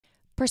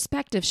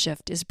Perspective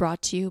Shift is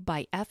brought to you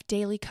by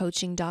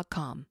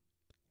fdailycoaching.com.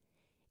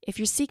 If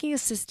you're seeking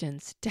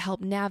assistance to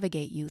help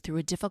navigate you through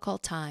a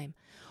difficult time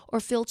or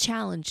feel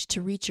challenged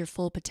to reach your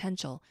full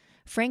potential,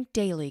 Frank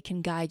Daly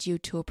can guide you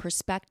to a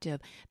perspective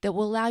that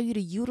will allow you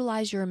to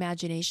utilize your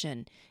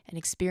imagination and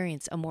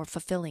experience a more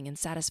fulfilling and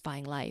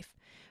satisfying life.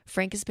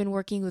 Frank has been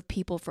working with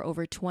people for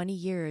over 20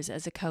 years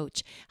as a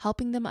coach,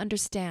 helping them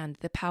understand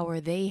the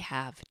power they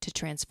have to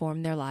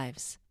transform their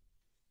lives.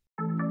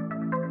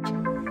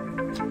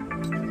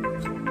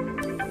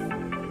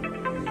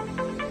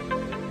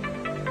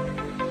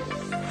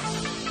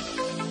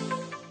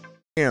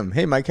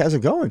 Hey, Mike, how's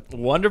it going?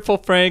 Wonderful,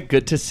 Frank.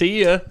 Good to see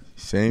you.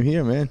 Same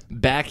here, man.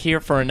 Back here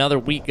for another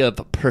week of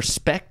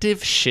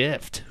Perspective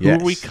Shift. Who Yes.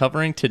 are we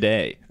covering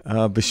today?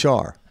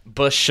 Bashar.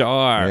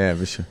 Bashar. Yeah,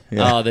 Bashar.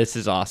 Yeah. Oh, this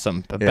is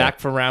awesome. Back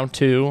for round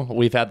two.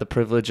 We've had the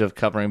privilege of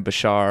covering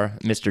Bashar,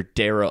 Mr.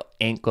 Darryl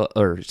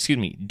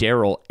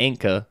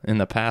Anka in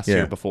the past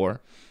year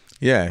before.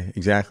 Yeah,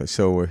 exactly.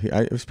 So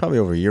it was probably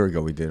over a year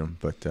ago we did them,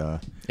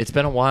 but It's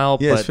been a while.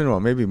 yeah, but it's been a while,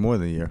 maybe more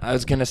than a year. I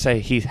was going to say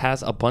he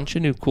has a bunch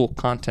of new cool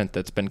content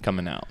that's been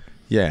coming out.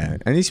 Yeah,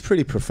 and he's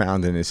pretty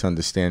profound in his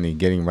understanding,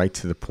 getting right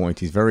to the point.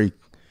 He's very,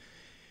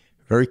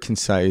 very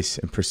concise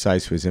and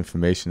precise with his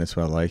information. That's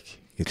what I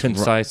like.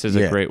 Concise is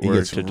a great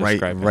word to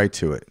describe it. Right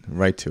to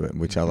it,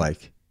 which I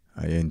like.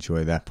 I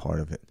enjoy that part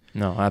of it.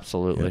 No,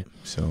 absolutely. Yeah,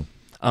 so.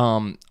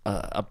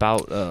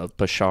 About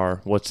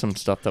Bashar, what's some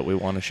stuff that we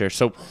want to share?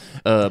 So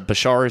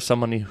Bashar is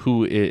someone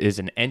who is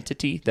an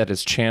entity that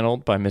is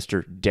channeled by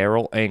Mr.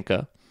 Darryl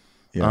Anka.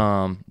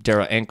 Yeah.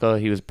 Darryl Anka,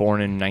 he was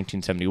born in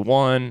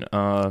 1971.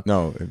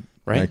 No,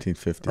 right?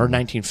 1950. Or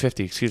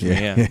 1950, excuse me.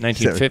 Yeah,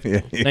 1950,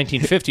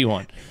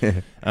 1951.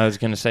 I was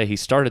going to say he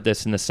started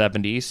this in the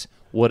 70s.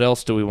 What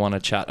else do we want to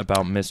chat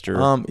about,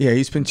 Mr. Yeah,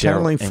 he's been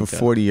channeling Darryl for Anka?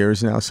 40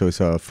 years now, so it's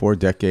 4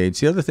 decades.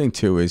 The other thing,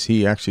 too, is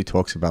he actually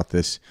talks about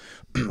this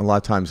a lot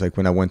of times, like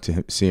when I went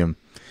to see him,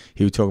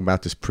 he would talk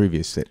about this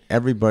previous, that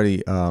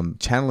everybody,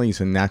 channeling is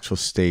a natural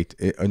state,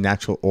 a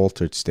natural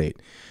altered state.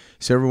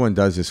 So everyone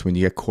does this when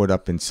you get caught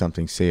up in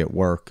something, say at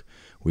work,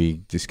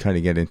 we just kind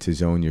of get into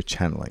zone, you're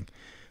channeling.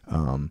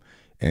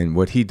 And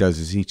what he does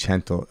is he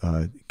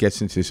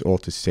gets into this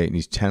altered state, and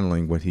he's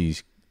channeling what he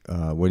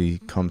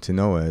come to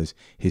know as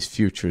his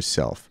future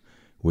self,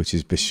 which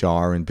is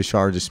Bashar. And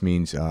Bashar just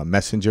means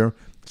messenger.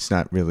 It's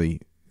not really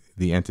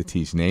the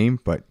entity's name,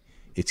 but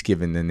it's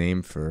given the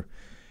name for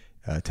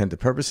intended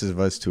purposes of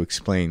us to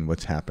explain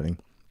what's happening.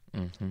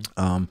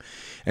 Mm-hmm.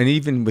 And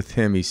even with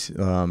him, he's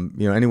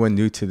anyone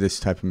new to this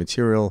type of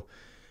material,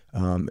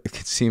 it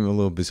could seem a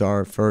little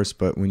bizarre at first,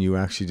 but when you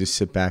actually just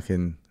sit back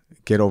and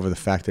get over the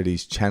fact that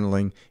he's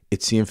channeling,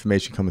 it's the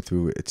information coming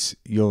through.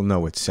 You'll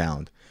know it's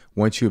sound.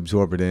 Once you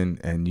absorb it in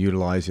and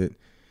utilize it,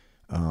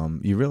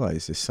 you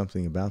realize there's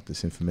something about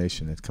this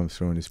information that comes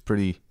through, and it's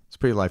pretty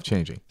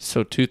life-changing.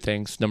 So 2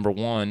 things. Number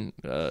one,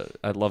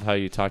 I love how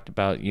you talked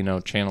about,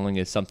 channeling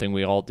is something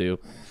we all do.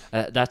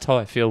 That's how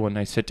I feel when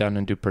I sit down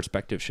and do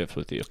perspective shifts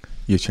with you.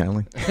 You're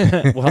channeling?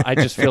 Well, I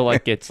just feel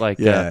like it's like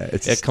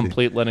it's a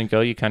complete letting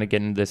go. You kind of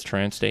get into this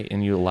trance state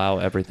and you allow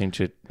everything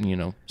to,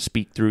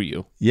 speak through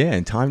you. Yeah,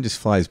 and time just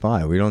flies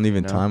by. We don't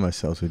even time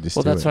ourselves. We just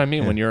do that's it. what I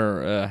mean. Yeah. When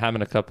you're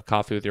having a cup of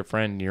coffee with your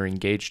friend and you're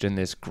engaged in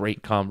this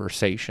great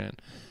conversation,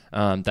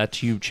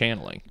 that's you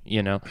channeling,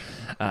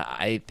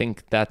 I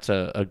think that's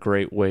a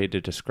great way to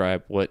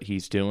describe what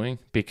he's doing,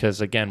 because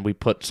again, we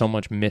put so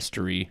much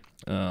mystery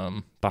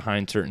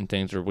behind certain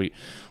things, or we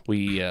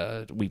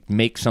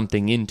make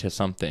something into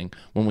something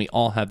when we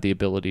all have the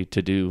ability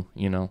to do,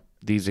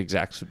 these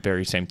exact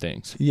very same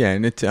things. Yeah,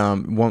 and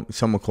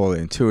some will call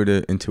it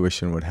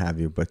intuition, what have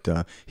you, but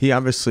he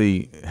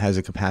obviously has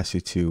a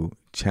capacity to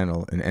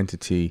channel an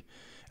entity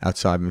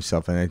outside of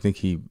himself, and I think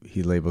he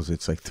labels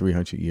it's like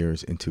 300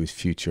 years into his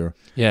future.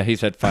 Yeah, he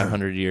said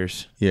 500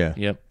 years. Yeah.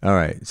 Yep. All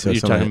right. So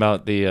you're talking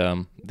about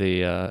the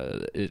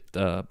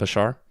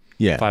Bashar?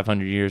 Yeah.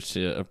 500 years,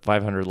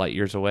 500 light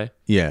years away.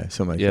 Yeah,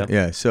 something like that.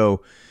 Yeah.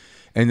 So,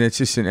 and it's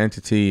just an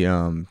entity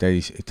that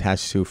he's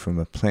attached to from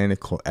a planet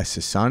called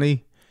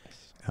Esasani.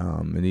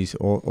 And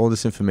all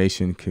this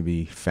information could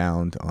be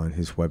found on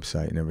his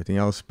website and everything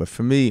else. But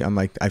for me,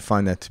 I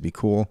find that to be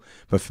cool.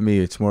 But for me,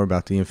 it's more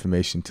about the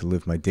information to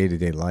live my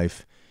day-to-day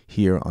life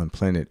here on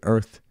planet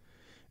Earth,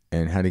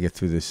 and how to get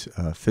through this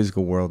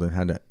physical world, and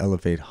how to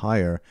elevate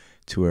higher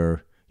to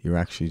where you're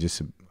actually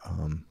just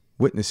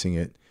witnessing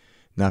it,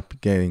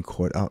 not getting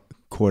caught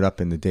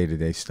up in the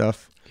day-to-day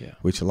stuff,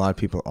 which a lot of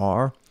people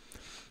are.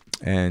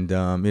 And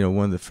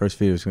one of the first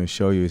videos I'm going to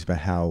show you is about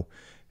how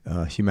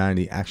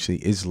humanity actually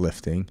is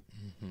lifting.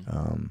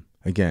 Mm-hmm.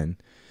 Again,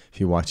 if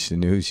you watch the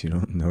news, you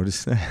don't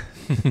notice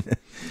that.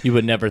 You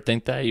would never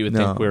think that. You would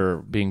think we're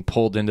being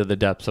pulled into the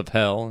depths of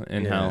hell,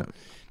 and how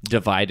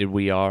divided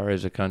we are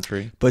as a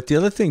country. But the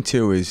other thing,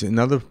 too, is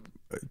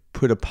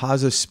put a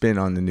positive spin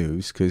on the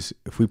news, because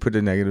if we put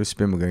a negative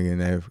spin, we're going to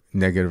get a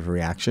negative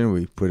reaction.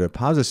 We put a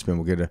positive spin,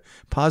 we'll get a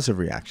positive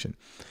reaction.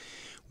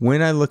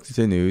 When I look at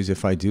the news,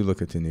 if I do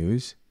look at the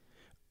news,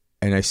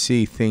 and I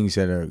see things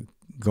that are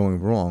going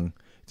wrong,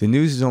 The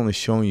news is only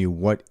showing you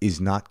what is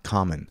not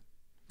common,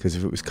 because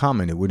if it was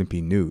common, it wouldn't be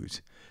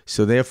news.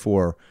 So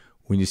therefore,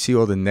 when you see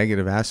all the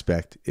negative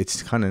aspect,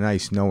 it's kind of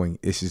nice knowing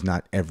this is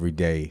not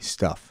everyday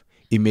stuff.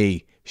 It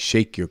may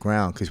shake your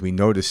ground because we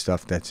notice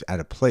stuff that's out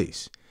of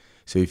place.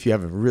 So if you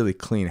have a really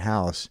clean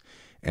house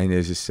and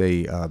there's just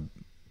a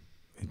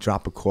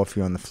drop of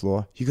coffee on the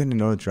floor, you're going to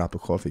know a drop of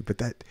coffee. But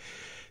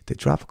the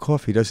drop of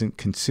coffee doesn't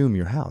consume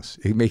your house.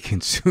 It may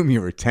consume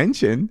your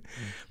attention,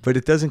 but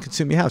it doesn't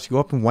consume your house. You go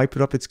up and wipe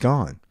it up, it's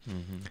gone.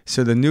 Mm-hmm.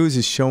 So the news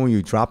is showing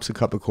you drops a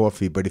cup of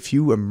coffee, but if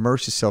you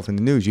immerse yourself in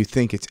the news, you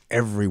think it's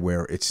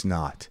everywhere. It's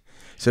not.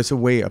 So it's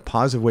a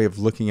positive way of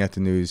looking at the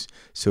news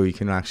so you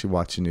can actually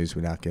watch the news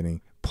without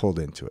getting pulled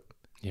into it.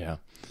 Yeah.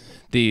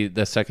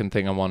 The second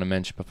thing I want to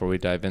mention before we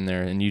dive in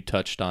there, and you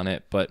touched on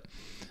it, but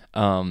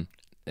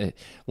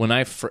when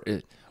I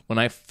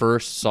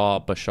first saw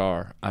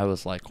Bashar, I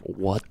was like,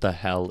 what the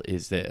hell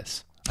is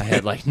this? I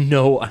had like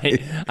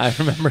I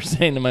remember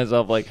saying to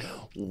myself, like,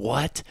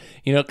 what?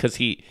 Because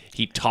he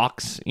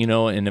talks, in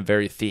a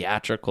very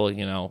theatrical,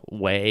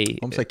 way.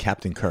 Almost like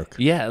Captain Kirk.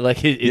 Yeah,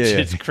 like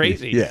it's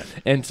crazy. Yeah.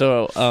 And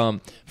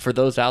so for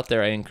those out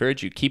there, I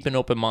encourage you, keep an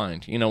open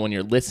mind, when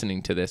you're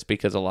listening to this,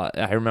 because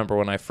I remember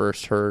when I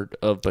first heard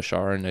of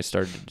Bashar and I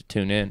started to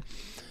tune in,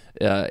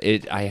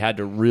 I had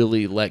to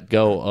really let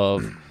go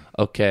of,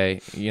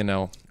 okay,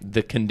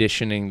 the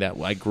conditioning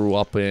that I grew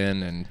up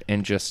in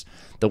and just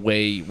the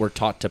way we're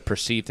taught to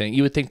perceive things.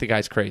 You would think the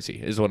guy's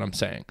crazy, is what I'm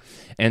saying.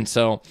 And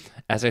so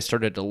as I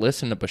started to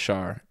listen to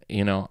Bashar,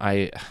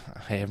 I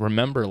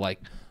remember like,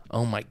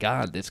 oh my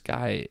God, this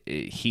guy,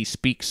 he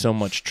speaks so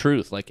much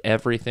truth. Like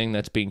everything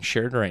that's being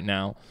shared right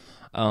now,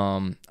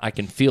 I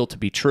can feel to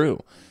be true.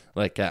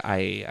 Like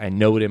I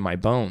know it in my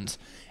bones.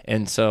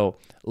 And so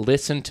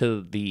listen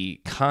to the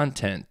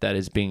content that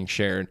is being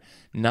shared,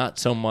 not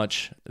so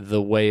much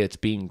the way it's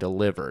being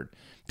delivered,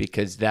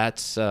 because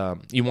that's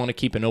you want to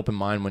keep an open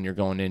mind when you're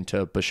going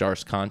into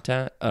Bashar's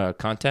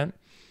content.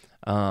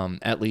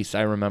 At least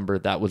I remember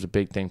that was a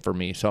big thing for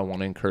me. So I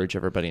want to encourage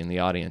everybody in the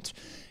audience,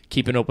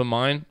 keep an open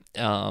mind.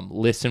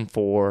 Listen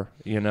for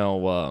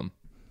how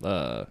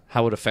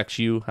it affects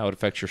you, how it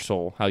affects your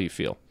soul, how you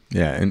feel.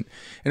 Yeah, and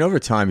over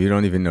time you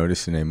don't even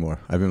notice it anymore.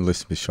 I've been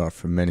listening to Bashar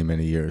for many,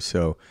 many years,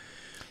 so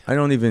I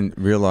don't even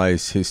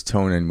realize his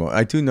tone anymore.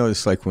 I do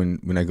notice, like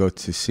when I go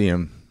to see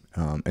him,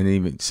 and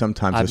even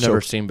sometimes I've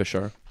never seen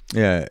Bashar.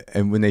 Yeah,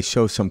 and when they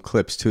show some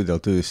clips too, they'll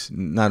do this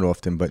not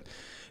often, but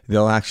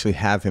they'll actually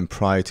have him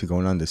prior to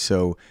going under.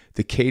 So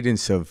the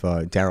cadence of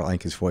Darryl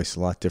Anka's voice is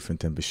a lot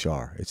different than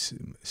Bashar. It's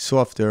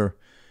softer.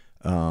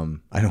 I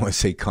don't want to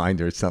say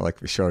kinder. It's not like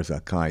Bashar's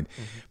not kind,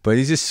 but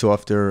he's just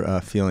softer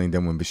feeling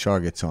than when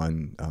Bashar gets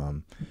on.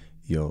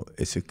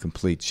 It's a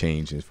complete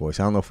change in his voice.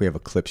 I don't know if we have a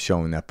clip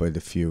showing that, but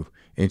if you're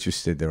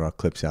interested, there are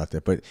clips out there.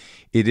 But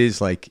it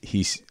is like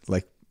he's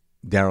like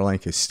Darryl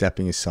Anka is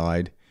stepping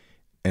aside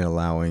and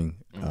allowing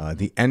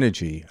the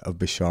energy of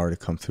Bashar to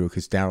come through,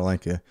 because Darryl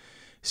Anka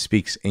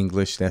speaks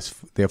English.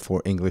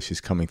 Therefore English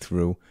is coming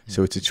through.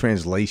 So it's a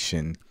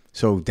translation.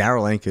 So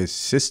Darryl Anka's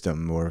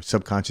system or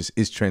subconscious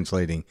is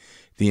translating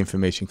the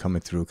information coming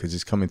through, because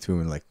it's coming through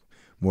in like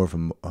more of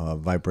a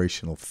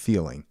vibrational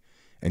feeling,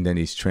 and then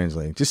he's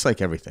translating, just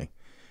like everything.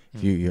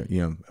 If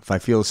if I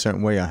feel a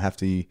certain way,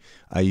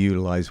 I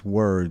utilize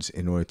words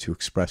in order to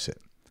express it.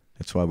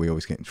 That's why we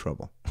always get in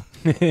trouble.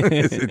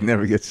 It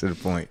never gets to the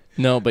point.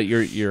 No, but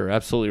you're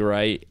absolutely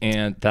right,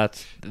 and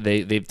that's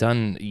they've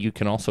done. You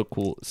can also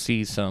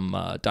see some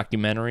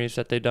documentaries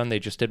that they've done. They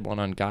just did one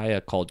on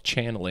Gaia called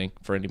Channeling.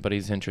 For anybody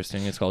who's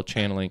interested, it's called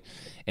Channeling,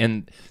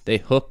 and they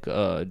hook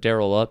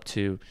Darryl up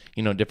to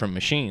different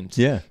machines,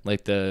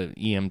 like the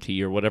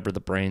EMT or whatever, the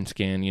brain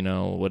scan,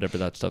 whatever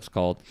that stuff's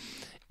called,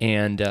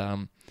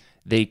 and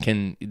they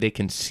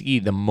can see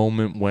the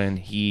moment when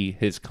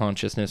his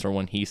consciousness, or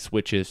when he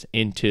switches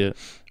into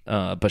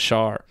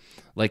Bashar.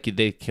 Like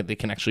they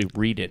can actually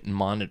read it and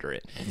monitor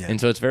it. Yeah. And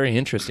so it's very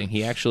interesting.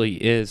 He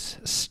actually is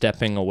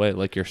stepping away,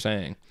 like you're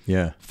saying,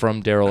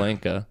 from Darryl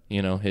Anka,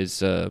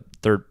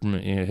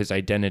 his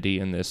identity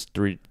in this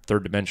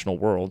third dimensional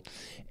world,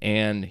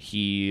 and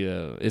he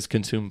is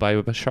consumed by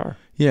Bashar.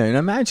 Yeah, and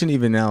imagine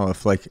even now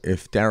if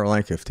Darryl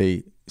Anka, if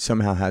they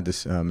somehow had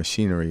this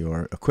machinery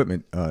or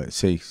equipment,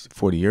 say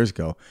 40 years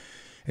ago,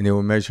 and they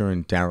were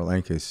measuring Darryl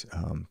Anka's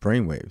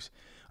brainwaves.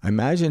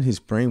 Imagine his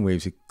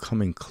brainwaves are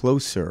coming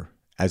closer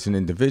as an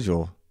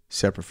individual,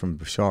 separate from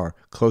Bashar,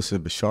 closer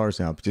to Bashar's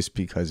now, just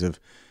because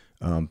of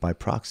by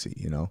proxy,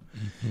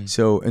 Mm-hmm.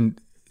 So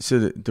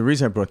the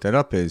reason I brought that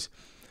up is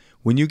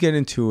when you get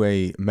into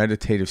a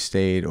meditative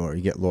state, or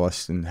you get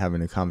lost in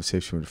having a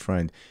conversation with a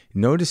friend,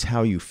 notice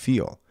how you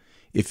feel.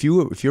 If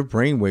your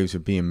brainwaves are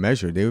being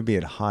measured, they would be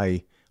at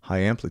high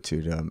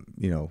amplitude,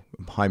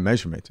 high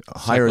measurement,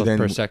 higher than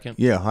per second.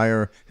 Yeah,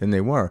 higher than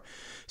they were.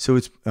 So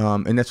it's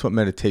and that's what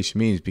meditation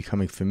means,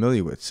 becoming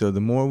familiar with. So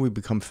the more we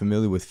become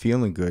familiar with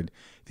feeling good,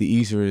 the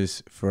easier it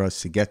is for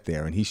us to get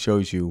there. And he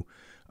shows you,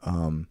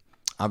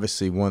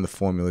 obviously, one of the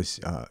formulas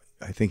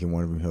I think in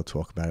one of them he'll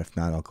talk about it. If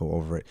not, I'll go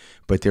over it.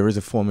 But there is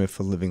a formula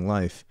for living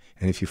life,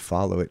 and if you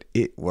follow it,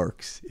 it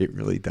works. It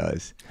really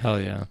does. Hell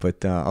yeah.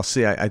 But I'll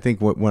see. I think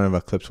one of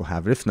our clips will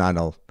have it. If not,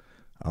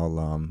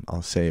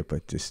 I'll say it.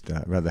 But just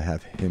rather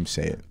have him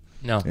say it.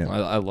 No, Yeah.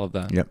 I love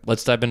that. Yep.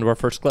 Let's dive into our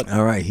first clip.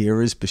 All right.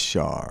 Here is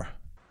Bashar.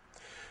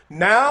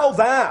 Now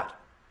that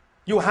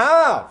you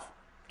have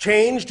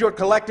changed your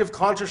collective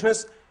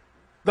consciousness,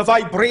 the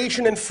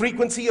vibration and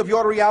frequency of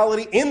your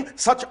reality in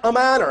such a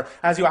manner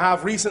as you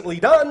have recently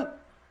done,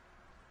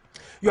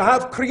 you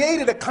have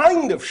created a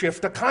kind of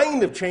shift, a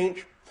kind of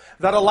change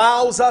that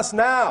allows us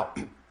now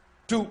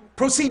to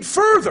proceed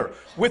further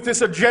with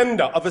this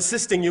agenda of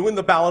assisting you in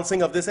the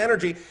balancing of this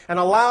energy, and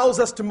allows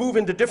us to move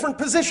into different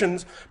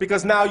positions,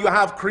 because now you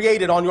have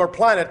created on your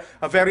planet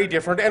a very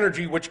different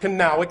energy which can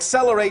now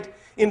accelerate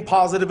in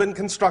positive and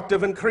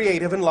constructive and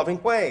creative and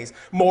loving ways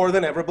more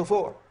than ever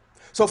before.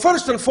 So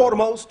first and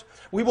foremost,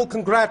 we will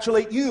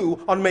congratulate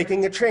you on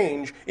making a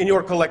change in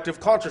your collective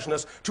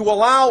consciousness to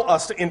allow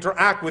us to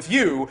interact with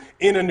you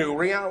in a new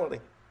reality.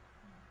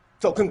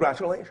 So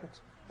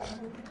congratulations.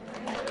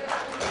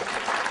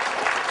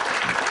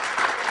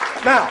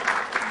 Now,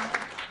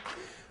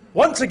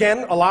 once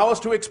again, allow us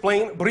to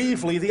explain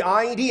briefly the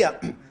idea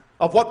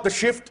of what the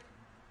shift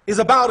is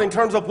about in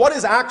terms of what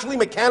is actually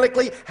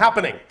mechanically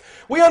happening.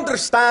 We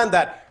understand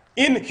that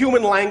in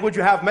human language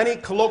you have many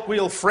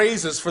colloquial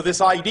phrases for this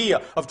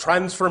idea of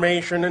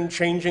transformation and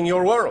changing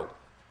your world.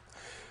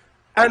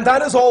 And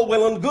that is all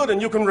well and good,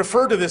 and you can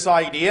refer to this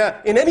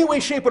idea in any way,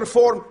 shape, or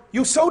form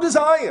you so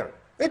desire.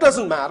 It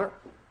doesn't matter.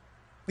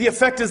 The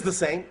effect is the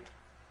same.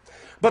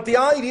 But the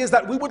idea is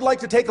that we would like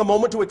to take a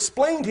moment to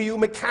explain to you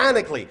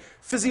mechanically,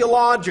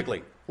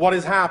 physiologically, what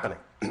is happening.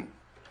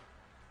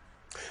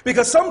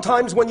 Because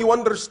sometimes when you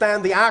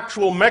understand the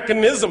actual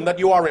mechanism that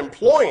you are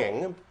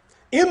employing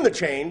in the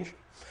change,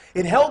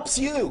 it helps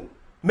you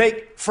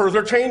make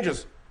further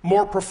changes,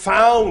 more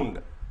profound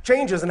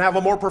changes, and have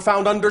a more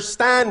profound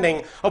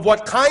understanding of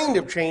what kind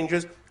of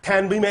changes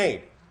can be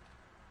made.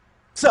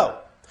 So,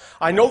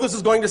 I know this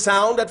is going to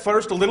sound at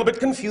first a little bit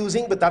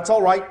confusing, but that's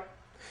all right.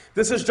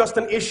 This is just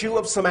an issue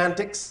of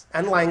semantics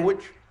and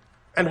language,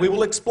 and we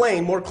will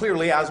explain more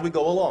clearly as we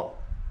go along.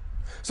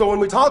 So when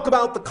we talk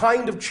about the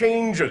kind of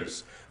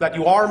changes that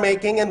you are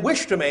making and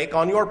wish to make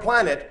on your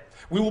planet,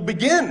 we will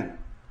begin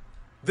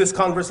this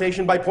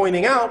conversation by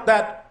pointing out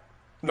that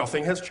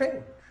nothing has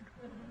changed.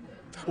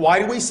 Why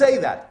do we say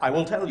that? I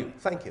will tell you.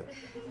 Thank you.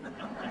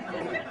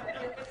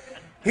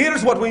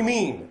 Here's what we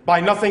mean by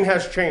nothing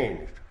has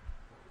changed.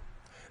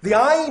 The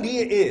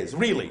idea is,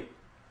 really,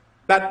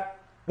 that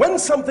when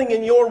something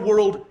in your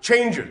world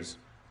changes,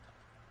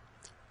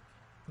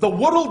 the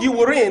world you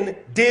were in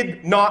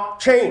did not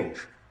change.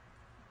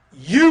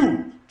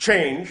 You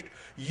changed.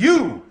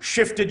 You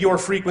shifted your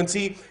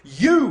frequency.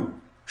 You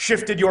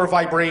shifted your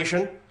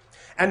vibration.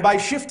 And by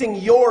shifting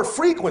your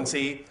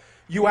frequency,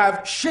 you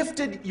have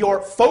shifted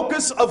your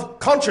focus of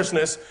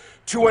consciousness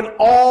to an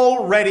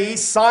already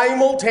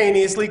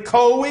simultaneously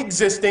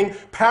coexisting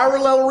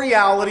parallel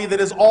reality that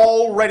is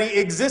already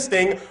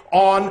existing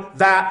on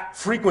that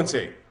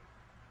frequency.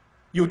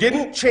 You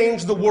didn't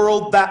change the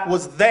world that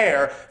was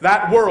there.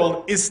 That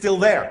world is still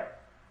there.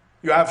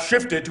 You have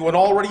shifted to an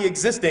already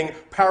existing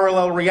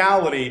parallel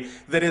reality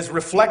that is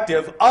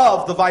reflective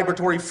of the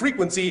vibratory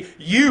frequency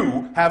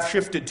you have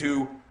shifted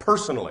to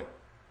personally.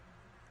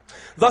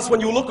 Thus, when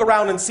you look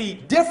around and see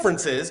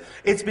differences,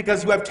 it's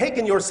because you have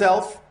taken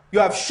yourself, you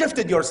have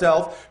shifted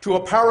yourself to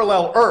a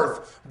parallel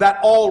Earth that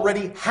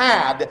already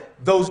had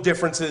those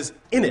differences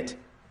in it.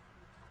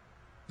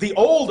 The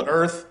old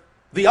Earth,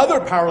 the other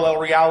parallel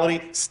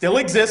reality, still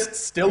exists,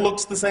 still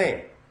looks the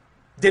same.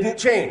 Didn't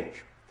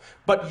change.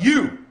 But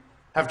you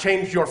have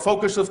changed your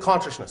focus of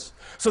consciousness.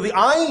 So the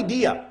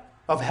idea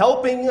of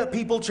helping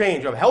people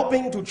change, of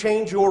helping to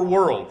change your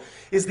world,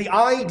 is the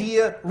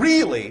idea,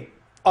 really,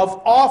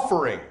 of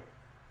offering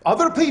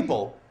other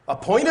people a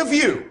point of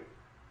view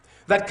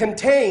that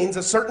contains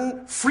a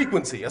certain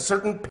frequency, a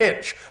certain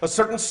pitch, a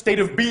certain state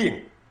of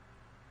being.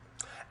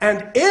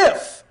 And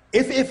if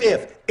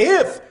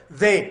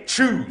they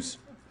choose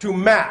to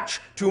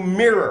match, to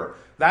mirror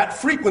that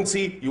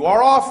frequency you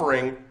are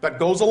offering that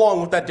goes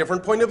along with that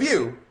different point of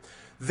view,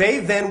 they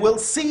then will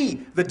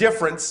see the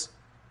difference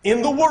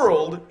in the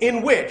world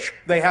in which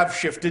they have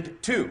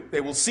shifted to.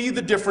 They will see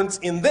the difference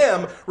in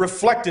them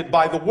reflected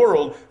by the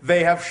world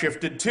they have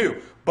shifted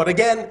to. But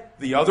again,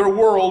 the other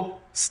world,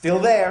 still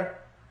there,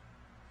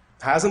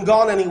 hasn't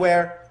gone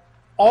anywhere.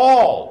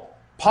 All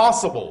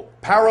possible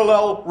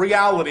parallel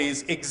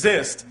realities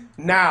exist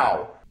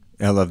now.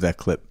 I love that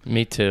clip.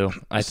 Me too.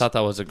 I thought that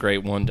was a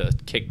great one to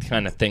kick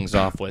kind of things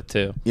off with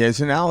too. Yeah, it's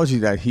an analogy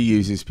that he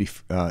uses.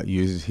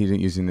 He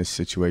didn't use in this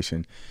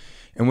situation,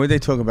 and where they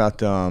talk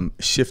about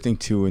shifting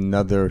to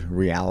another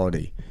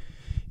reality,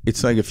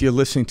 it's like if you're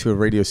listening to a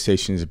radio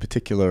station, is a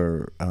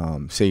particular,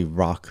 say,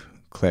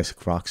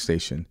 classic rock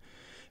station,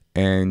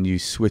 and you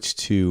switch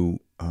to,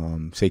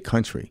 say,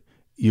 country.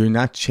 you're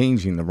not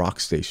changing the rock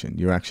station.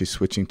 You're actually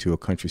switching to a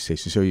country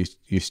station. So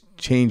you're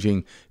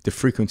changing the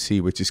frequency,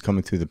 which is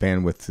coming through the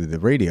bandwidth through the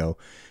radio.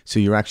 So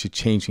you're actually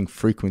changing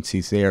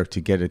frequencies there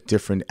to get a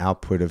different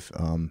output of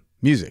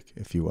music,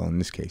 if you will, in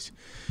this case.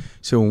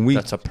 So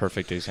that's a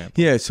perfect example.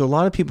 Yeah. So a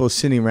lot of people are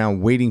sitting around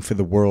waiting for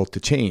the world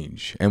to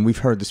change. And we've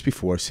heard this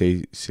before,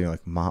 say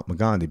like Mahatma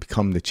Gandhi,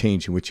 become the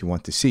change in which you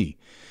want to see.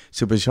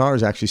 So Bashar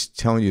is actually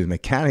telling you the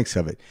mechanics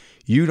of it.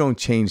 You don't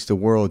change the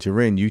world you're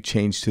in. You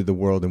change to the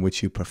world in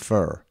which you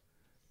prefer.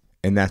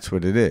 And that's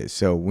what it is.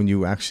 So when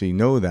you actually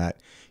know that,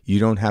 you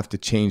don't have to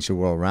change the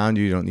world around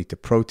you. You don't need to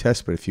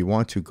protest. But if you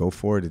want to, go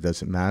for it. It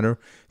doesn't matter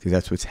because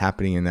that's what's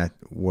happening in that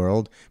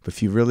world. But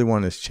if you really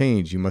want to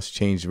change, you must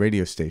change the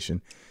radio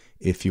station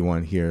if you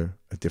want to hear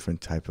a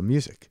different type of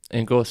music.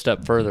 And go a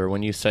step further.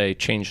 When you say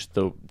change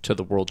to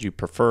the world you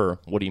prefer,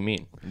 what do you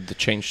mean? The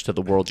change to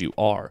the world you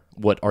are.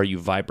 What are you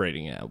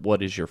vibrating at?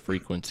 What is your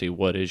frequency?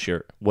 What is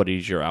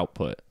your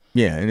output?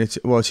 Yeah, and it's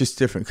just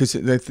different because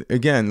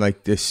again,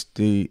 like this,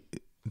 the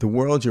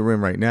world you're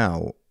in right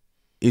now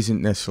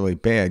isn't necessarily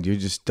bad. You're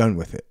just done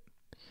with it.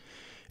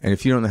 And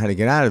if you don't know how to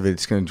get out of it,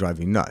 it's going to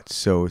drive you nuts.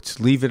 So it's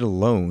leave it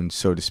alone,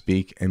 so to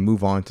speak, and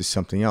move on to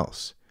something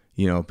else.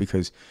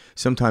 Because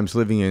sometimes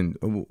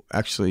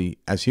actually,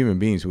 as human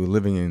beings, we're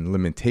living in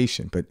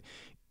limitation, but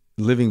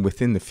living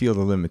within the field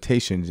of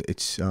limitations,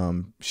 it's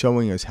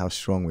showing us how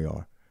strong we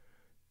are,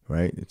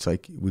 right? It's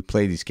like we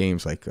play these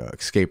games like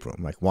escape room.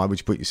 Like, why would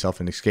you put yourself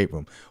in an escape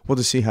room? Well,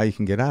 to see how you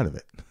can get out of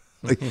it.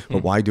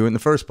 But why do it in the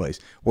first place?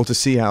 Well, to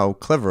see how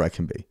clever I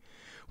can be.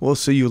 Well,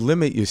 so you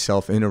limit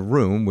yourself in a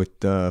room with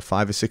 5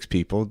 or 6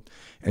 people,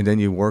 and then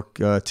you work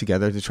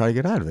together to try to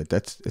get out of it.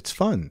 It's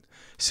fun.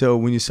 So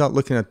when you start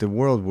looking at the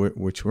world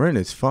which we're in,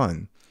 it's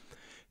fun.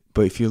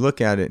 But if you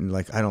look at it and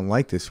like, I don't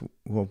like this,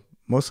 well,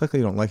 most likely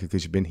you don't like it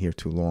because you've been here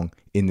too long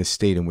in the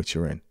state in which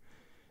you're in.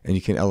 And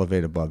you can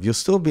elevate above. You'll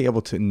still be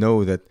able to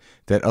know that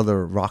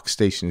other rock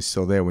station is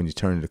still there when you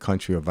turn to the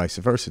country or vice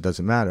versa. It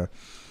doesn't matter.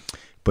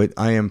 But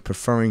I am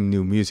preferring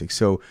new music.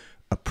 So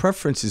a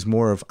preference is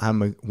more of I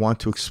want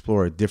to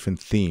explore a different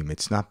theme.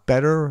 It's not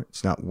better.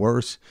 It's not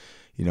worse.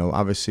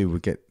 Obviously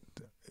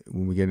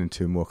when we get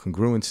into more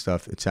congruent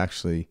stuff, it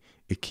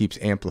keeps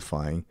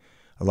amplifying.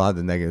 A lot of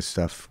the negative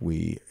stuff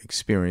we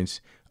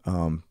experience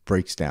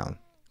breaks down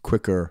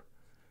quicker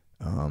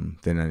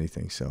than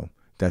anything. So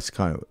that's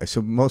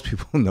so most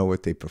people know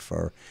what they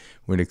prefer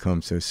when it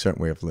comes to a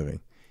certain way of living,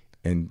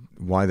 and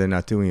why they're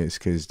not doing it is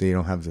because they're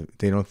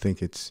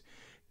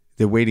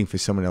waiting for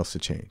someone else to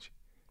change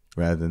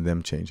rather than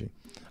them changing.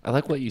 I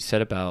like what you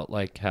said about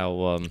like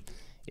how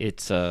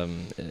it's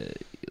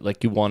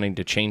like you wanting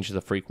to change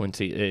the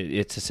frequency.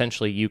 It's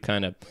essentially you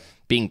kind of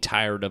being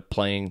tired of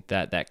playing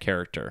that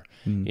character.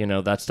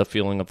 That's the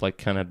feeling of like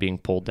kind of being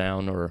pulled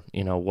down or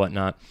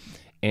whatnot.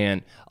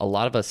 And a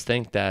lot of us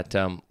think that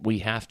we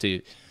have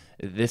to.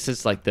 This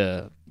is like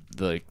the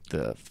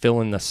fill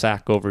in the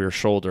sack over your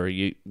shoulder.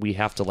 We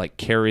have to like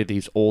carry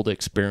these old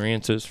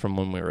experiences from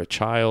when we were a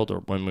child or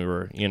when we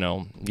were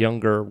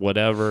younger,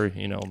 whatever,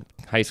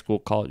 high school,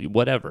 college,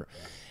 whatever.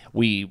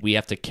 We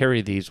have to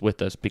carry these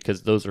with us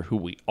because those are who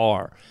we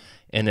are.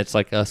 And it's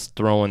like us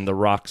throwing the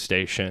rock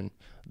station,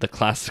 the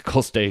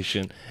classical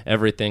station,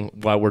 everything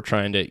while we're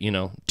trying to,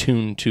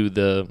 tune to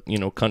the,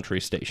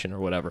 country station or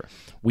whatever.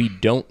 We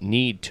don't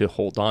need to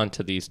hold on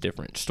to these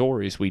different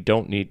stories. We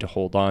don't need to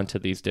hold on to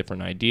these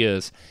different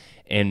ideas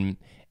and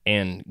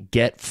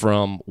get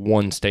from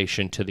one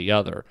station to the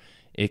other.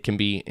 It can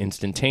be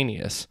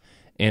instantaneous,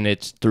 and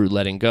it's through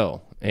letting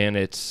go. And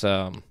it's,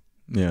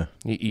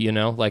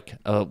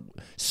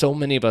 so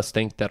many of us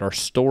think that our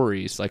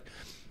stories, like,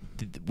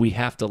 we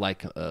have to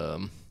like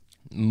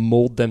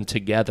mold them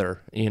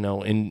together,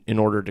 in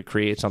order to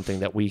create something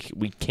that we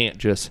can't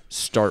just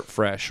start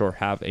fresh or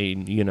have a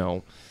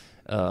new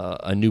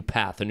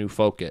path, a new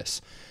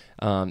focus.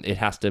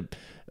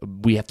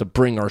 We have to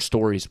bring our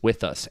stories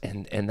with us,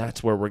 and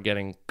that's where we're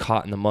getting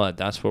caught in the mud.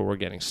 That's where we're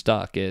getting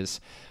stuck. Is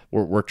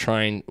we're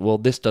trying. Well,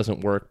 this doesn't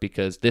work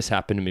because this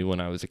happened to me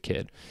when I was a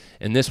kid,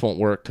 and this won't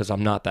work because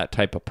I'm not that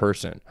type of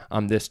person.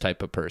 I'm this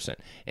type of person,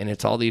 and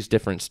it's all these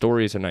different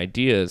stories and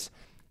ideas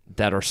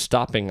that are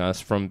stopping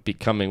us from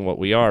becoming what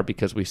we are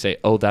because we say,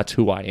 "Oh, that's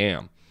who I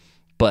am,"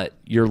 but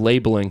you're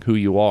labeling who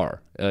you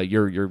are.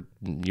 You're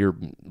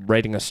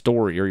writing a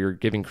story, or you're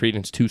giving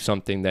credence to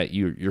something that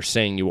you're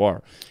saying you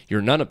are.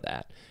 You're none of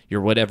that.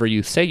 You're whatever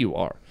you say you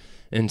are.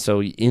 And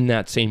so in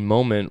that same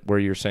moment where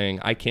you're saying,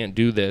 I can't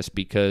do this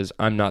because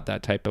I'm not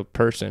that type of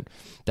person,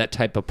 that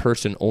type of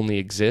person only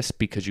exists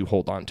because you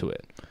hold on to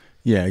it.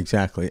 Yeah,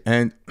 exactly.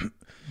 And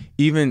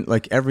even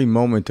like every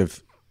moment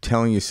of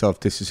telling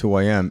yourself this is who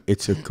I am,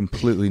 it's a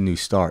completely new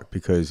start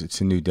because it's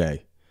a new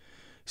day.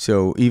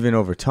 So even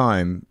over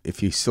time,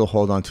 if you still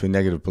hold on to a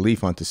negative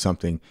belief onto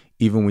something,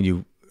 even when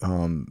you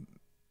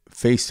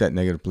face that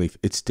negative belief,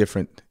 it's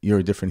different. You're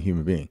a different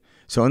human being.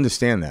 So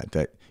understand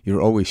that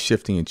you're always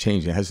shifting and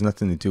changing. It has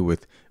nothing to do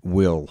with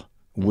will.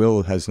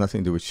 Will has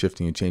nothing to do with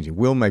shifting and changing.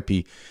 Will might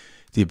be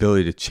the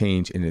ability to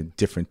change in a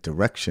different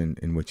direction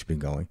in which you've been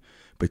going.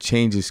 But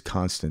change is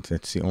constant.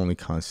 That's the only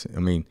constant.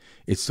 I mean,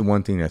 it's the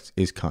one thing that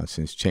is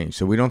constant is change.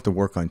 So we don't have to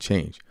work on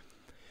change.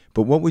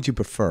 But what would you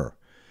prefer?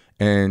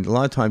 And a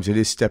lot of times it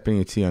is stepping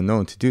into the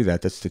unknown to do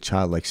that. That's the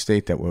childlike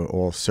state that we're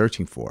all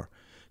searching for.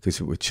 Because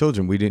with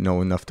children, we didn't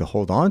know enough to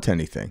hold on to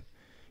anything.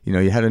 You know,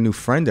 you had a new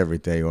friend every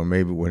day or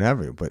maybe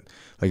whatever. But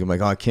like, I'm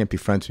like, oh, I can't be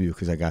friends with you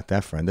because I got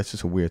that friend. That's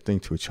just a weird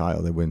thing to a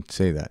child. They wouldn't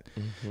say that.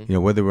 You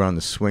know, whether we're on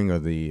the swing or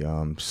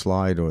the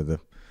slide or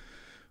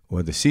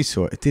the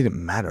seesaw, it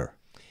didn't matter.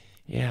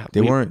 Yeah.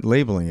 They weren't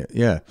labeling it.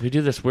 Yeah. We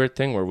do this weird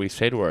thing where we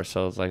say to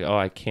ourselves, like, oh,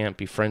 I can't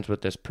be friends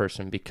with this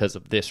person because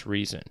of this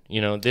reason. You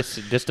know, this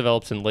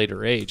develops in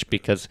later age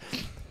because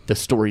the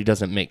story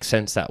doesn't make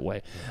sense that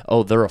way.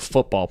 Oh, they're a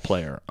football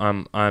player.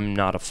 I'm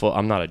not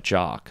a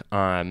jock.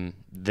 I'm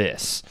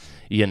this,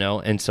 you know?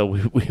 And so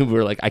we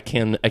were like, I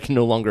can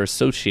no longer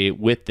associate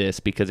with this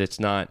because it's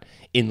not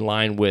in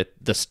line with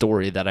the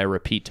story that I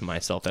repeat to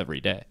myself every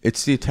day.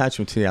 It's the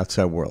attachment to the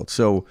outside world.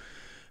 So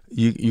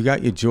you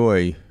got your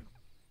joy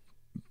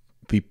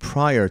be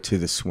prior to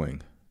the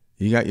swing.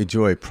 You got your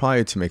joy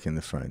prior to making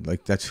the friend.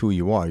 Like, that's who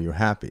you are. You're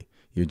happy.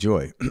 Your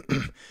joy.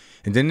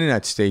 And then in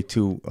that state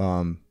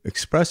to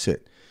express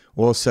it,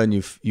 all of a sudden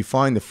you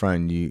find the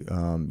friend,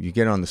 you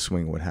get on the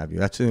swing, what have you.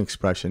 That's an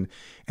expression.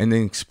 And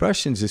then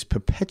expressions just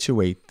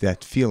perpetuate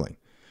that feeling.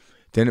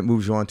 Then it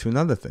moves you on to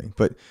another thing.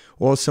 But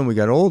all of a sudden we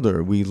got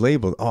older, we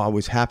labeled, oh, I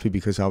was happy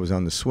because I was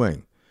on the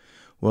swing.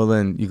 Well,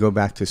 then you go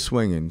back to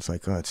swing and it's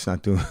like, oh, it's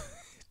not doing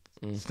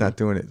it's not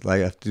doing it.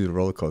 Like, I have to do the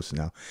roller coaster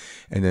now.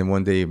 And then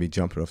one day you'll be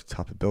jumping off the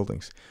top of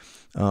buildings.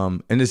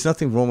 And there's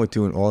nothing wrong with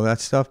doing all that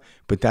stuff,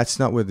 but that's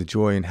not where the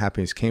joy and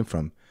happiness came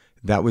from.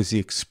 That was the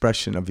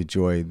expression of your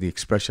joy, the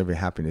expression of your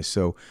happiness.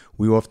 So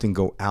we often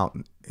go out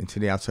into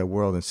the outside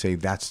world and say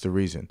that's the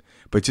reason.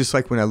 But just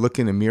like when I look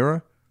in the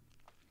mirror,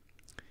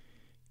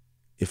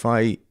 if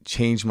I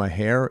change my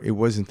hair, it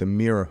wasn't the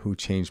mirror who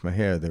changed my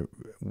hair.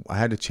 I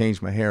had to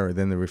change my hair,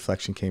 then the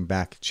reflection came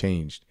back,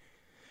 changed.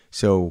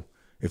 So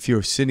if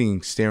you're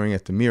sitting, staring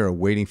at the mirror,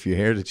 waiting for your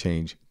hair to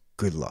change,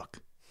 good luck.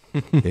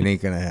 It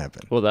ain't going to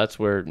happen. Well, that's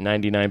where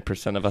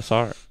 99% of us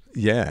are.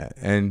 Yeah.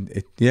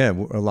 And a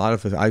lot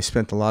of us, I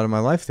spent a lot of my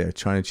life there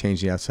trying to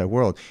change the outside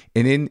world.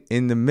 And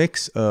in the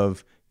mix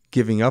of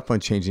giving up on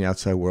changing the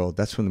outside world,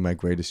 that's when my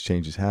greatest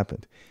changes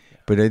happened.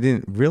 But I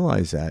didn't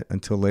realize that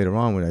until later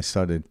on when I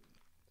started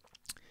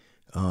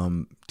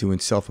doing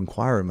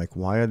self-inquiry. I'm like,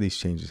 why are these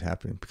changes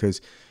happening? Because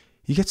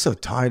you get so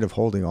tired of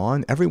holding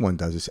on. Everyone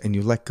does this, and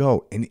you let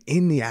go. And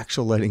in the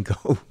actual letting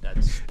go,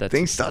 that's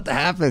things start to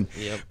happen.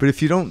 Yep. But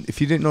if you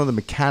didn't know the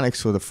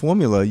mechanics or the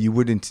formula, you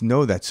wouldn't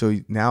know that. So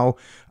now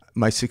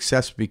my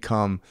success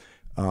become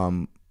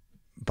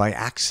by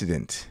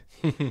accident.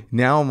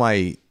 Now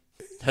my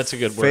that's a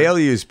good word.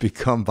 Failures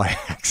become by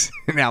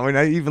accident now, and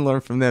I even learn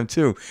from them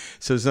too.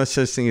 So there's no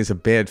such thing as a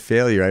bad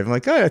failure. I'm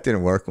like, oh, that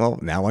didn't work. Well,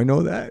 now I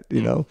know that,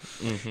 you know.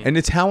 And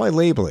it's how I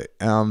label it.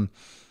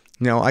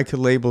 Now, I could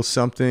label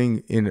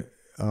something in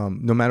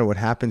no matter what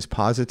happens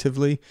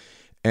positively,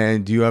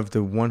 and you have the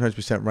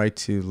 100% right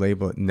to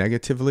label it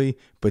negatively,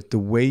 but the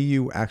way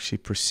you actually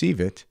perceive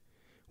it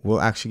will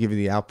actually give you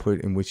the output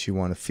in which you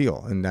want to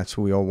feel, and that's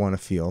what we all want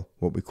to feel,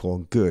 what we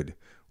call good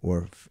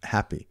or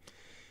happy.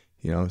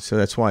 You know, so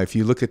that's why if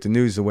you look at the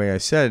news the way I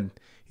said,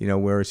 you know,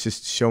 where it's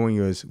just showing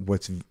you as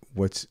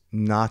what's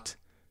not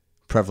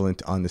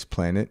prevalent on this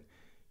planet,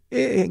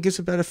 it gives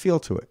a better feel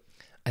to it.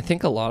 I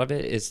think a lot of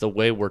it is the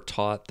way we're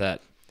taught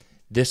that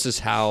this is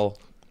how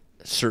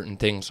certain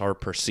things are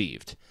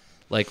perceived.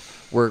 Like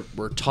we're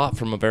taught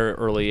from a very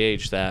early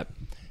age that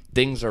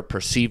things are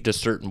perceived a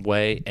certain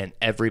way and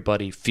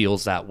everybody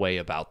feels that way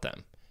about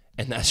them.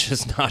 And that's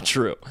just not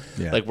true.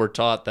 Yeah. Like we're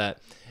taught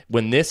that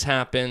when this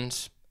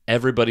happens,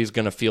 everybody's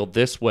going to feel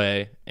this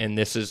way and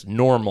this is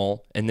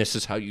normal and this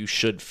is how you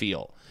should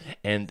feel.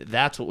 And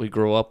that's what we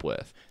grow up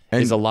with.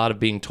 And is a lot of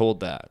being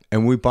told that.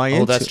 And we buy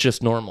into that's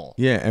just normal.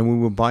 Yeah, and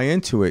when we buy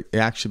into it, it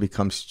actually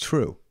becomes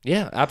true.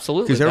 Yeah,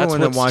 absolutely. That's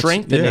what's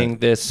strengthening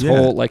this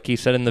whole, like you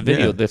said in the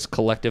video, this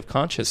collective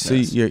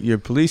consciousness. So your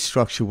belief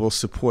structure will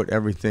support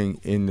everything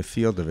in the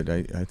field of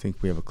it. I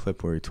think we have a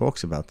clip where he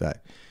talks about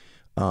that.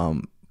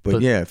 But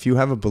yeah, if you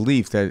have a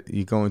belief that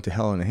you're going to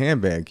hell in a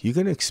handbag, you're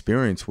going to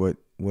experience what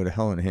a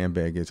hell in a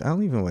handbag is. I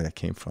don't even know where that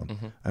came from.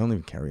 I don't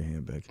even carry a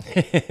handbag.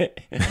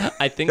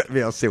 I think I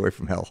mean, I'll stay away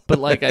from hell. But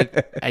like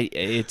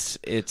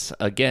it's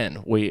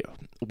again, we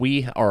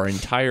our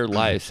entire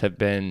lives have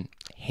been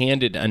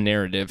handed a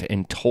narrative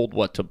and told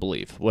what to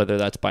believe, whether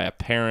that's by a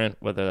parent,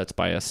 whether that's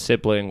by a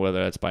sibling,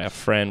 whether that's by a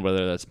friend,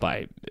 whether that's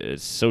by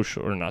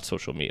social or not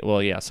social media.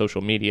 Well, yeah,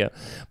 social media,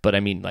 but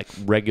I mean like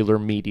regular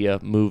media,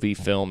 movie,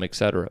 film,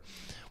 etc.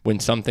 When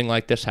something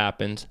like this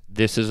happens,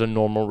 this is a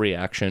normal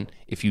reaction.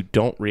 If you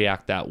don't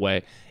react that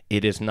way,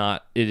 it is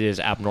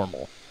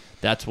abnormal.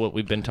 That's what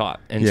we've been taught.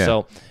 And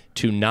so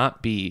to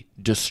not be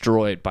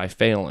destroyed by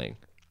failing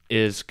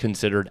is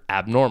considered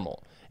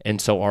abnormal. And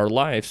so our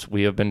lives,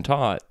 we have been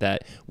taught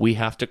that we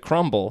have to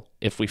crumble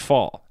if we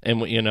fall,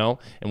 and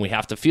and we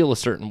have to feel a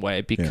certain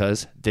way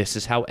because this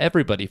is how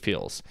everybody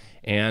feels.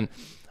 And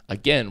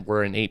again,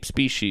 we're an ape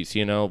species,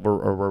 you know,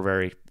 we're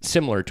very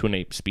similar to an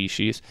ape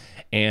species,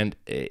 and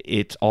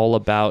it's all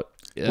about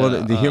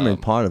well, the human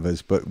part of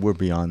us, but we're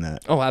beyond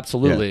that. Oh,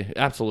 absolutely,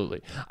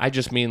 absolutely. I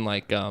just mean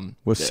like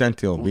we're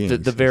sentient beings.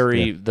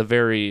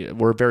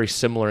 We're very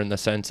similar in the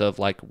sense of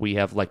like we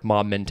have like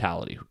mob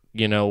mentality.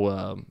 You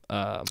know,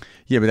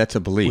 yeah, but that's a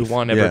belief. We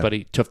want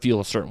everybody to feel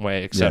a certain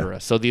way, etc.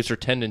 So these are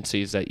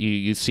tendencies that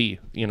you see,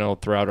 you know,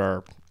 throughout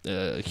our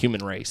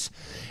human race,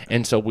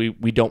 and so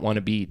we don't want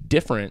to be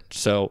different.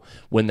 So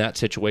when that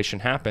situation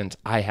happens,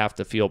 I have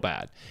to feel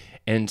bad,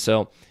 and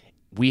so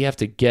we have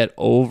to get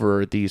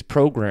over these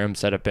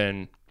programs that have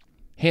been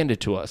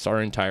handed to us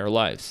our entire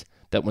lives.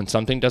 That when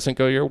something doesn't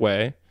go your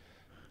way,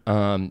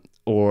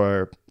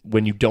 or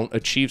when you don't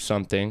achieve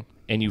something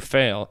and you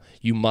fail,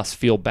 you must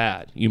feel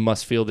bad. You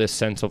must feel this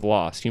sense of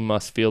loss. You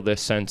must feel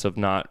this sense of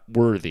not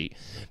worthy,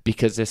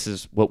 because this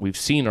is what we've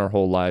seen our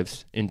whole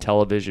lives in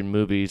television,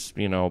 movies,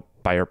 you know,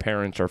 by our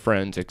parents, our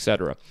friends,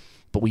 etc.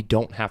 But we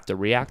don't have to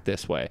react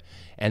this way.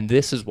 And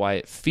this is why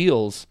it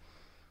feels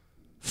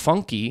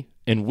funky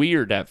and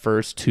weird at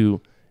first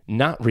to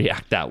not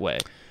react that way,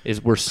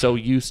 is we're so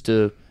used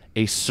to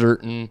a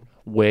certain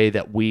way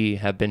that we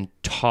have been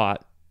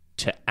taught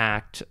to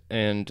act,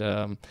 and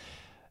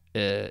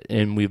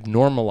we've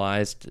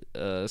normalized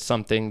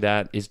something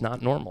that is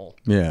not normal.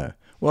 Yeah.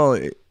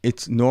 Well,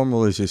 it's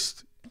normal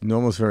is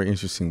a very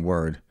interesting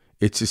word.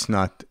 It's just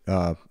not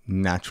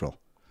natural.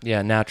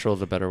 Yeah, natural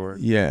is a better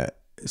word. Yeah.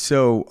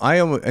 So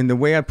and the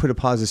way I put a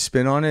positive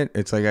spin on it,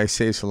 it's like I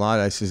say this a lot.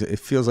 I says it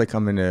feels like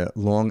I'm in a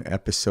long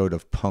episode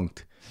of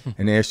Punk'd,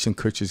 and Ashton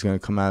Kutcher's going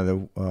to come out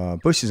of the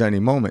bushes any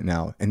moment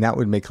now, and that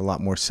would make a lot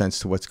more sense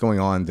to what's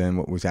going on than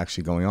what was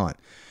actually going on.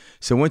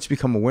 So once you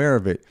become aware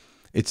of it,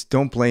 it's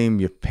don't blame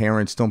your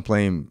parents, don't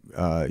blame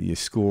your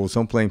schools,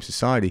 don't blame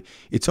society.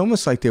 It's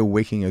almost like they're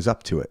waking us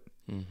up to it,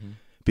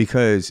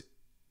 because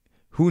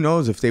who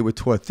knows if they were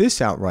taught this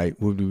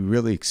outright, would we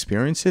really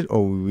experience it,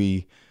 or would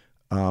we?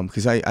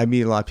 Because I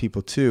meet a lot of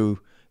people too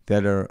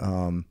that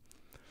are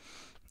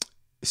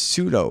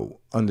pseudo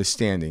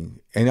understanding,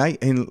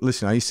 and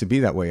listen, I used to be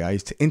that way. I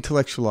used to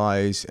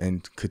intellectualize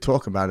and could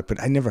talk about it,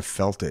 but I never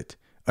felt it.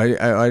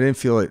 I didn't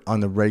feel it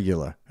on the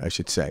regular, I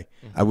should say.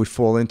 I would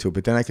fall into it,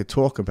 but then I could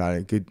talk about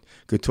it,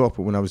 good talk.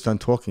 But when I was done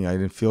talking, I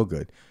didn't feel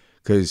good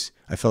because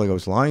I felt like I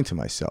was lying to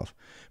myself.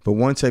 But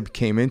once I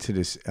came into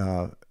this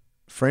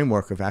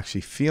framework of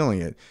actually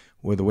feeling it,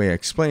 where the way I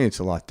explain it's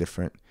a lot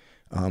different.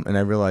 And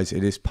I realize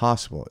it is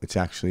possible. It's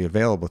actually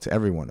available to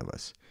every one of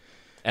us.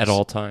 At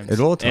all times. At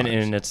all times.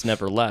 And it's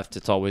never left.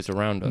 It's always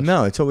around us.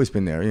 No, it's always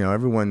been there. You know,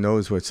 everyone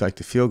knows what it's like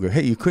to feel good.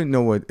 Hey, you couldn't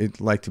know what it's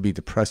like to be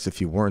depressed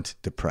if you weren't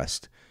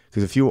depressed.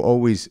 Because if you were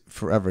always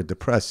forever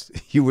depressed,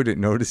 you wouldn't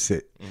notice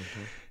it.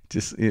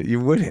 Just you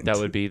wouldn't. That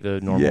would be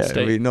the normal state.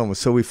 Yeah, it would be normal.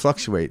 So we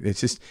fluctuate. It's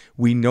just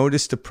we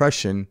notice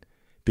depression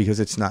because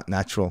it's not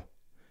natural,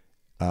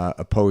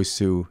 opposed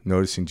to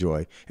noticing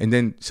joy. And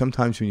then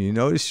sometimes when you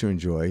notice you're in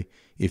joy,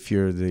 if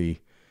you're in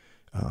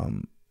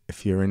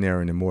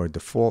there in a more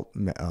default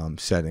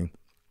setting,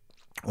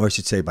 or I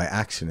should say by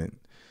accident,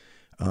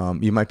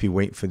 you might be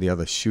waiting for the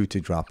other shoe to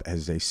drop,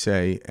 as they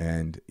say,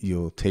 and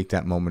you'll take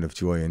that moment of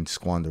joy and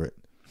squander it.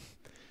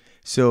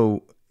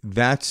 So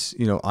that's,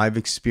 you know, I've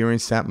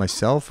experienced that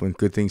myself. When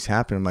good things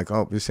happen, I'm like,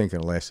 oh, this ain't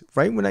gonna last.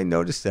 Right when I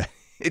noticed that,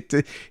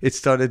 it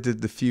started to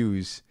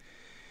diffuse,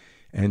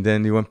 and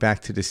then you went back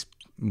to this,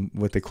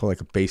 what they call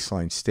like a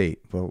baseline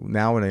state. Well,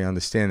 now when I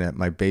understand that,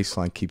 my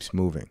baseline keeps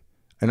moving,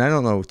 and I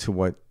don't know to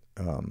what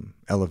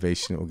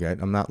elevation it will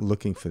get. I'm not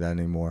looking for that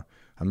anymore.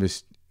 I'm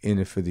just in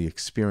it for the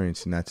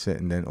experience, and that's it.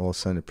 And then all of a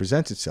sudden it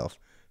presents itself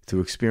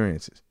through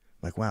experiences.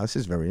 Like, wow, this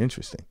is very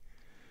interesting.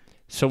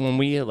 So when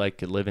we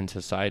like live in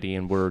society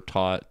and we're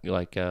taught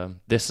like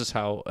this is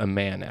how a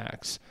man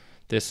acts,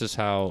 this is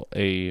how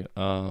a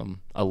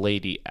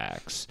lady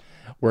acts.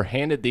 We're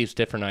handed these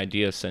different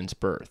ideas since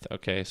birth.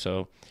 Okay,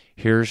 so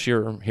here's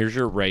your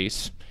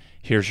race,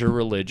 here's your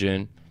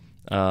religion,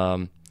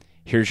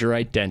 here's your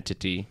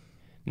identity.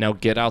 Now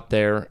get out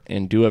there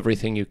and do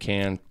everything you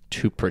can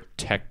to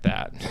protect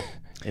that.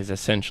 Is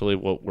essentially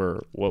what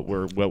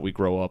we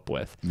grow up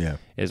with. Yeah,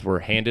 is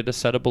we're handed a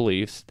set of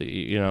beliefs that,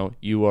 you know,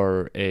 you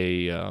are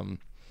a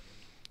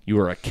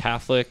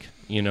Catholic.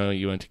 You know,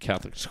 you went to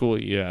Catholic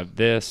school. You have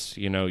this.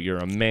 You know, you're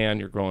a man.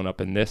 You're growing up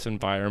in this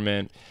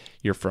environment.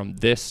 You're from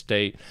this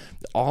state.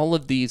 All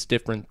of these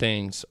different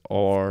things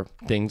are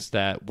things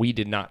that we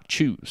did not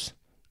choose.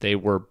 They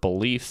were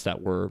beliefs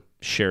that were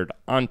shared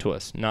onto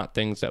us, not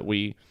things that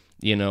we,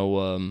 you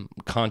know,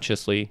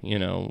 consciously, you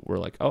know, we're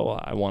like, oh,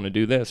 I want to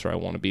do this or I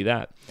want to be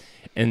that.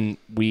 And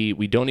we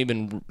don't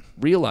even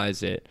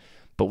realize it,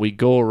 but we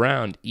go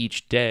around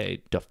each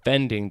day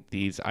defending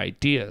these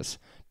ideas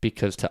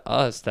because to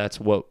us, that's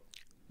what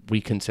we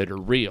consider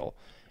real.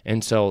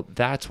 And so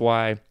that's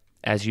why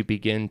as you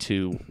begin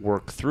to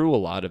work through a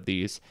lot of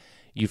these,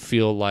 you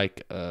feel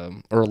like,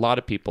 or a lot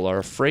of people are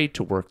afraid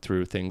to work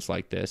through things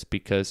like this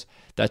because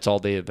that's all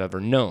they have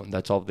ever known.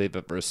 That's all they've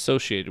ever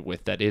associated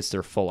with. That is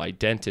their full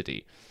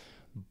identity.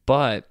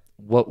 But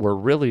what we're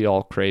really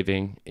all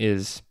craving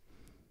is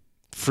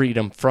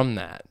freedom from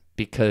that,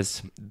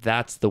 because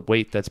that's the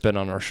weight that's been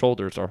on our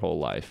shoulders our whole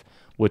life,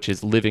 which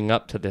is living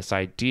up to this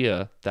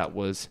idea that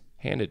was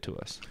handed to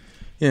us.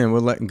 Yeah, and we're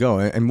letting go.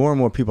 And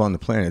more people on the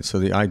planet. So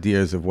the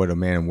ideas of what a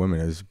man and woman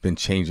has been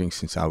changing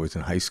since I was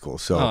in high school.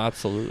 So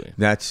absolutely.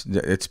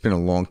 It's been a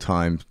long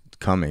time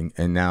coming.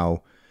 And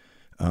now,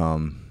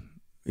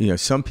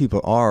 some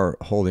people are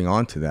holding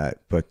on to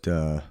that. But,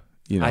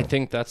 I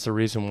think that's the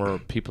reason where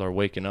people are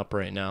waking up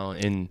right now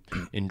in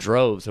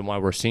droves, and why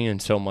we're seeing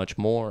so much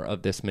more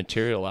of this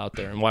material out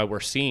there, and why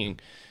we're seeing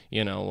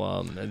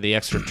the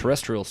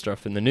extraterrestrial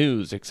stuff in the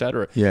news,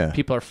 etc. Yeah.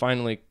 People are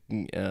finally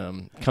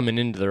coming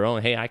into their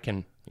own. Hey, I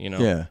can,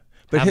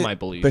 have my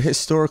beliefs. But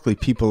historically,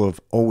 people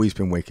have always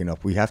been waking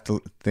up. We have to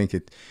think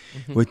it.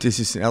 This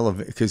is an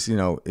because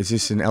is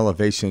this an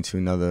elevation to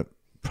another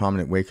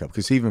prominent wake up?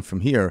 Because even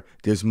from here,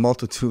 there's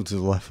multitudes of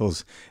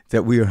levels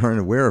that we aren't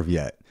aware of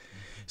yet.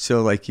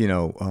 So,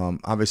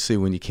 obviously,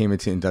 when you came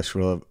into the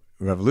Industrial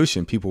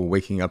Revolution, people were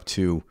waking up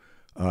to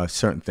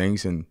certain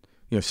things, and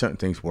certain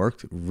things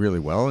worked really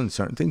well and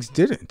certain things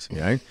didn't,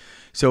 right?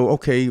 So,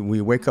 okay, we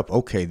wake up,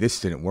 okay,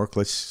 this didn't work,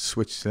 let's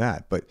switch to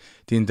that. But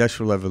the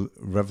Industrial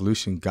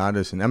Revolution got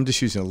us, and I'm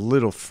just using a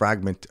little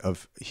fragment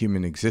of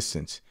human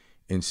existence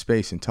in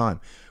space and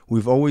time.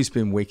 We've always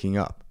been waking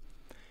up.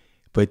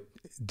 But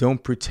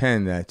don't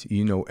pretend that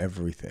you know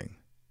everything,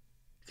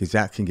 because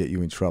that can get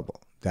you in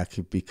trouble. That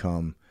could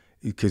become,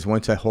 because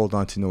once I hold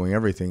on to knowing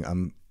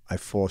everything, I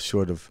fall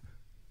short of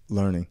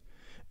learning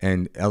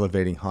and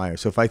elevating higher.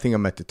 So if I think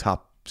I'm at the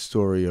top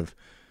story of,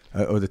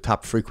 or the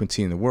top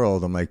frequency in the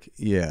world, I'm like,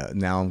 yeah,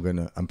 now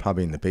I'm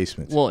probably in the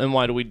basement. Well, and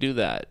why do we do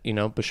that?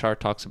 Bashar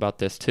talks about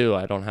this too.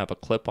 I don't have a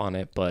clip on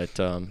it, but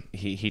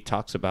he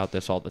talks about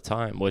this all the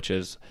time, which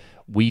is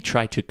we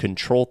try to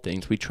control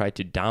things. We try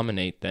to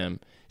dominate them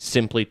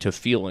simply to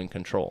feel in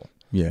control.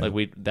 Yeah.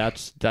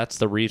 That's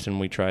the reason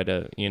we try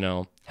to,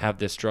 have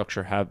this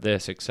structure, have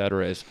this,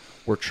 etc. is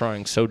we're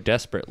trying so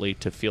desperately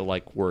to feel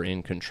like we're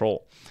in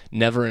control.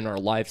 Never in our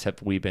lives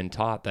have we been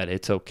taught that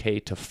it's okay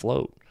to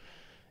float.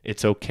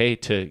 It's okay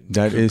to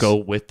go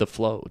with the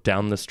flow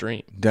down the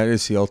stream. That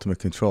is the ultimate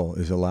control,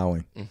 is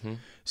allowing. Mm-hmm.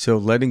 So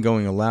letting go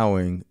and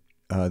allowing,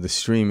 the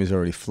stream is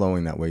already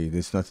flowing that way.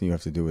 There's nothing you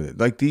have to do with it.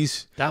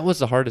 That was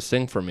the hardest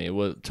thing for me,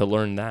 was to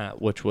learn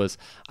that, which was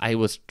I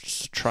was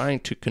trying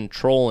to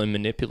control and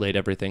manipulate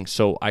everything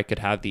so I could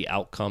have the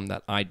outcome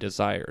that I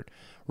desired,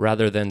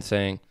 rather than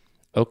saying,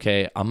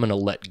 okay, I'm going to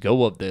let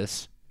go of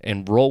this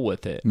and roll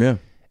with it. Yeah.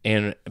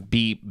 And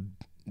be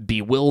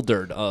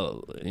bewildered,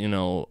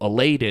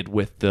 elated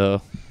with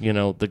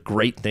the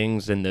great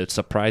things and the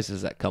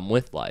surprises that come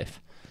with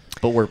life.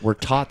 But we're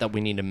taught that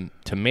we need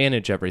to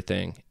manage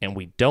everything, and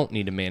we don't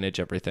need to manage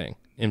everything.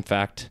 In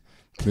fact,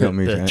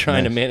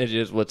 trying to manage it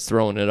is what's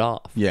throwing it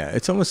off. Yeah,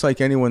 it's almost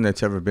like anyone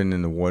that's ever been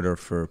in the water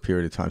for a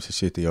period of time,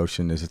 especially at the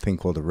ocean, there's a thing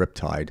called a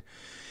riptide.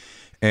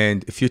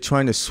 And if you're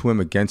trying to swim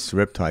against the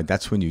riptide,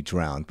 that's when you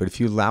drown. But if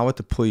you allow it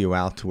to pull you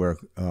out to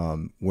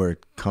where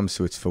it comes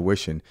to its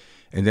fruition,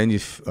 and then you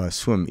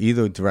swim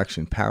either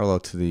direction parallel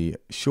to the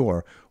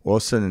shore, all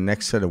of a sudden the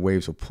next set of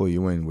waves will pull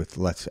you in with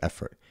less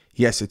effort.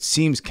 Yes, it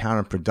seems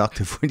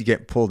counterproductive when you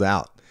get pulled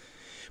out.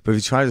 But if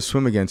you try to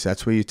swim against,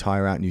 that's where you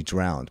tire out and you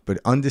drown. But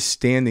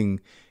understanding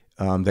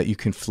that you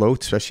can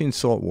float, especially in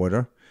salt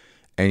water,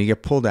 and you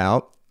get pulled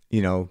out,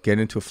 get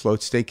into a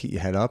float state, get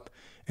your head up,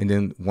 and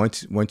then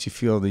once you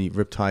feel the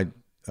riptide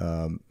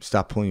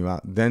stop pulling you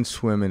out, then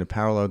swim in a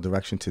parallel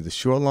direction to the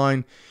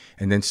shoreline,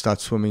 and then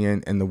start swimming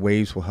in, and the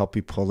waves will help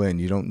you pull in.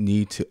 You don't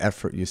need to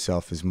effort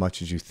yourself as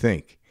much as you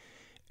think.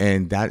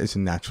 And that is a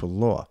natural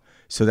law.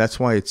 So that's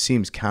why it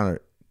seems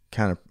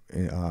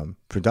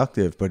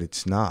counterproductive, but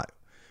it's not.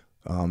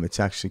 It's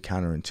actually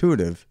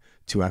counterintuitive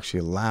to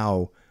actually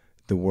allow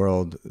the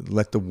world,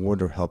 let the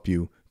water help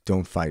you.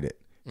 Don't fight it,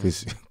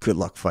 because good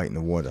luck fighting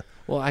the water.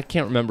 Well, I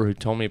can't remember who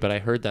told me, but I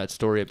heard that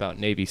story about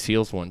Navy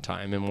SEALs one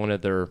time, and one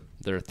of their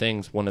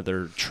things, one of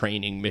their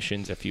training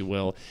missions, if you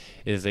will,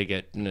 is they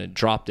get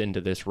dropped into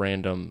this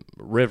random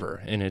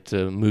river, and it's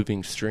a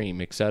moving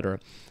stream, etc.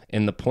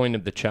 And the point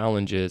of the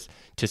challenge is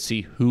to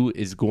see who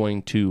is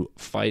going to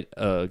fight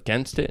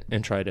against it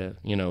and try to,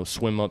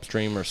 swim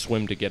upstream or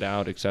swim to get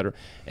out, etc.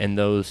 And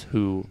those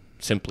who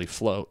simply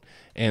float.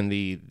 And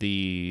the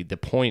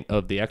point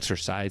of the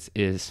exercise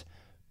is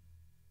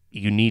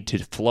you need to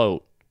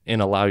float and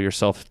allow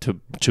yourself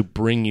to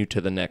bring you to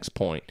the next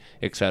point,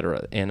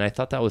 etc. And I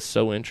thought that was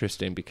so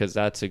interesting, because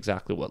that's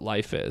exactly what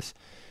life is.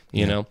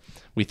 You know,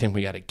 we think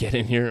we got to get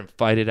in here and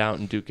fight it out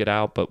and duke it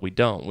out, but we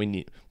don't. We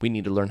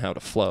need to learn how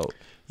to float.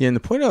 Yeah, and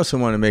the point I also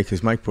want to make,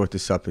 because Mike brought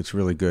this up, it's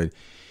really good,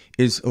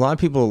 is a lot of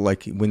people,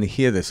 like, when they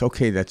hear this,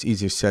 okay, that's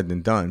easier said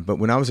than done. But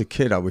when I was a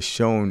kid, I was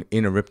shown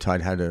in a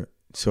riptide how to,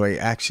 so I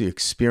actually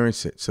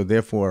experienced it. So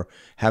therefore,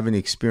 having the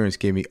experience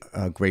gave me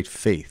great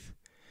faith.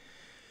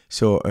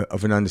 So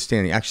of an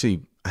understanding.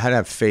 Actually, I had to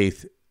have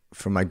faith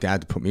for my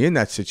dad to put me in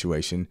that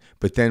situation.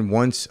 But then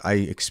once I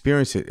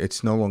experience it,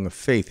 it's no longer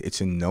faith,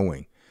 it's a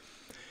knowing.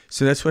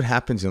 So that's what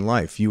happens in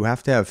life. You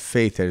have to have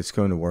faith that it's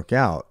going to work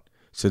out.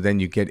 So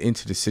then you get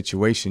into the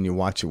situation, you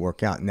watch it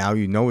work out. Now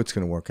you know it's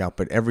going to work out,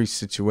 but every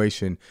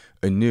situation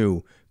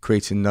anew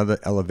creates another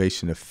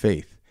elevation of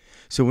faith.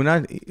 So we're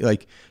not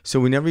like, so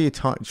whenever you're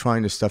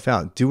trying this stuff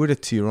out, do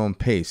it to your own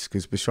pace.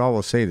 Because Bashar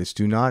will say this: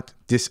 do not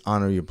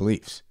dishonor your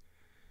beliefs.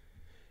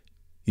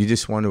 You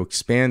just want to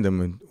expand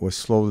them or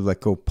slowly let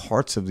go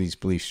parts of these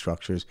belief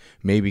structures.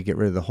 Maybe get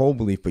rid of the whole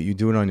belief, but you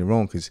do it on your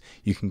own because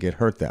you can get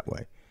hurt that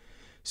way.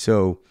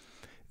 So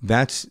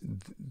that's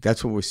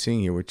what we're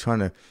seeing here. We're trying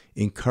to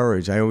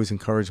encourage. I always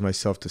encourage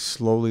myself to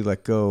slowly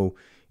let go,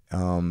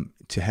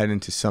 to head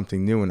into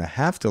something new, and I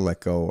have to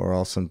let go, or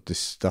else I'm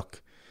just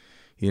stuck,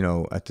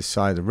 at the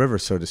side of the river,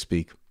 so to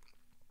speak.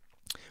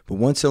 But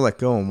once I let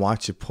go and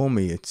watch it pull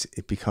me,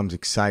 it becomes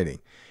exciting.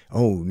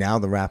 Oh, now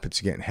the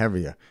rapids are getting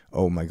heavier.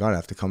 Oh my God, I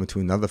have to come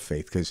into another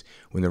faith, because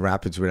when the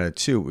rapids were at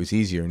 2, it was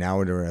easier.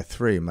 Now they're at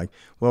 3. I'm like,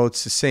 well,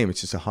 it's the same. It's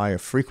just a higher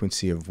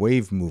frequency of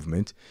wave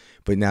movement.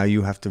 But now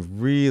you have to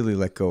really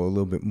let go a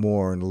little bit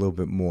more and a little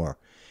bit more.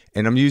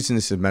 And I'm using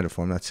this as a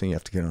metaphor. I'm not saying you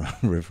have to get on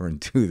a river and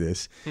do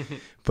this.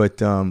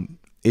 But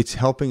it's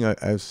helping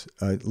us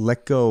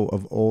let go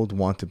of old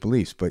wanted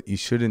beliefs. But you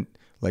shouldn't,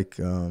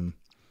 I'm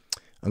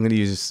going to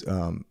use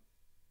this,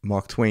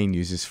 Mark Twain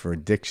uses for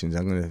addictions.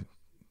 I'm going to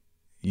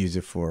use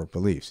it for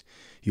beliefs.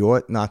 You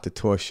ought not to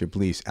toss your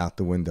beliefs out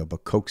the window,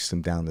 but coax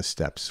them down the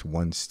steps,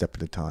 one step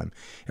at a time.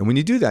 And when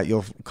you do that,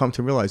 you'll come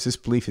to realize this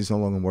belief is no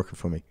longer working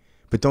for me.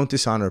 But don't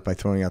dishonor it by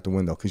throwing it out the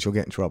window, because you'll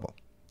get in trouble.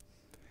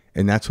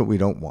 And that's what we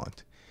don't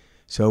want.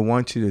 So I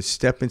want you to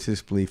step into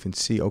this belief and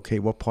see, okay,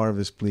 what part of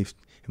this belief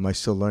am I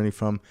still learning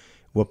from?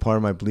 What part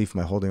of my belief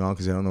am I holding on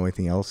because I don't know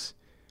anything else?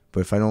 But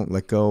if I don't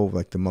let go,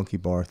 like the monkey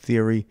bar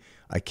theory,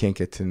 I can't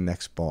get to the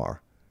next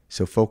bar.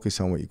 So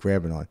focus on what you're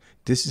grabbing on.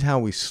 This is how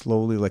we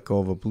slowly let go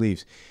of our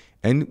beliefs.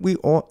 And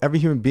every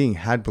human being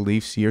had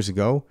beliefs years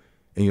ago,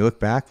 and you look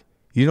back,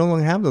 you no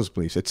longer have those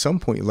beliefs. At some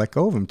point, you let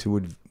go of them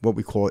to what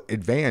we call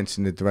advance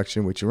in the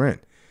direction in which you're in.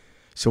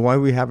 So why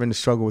are we having to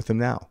struggle with them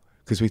now?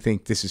 Because we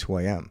think this is who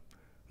I am.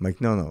 I'm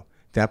like, no.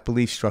 That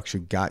belief structure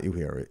got you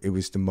here. It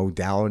was the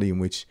modality in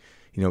which,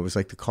 it was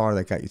like the car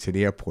that got you to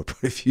the airport.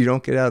 But if you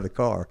don't get out of the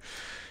car,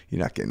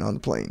 you're not getting on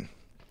the plane.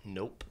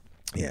 Nope.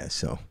 Yeah,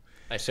 so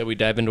I say we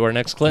dive into our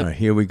next clip. all right,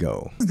 here we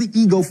go. As the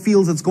ego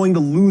feels it's going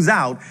to lose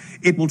out,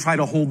 it will try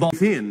to hold on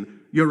in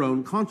your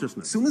own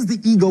consciousness. As soon as the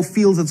ego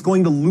feels it's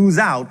going to lose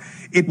out,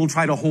 it will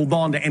try to hold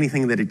on to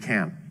anything that it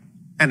can.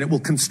 And it will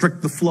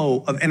constrict the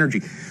flow of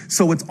energy.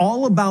 So it's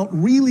all about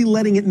really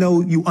letting it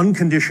know you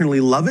unconditionally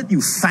love it.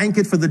 You thank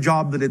it for the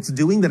job that it's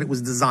doing, that it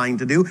was designed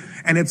to do.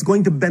 And it's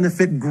going to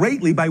benefit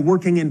greatly by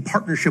working in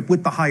partnership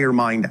with the higher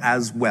mind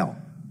as well.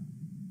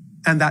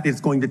 And that it's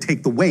going to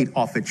take the weight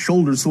off its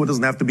shoulders so it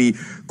doesn't have to be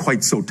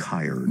quite so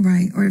tired.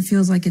 Right, or it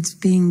feels like it's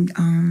being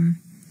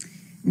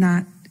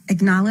not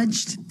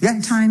acknowledged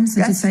at times.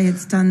 Yes. To say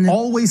it's done.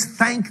 Always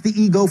thank the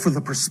ego for the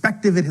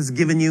perspective it has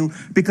given you,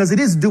 because it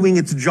is doing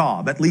its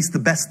job, at least the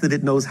best that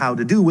it knows how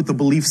to do with the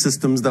belief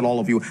systems that all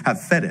of you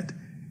have fed it.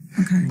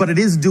 Okay. But it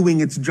is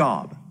doing its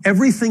job.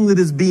 Everything that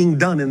is being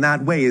done in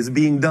that way is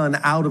being done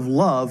out of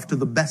love to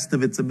the best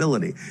of its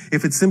ability.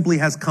 If it simply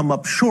has come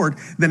up short,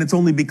 then it's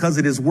only because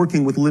it is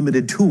working with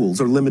limited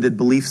tools or limited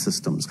belief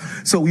systems.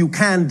 So you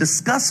can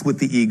discuss with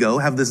the ego,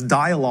 have this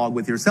dialogue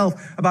with yourself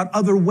about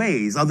other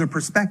ways, other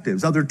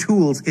perspectives, other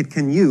tools it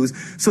can use,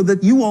 so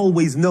that you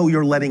always know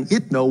you're letting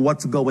it know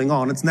what's going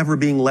on. It's never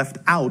being left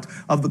out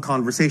of the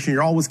conversation.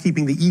 You're always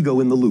keeping the ego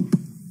in the loop.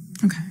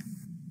 Okay.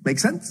 Make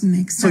sense?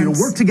 Makes sense. So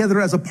you'll work together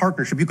as a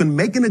partnership. You can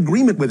make an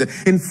agreement with it.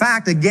 In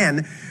fact,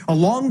 again,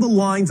 along the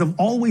lines of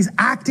always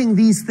acting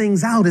these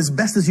things out as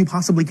best as you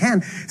possibly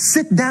can,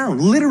 sit down,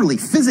 literally,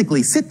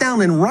 physically, sit down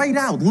and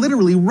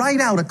literally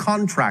write out a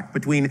contract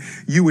between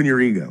you and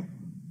your ego.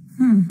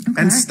 Okay.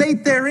 And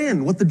state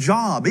therein what the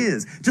job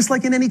is, just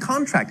like in any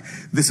contract.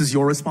 This is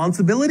your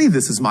responsibility.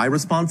 This is my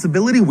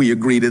responsibility. We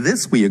agree to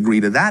this. We agree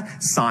to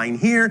that. Sign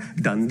here.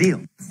 Done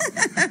deal.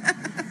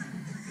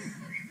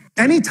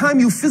 Anytime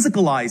you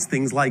physicalize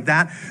things like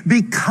that,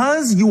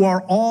 because you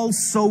are all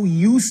so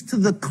used to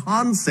the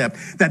concept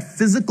that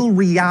physical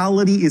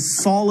reality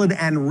is solid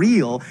and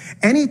real,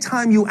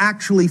 anytime you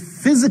actually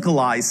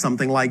physicalize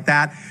something like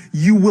that,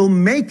 you will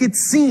make it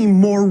seem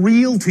more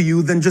real to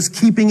you than just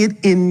keeping it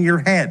in your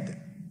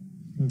head.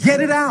 Get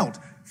it out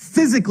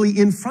physically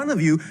in front of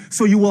you,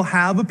 so you will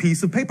have a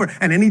piece of paper.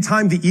 And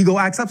anytime the ego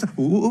acts up,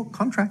 ooh,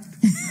 contract.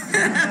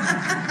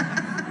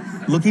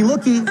 Looky,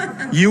 looky,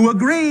 you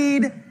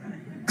agreed.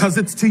 Because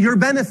it's to your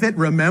benefit.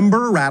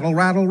 Remember, rattle,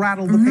 rattle,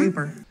 rattle the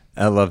paper.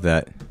 I love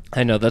that.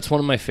 I know. That's one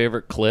of my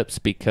favorite clips,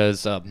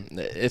 because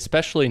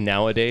especially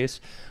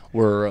nowadays,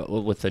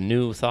 with the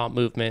new thought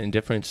movement and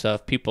different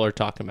stuff, people are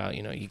talking about,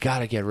 you got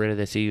to get rid of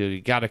this ego.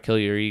 You got to kill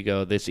your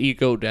ego, this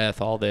ego death,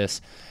 all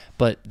this.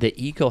 But the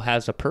ego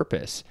has a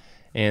purpose.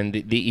 And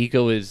the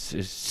ego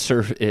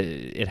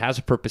it has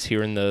a purpose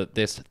here in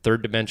this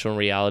third dimensional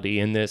reality,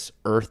 in this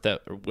Earth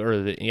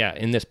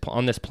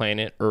on this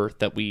planet Earth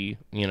that we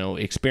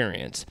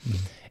experience,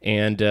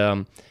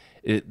 and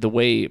the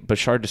way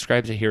Bashar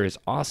describes it here is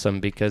awesome,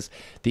 because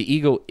the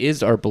ego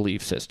is our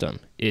belief system.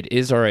 It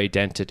is our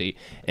identity.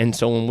 And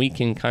so when we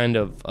can kind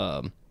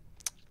of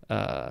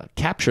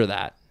capture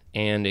that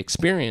and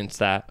experience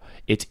that,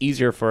 it's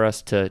easier for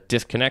us to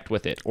disconnect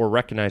with it or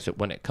recognize it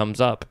when it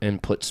comes up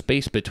and put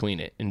space between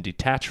it and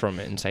detach from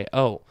it and say,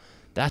 oh,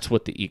 that's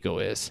what the ego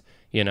is,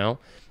 you know?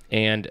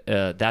 And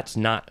that's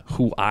not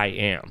who I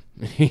am,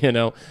 you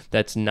know?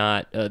 That's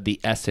not the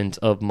essence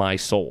of my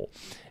soul.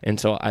 And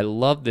so I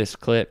love this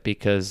clip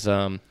because,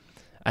 I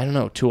don't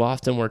know, too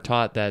often we're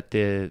taught that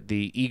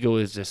the ego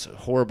is this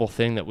horrible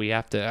thing that we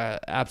have to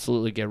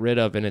absolutely get rid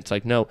of. And it's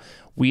like, no,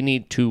 we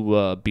need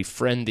to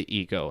befriend the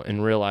ego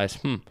and realize,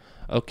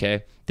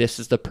 okay, this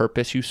is the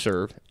purpose you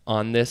serve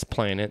on this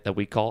planet that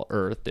we call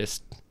Earth, this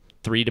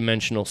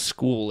three-dimensional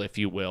school, if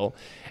you will.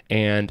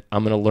 And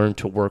I'm going to learn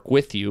to work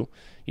with you,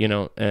 you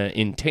know,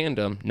 in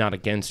tandem, not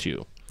against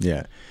you.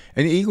 Yeah.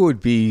 And the ego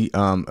would be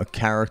a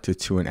character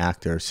to an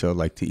actor. So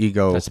like the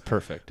ego That's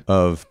perfect.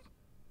 of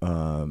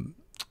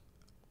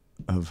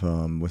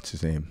what's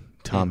his name?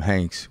 Tom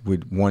Hanks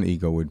one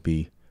ego would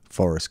be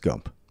Forrest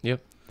Gump.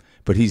 Yep.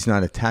 But he's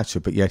not attached to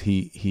it, but yet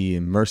he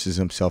immerses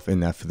himself in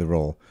that for the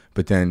role.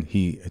 But then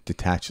he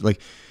detaches.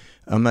 Like,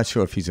 I'm not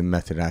sure if he's a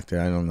method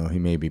actor. I don't know. He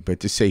may be. But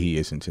to say he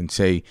isn't, and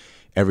say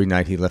every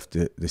night he left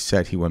the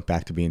set, he went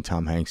back to being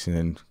Tom Hanks, and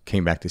then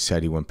came back to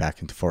set, he went back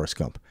into Forrest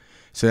Gump.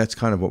 So that's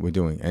kind of what we're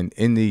doing. And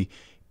in the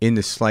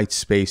slight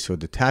space or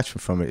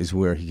detachment from it is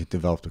where he could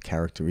develop the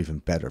character even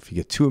better. If you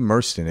get too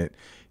immersed in it,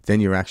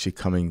 then you're actually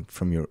coming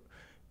from your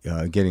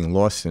getting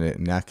lost in it,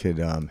 and that could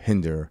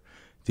hinder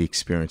the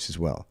experience as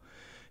well.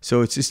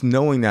 So it's just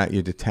knowing that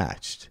you're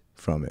detached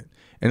from it.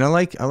 And I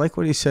like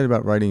what he said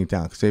about writing it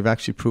down, because they've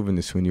actually proven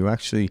this. When you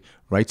actually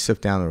write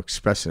stuff down or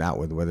express it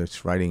outward, whether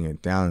it's writing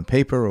it down on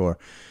paper or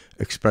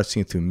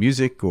expressing it through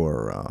music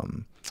or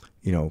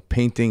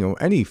painting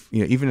or any,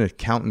 even an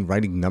accountant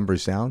writing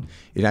numbers down,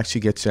 it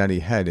actually gets out of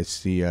your head.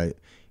 It's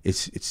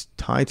it's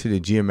tied to the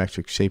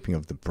geometric shaping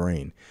of the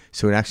brain,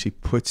 so it actually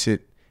puts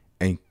it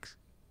and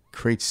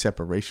creates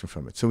separation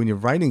from it. So when you're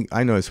writing,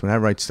 I notice when I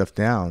write stuff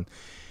down,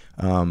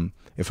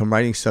 if I'm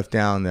writing stuff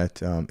down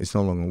that is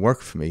no longer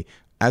work for me,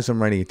 as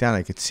I'm writing it down,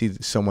 I could see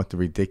somewhat the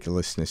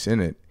ridiculousness in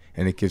it,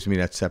 and it gives me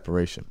that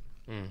separation.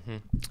 Mm-hmm.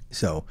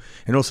 So,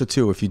 and also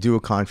too, if you do a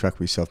contract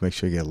with yourself, make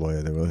sure you get a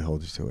lawyer that really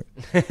holds you to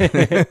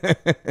it.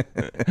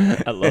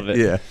 I love it.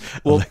 Yeah.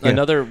 Well,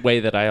 another way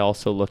that I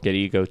also look at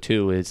ego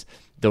too is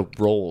the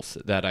roles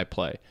that I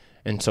play,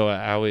 and so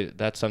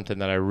that's something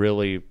that I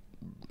really,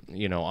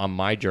 on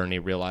my journey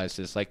realized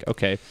is like,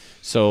 okay,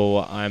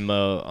 so I'm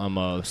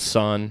a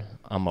son,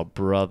 I'm a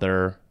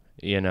brother,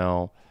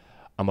 I'm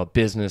a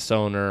business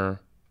owner,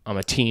 I'm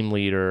a team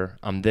leader,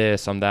 I'm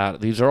this, I'm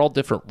that. These are all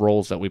different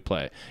roles that we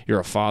play. You're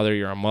a father,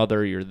 you're a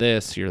mother, you're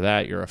this, you're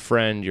that, you're a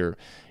friend, you're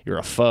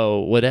a foe,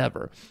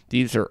 whatever.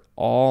 These are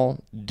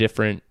all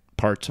different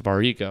parts of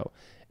our ego.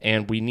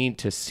 And we need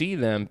to see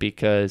them,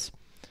 because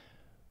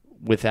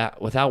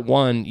without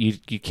one,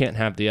 you can't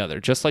have the other.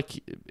 Just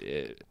like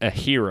a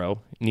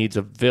hero needs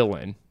a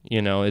villain,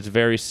 it's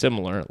very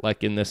similar,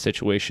 like in the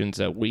situations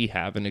that we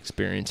have and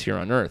experience here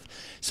on Earth.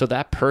 So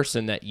that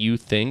person that you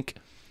think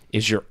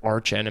is your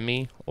arch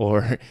enemy,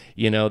 or,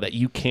 that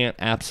you can't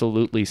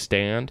absolutely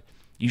stand,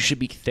 you should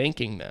be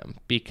thanking them,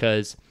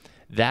 because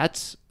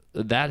that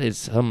is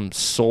some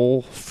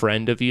soul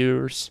friend of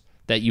yours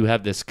that you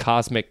have this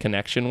cosmic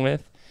connection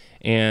with.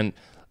 And,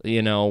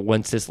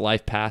 once this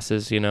life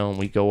passes, and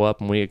we go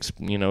up and we,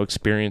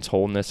 experience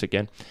wholeness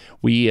again,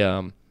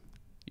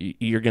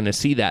 you're going to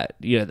see that,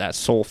 that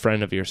soul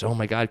friend of yours. Oh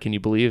my God, can you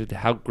believe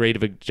how great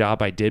of a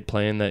job I did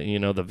playing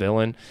the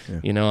villain?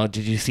 Yeah.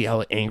 Did you see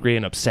how angry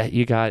and upset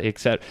you got,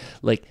 etc.?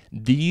 Like,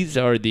 these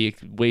are the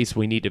ways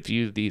we need to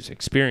view these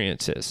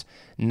experiences.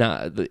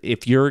 Not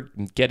if you're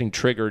getting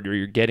triggered or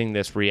you're getting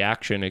this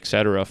reaction,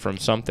 etc., from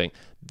something,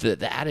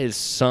 that is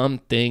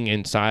something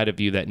inside of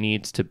you that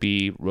needs to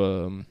be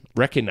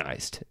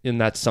recognized,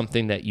 and that's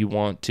something that you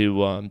want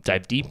to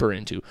dive deeper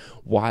into.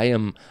 Why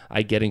am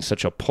I getting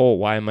such a pull?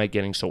 Why am I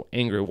getting so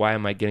angry? Why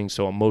am I getting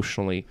so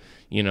emotionally,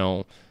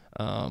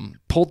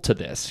 pulled to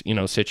this,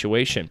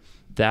 situation?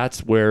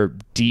 That's where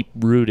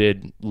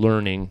deep-rooted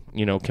learning,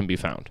 can be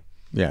found.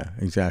 Yeah,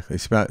 exactly.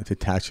 It's about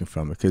detaching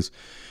from it, because,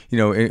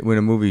 when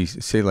a movie,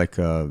 say like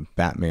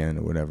Batman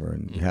or whatever,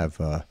 and you have,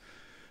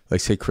 like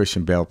say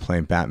Christian Bale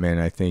playing Batman,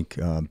 I think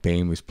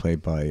Bane was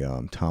played by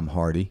Tom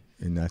Hardy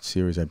in that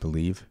series, I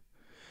believe.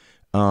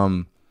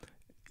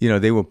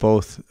 They were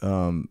both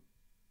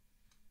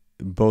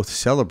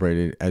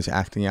celebrated as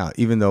acting out,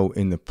 even though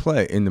in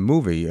the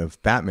movie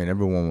of Batman,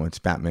 everyone wants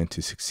Batman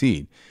to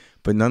succeed,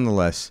 but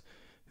nonetheless,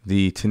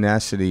 the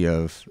tenacity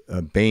of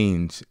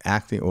Bane's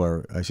acting,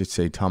 or I should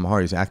say Tom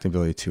Hardy's acting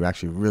ability to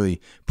actually really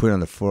put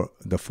on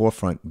the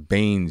forefront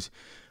Bane's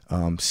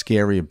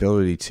scary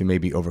ability to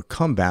maybe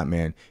overcome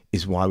Batman,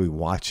 is why we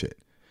watch it.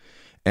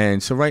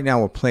 And so right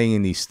now we're playing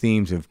in these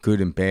themes of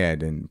good and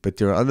bad, but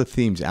there are other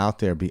themes out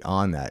there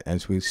beyond that.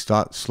 As we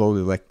start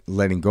slowly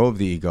letting go of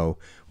the ego,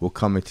 we'll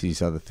come into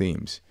these other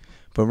themes.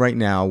 But right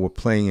now we're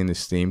playing in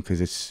this theme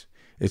because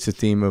It's a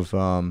theme of,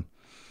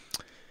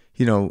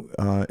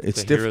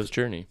 it's the hero's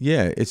journey.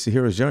 Yeah, it's the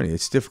hero's journey.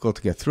 It's difficult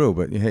to get through,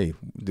 but hey,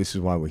 this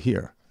is why we're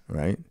here,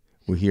 right?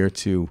 We're here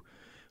to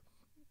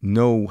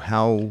know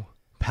how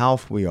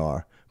powerful we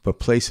are, but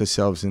place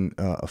ourselves in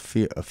a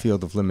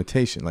field of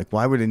limitation. Like,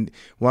 why would an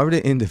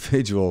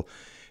individual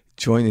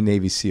join the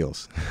Navy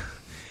SEALs?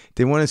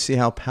 They want to see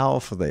how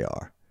powerful they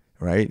are,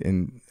 right?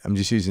 And I'm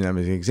just using them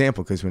as an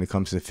example because when it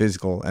comes to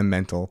physical and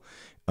mental,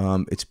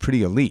 it's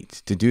pretty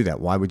elite to do that.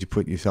 Why would you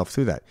put yourself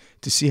through that?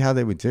 To see how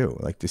they would do,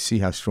 like to see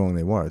how strong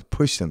they were,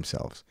 push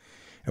themselves.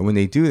 And when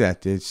they do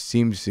that, they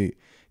seem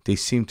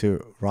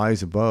to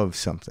rise above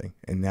something.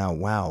 And now,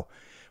 wow,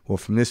 well,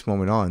 from this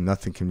moment on,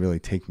 nothing can really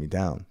take me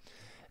down.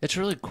 It's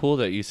really cool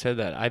that you said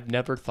that. I've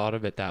never thought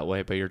of it that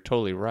way, but you're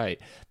totally right.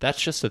 That's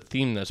just a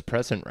theme that's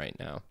present right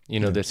now.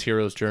 This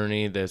hero's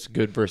journey, this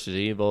good versus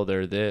evil,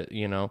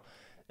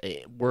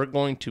 we're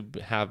going to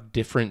have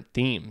different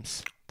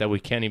themes that we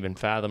can't even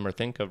fathom or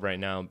think of right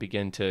now and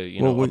begin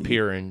to,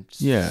 appear in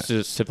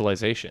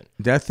civilization.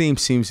 That theme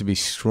seems to be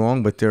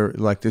strong, but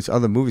there's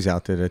other movies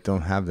out there that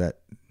don't have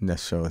that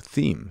necessarily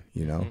theme,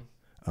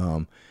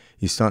 Mm-hmm.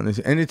 You're starting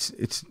to, and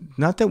it's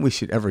not that we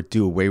should ever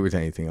do away with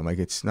anything. I'm like,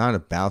 it's not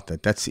about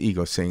that. That's the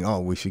ego saying,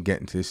 oh, we should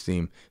get into this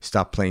theme.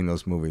 Stop playing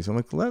those movies. I'm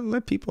like,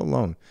 let people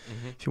alone.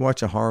 Mm-hmm. If you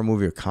watch a horror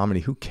movie or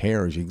comedy, who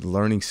cares? You're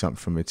learning something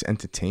from it. It's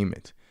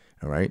entertainment.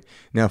 All right.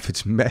 Now, if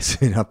it's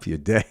messing up your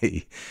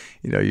day,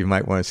 you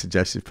might want to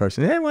suggest to the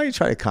person, hey, why don't you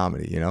try a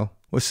comedy?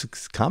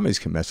 Comedies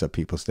can mess up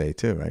people's day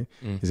too, right?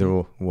 Because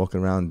they're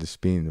walking around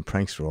just being the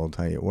prankster all the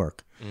time at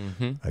work.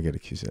 Mm-hmm. I get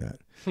accused of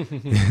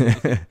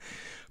that.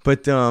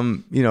 But,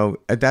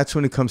 that's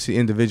when it comes to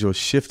individuals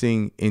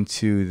shifting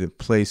into the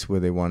place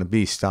where they want to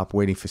be. Stop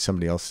waiting for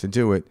somebody else to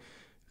do it.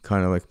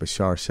 Kind of like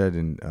Bashar said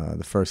in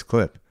the first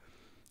clip.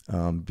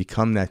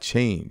 Become that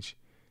change.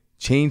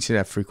 Change to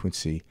that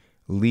frequency.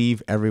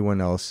 Leave everyone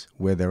else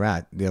where they're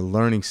at. They're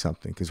learning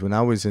something. Because when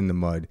I was in the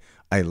mud,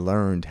 I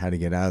learned how to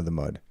get out of the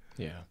mud.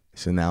 Yeah.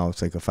 So now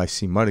it's like if I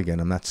see mud again,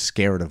 I'm not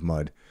scared of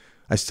mud.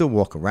 I still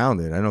walk around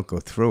it. I don't go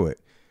through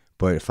it.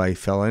 But if I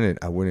fell in it,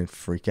 I wouldn't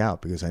freak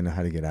out because I know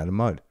how to get out of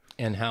mud.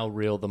 And how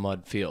real the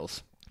mud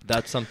feels.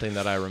 That's something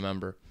that I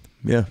remember.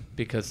 Yeah.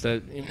 Because,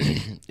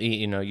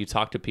 you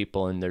talk to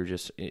people and they're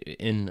just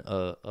in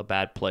a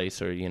bad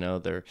place or,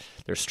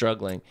 they're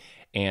struggling.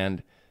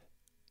 And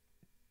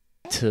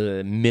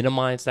to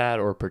minimize that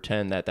or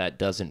pretend that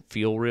doesn't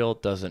feel real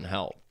doesn't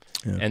help.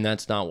 Yeah. And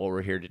that's not what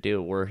we're here to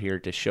do. We're here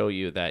to show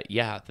you that,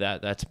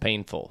 that's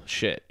painful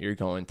shit you're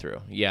going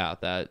through. Yeah,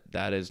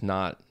 that is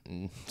not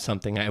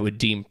something I would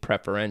deem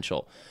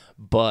preferential.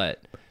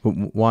 But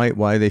why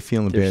are they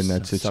feeling bad in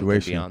that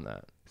situation? Something beyond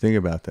that. Think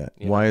about that.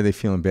 Why are they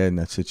feeling bad in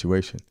that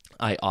situation?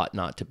 I ought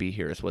not to be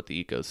here is what the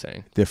ego's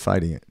saying. They're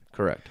fighting it.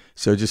 Correct.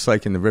 So just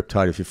like in the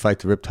riptide, if you fight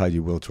the riptide,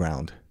 you will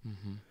drown.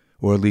 Mm-hmm.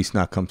 Or at least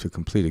not come to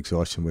complete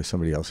exhaustion where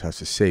somebody else has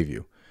to save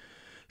you.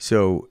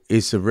 So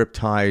is the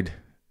riptide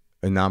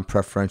a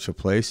non-preferential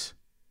place?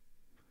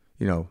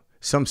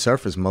 Some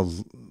surfers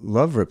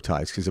love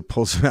riptides because it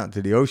pulls them out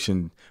to the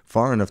ocean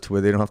far enough to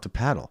where they don't have to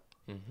paddle.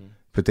 Mm-hmm.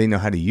 But they know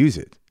how to use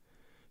it.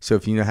 So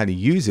if you know how to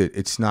use it,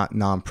 it's not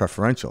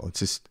non-preferential.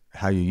 It's just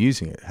how you're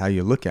using it, how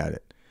you look at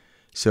it.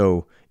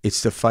 So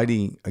it's the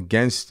fighting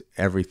against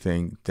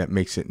everything that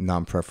makes it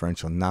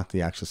non-preferential, not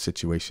the actual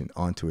situation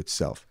onto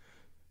itself.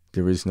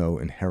 There is no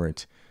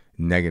inherent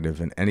negative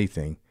in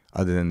anything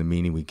other than the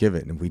meaning we give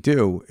it. And if we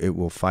do, it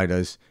will fight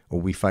us, or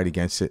we fight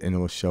against it, and it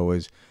will show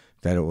us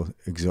that it will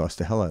exhaust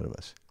the hell out of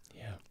us.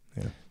 Yeah.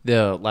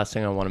 The last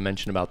thing I want to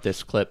mention about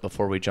this clip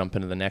before we jump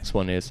into the next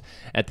one is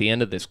at the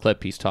end of this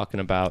clip, he's talking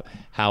about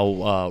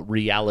how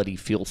reality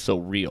feels so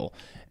real.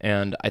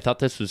 And I thought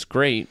this was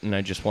great, and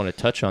I just want to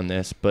touch on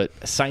this. But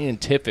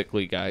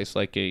scientifically, guys,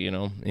 like,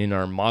 in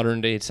our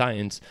modern day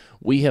science,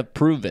 we have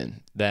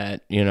proven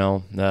that,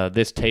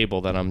 this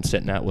table that I'm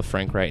sitting at with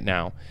Frank right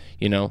now,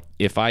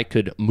 if I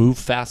could move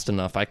fast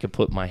enough, I could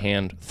put my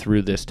hand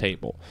through this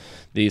table.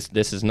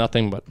 This is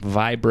nothing but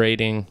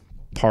vibrating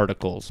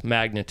particles,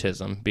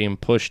 magnetism being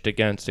pushed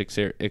against,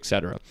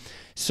 etc.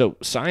 So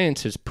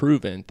science has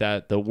proven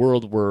that the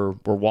world we're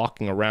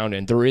walking around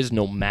in, there is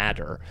no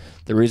matter.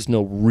 There is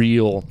no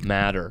real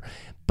matter,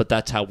 but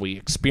that's how we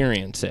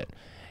experience it.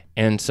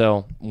 And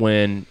so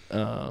when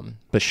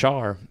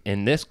Bashar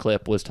in this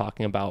clip was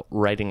talking about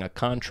writing a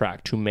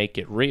contract to make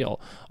it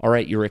real, all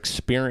right, you're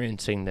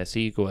experiencing this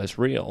ego as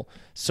real.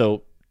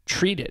 So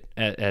treat it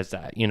as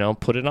that,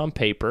 put it on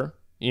paper,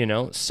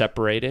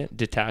 separate it,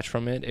 detach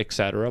from it,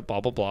 etc., blah,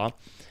 blah, blah.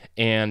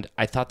 And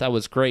I thought that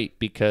was great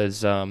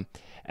because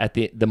at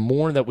the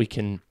more that we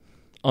can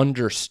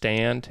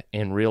understand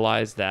and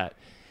realize that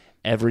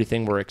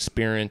everything we're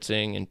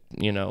experiencing and,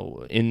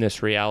 in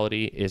this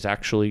reality is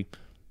actually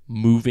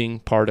moving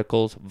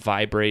particles,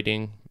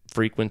 vibrating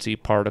frequency,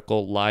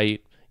 particle,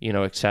 light,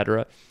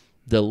 etc.,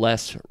 the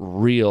less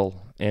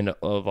real and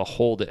of a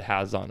hold it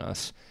has on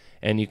us.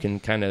 And you can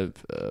kind of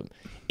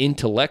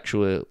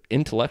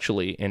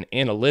intellectually and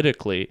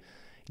analytically,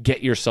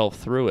 get yourself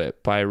through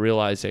it by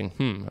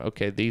realizing,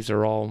 okay, these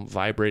are all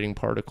vibrating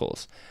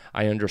particles.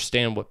 I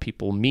understand what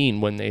people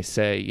mean when they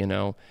say,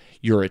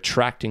 you're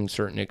attracting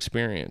certain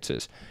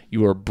experiences.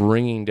 You are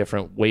bringing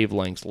different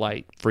wavelengths,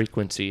 light,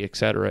 frequency,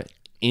 etc.,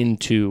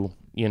 into,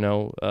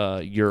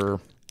 your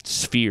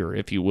sphere,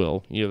 if you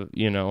will,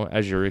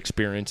 as you're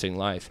experiencing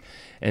life.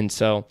 And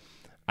so,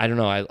 I don't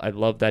know, I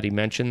love that he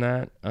mentioned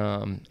that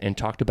and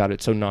talked about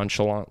it so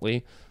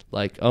nonchalantly.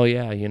 Like, oh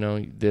yeah,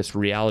 this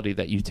reality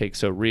that you take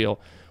so real,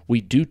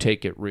 we do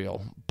take it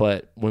real.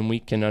 But when we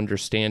can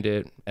understand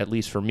it, at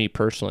least for me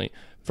personally,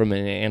 from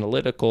an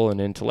analytical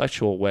and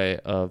intellectual way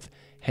of,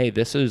 hey,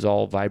 this is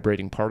all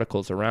vibrating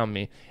particles around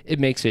me, it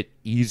makes it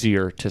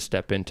easier to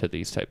step into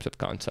these types of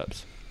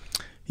concepts.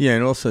 Yeah,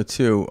 and also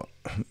too,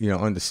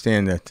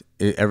 understand that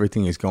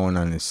everything is going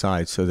on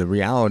inside. So the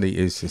reality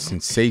is the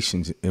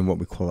sensations in what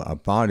we call our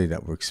body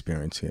that we're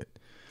experiencing it.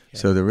 Yeah.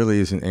 So there really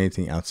isn't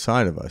anything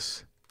outside of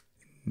us.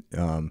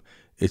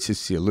 It's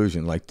just the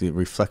illusion, like the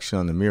reflection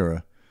on the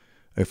mirror.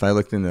 If I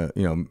looked in the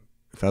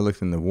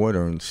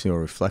water and see a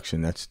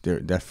reflection,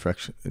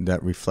 that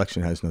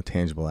reflection has no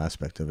tangible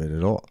aspect of it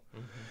at all.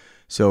 Mm-hmm.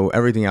 So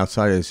everything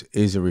outside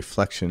is a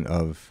reflection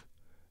of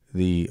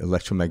the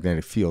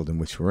electromagnetic field in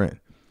which we're in.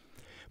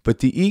 But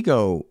the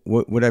ego,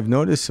 what I've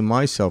noticed in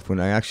myself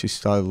when I actually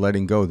started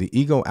letting go, the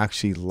ego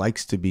actually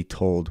likes to be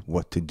told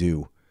what to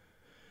do.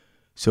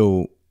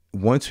 So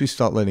once we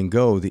start letting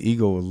go, the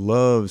ego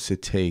loves to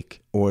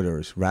take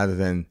orders rather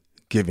than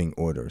giving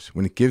orders.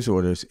 When it gives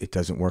orders, it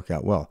doesn't work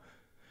out well.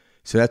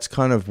 So that's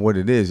kind of what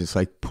it is. It's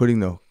like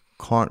putting the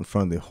cart in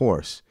front of the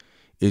horse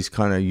is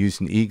kind of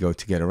using the ego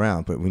to get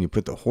around. But when you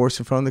put the horse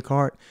in front of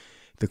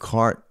the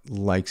cart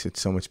likes it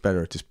so much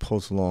better. It just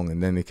pulls along,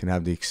 and then they can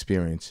have the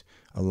experience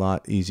a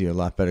lot easier, a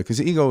lot better. Because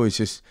the ego is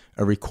just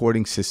a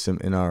recording system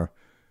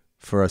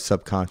for our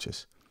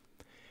subconscious.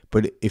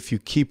 But if you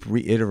keep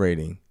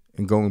reiterating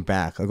and going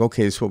back, like,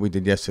 okay, this is what we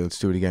did yesterday, let's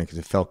do it again because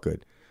it felt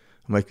good.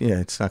 I'm like, yeah,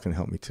 it's not going to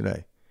help me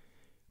today.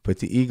 But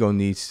the ego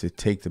needs to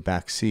take the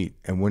back seat.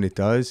 And when it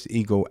does, the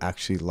ego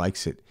actually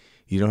likes it.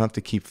 You don't have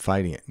to keep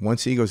fighting it.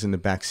 Once the ego's in the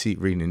back seat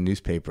reading a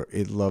newspaper,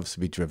 it loves to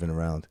be driven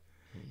around.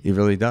 It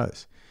really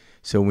does.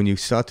 So when you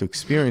start to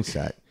experience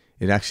that,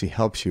 it actually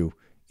helps you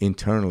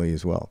internally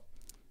as well.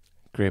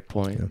 Great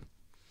point. Yeah.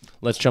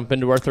 Let's jump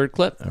into our third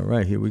clip. All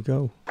right, here we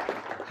go.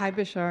 Hi,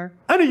 Bashar.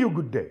 And you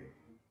good day.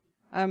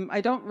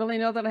 I don't really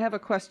know that I have a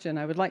question.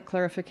 I would like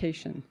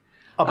clarification.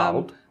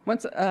 About?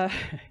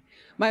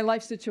 My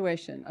life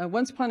situation.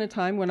 Once upon a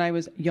time when I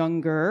was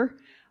younger,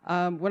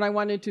 when I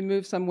wanted to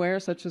move somewhere,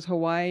 such as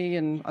Hawaii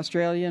and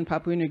Australia and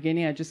Papua New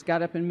Guinea, I just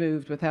got up and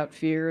moved without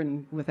fear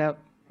and without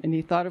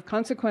any thought of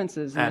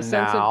consequences. And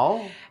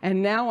now?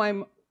 And now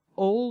I'm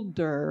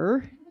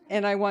older,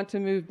 and I want to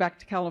move back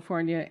to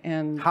California.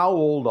 And how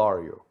old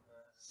are you?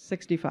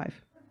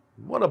 65.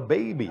 What a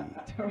baby.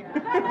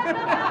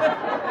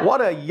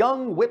 What a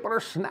young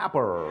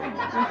whippersnapper.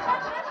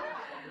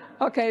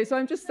 Okay, so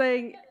I'm just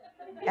saying.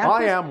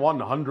 I am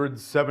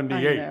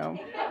 178. I know.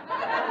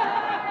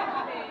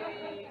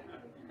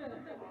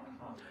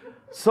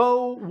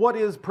 So what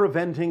is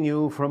preventing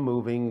you from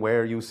moving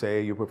where you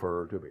say you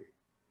prefer to be?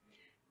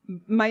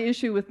 My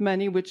issue with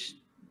money, which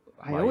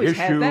I always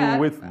had that. My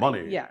issue with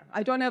money. Yeah,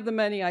 I don't have the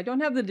money. I don't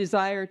have the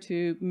desire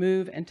to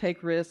move and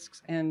take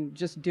risks and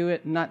just do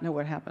it and not know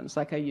what happens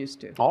like I used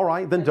to. All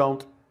right, then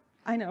don't.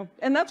 I know,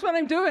 and that's what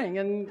I'm doing.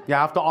 And you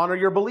have to honor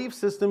your belief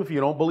system. If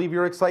you don't believe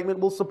your excitement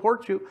will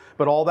support you,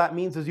 but all that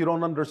means is you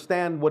don't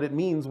understand what it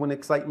means when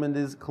excitement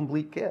is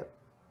complete kit.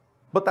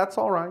 But that's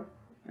all right.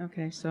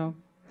 Okay, so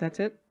that's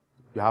it?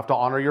 You have to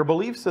honor your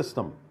belief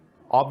system.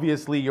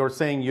 Obviously, you're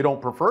saying you don't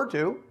prefer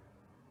to.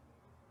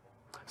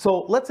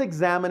 So let's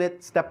examine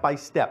it step by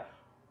step.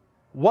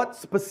 What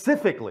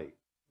specifically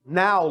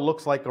now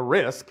looks like a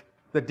risk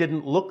that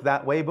didn't look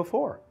that way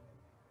before?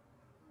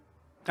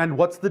 And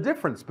what's the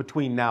difference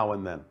between now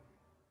and then?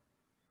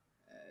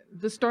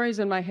 The stories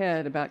in my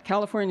head about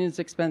California is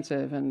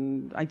expensive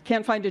and I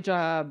can't find a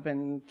job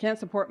and can't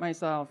support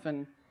myself.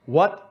 And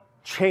what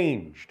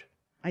changed?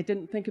 I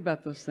didn't think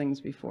about those things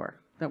before.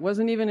 That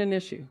wasn't even an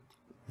issue.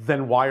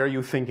 Then why are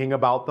you thinking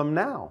about them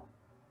now?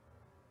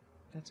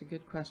 That's a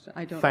good question.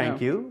 I don't know.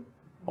 Thank you.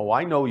 Oh,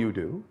 I know you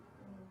do.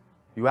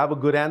 You have a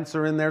good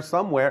answer in there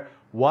somewhere.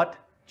 What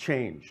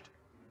changed?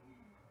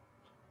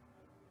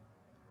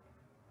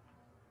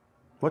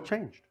 What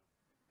changed?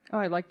 Oh,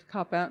 I'd like to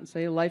cop out and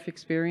say life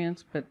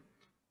experience, but...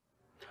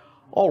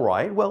 All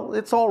right. Well,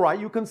 it's all right.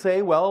 You can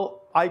say,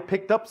 well, I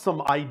picked up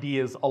some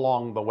ideas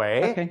along the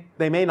way. Okay.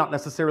 They may not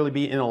necessarily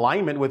be in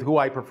alignment with who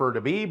I prefer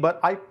to be, but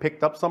I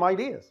picked up some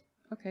ideas.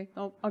 Okay,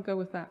 I'll go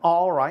with that.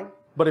 All right.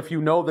 But if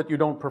you know that you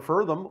don't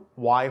prefer them,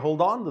 why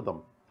hold on to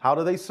them? How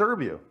do they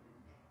serve you?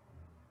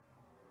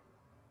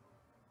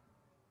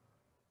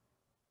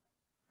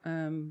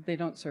 They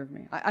don't serve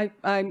me.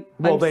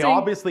 Well, they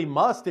obviously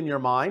must in your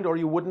mind, or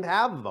you wouldn't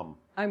have them.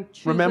 I'm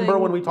choosing, remember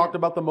when we talked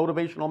about the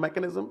motivational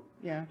mechanism?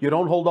 Yeah. You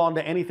don't hold on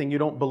to anything you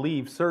don't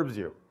believe serves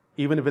you,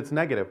 even if it's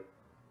negative.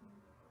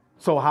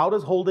 So how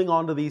does holding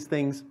on to these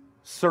things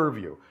serve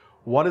you?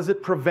 What does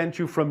it prevent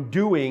you from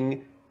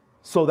doing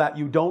so that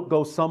you don't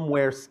go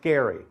somewhere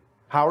scary?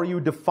 How are you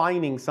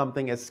defining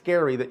something as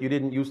scary that you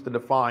didn't used to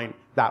define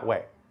that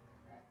way?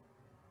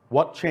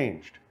 What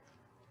changed?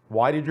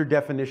 Why did your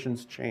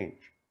definitions change?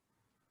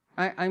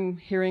 I'm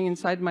hearing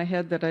inside my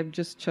head that I've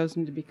just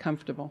chosen to be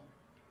comfortable.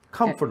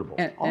 Comfortable.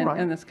 All right.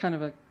 And that's kind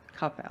of a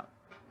cop-out.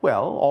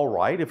 Well, all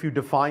right, if you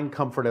define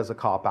comfort as a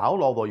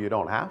cop-out, although you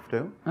don't have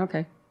to.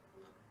 Okay.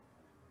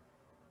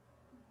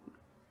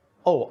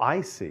 Oh,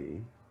 I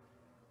see.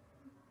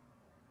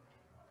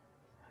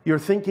 You're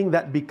thinking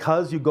that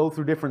because you go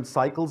through different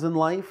cycles in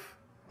life,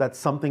 that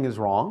something is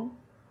wrong?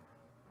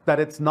 That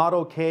it's not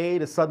okay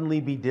to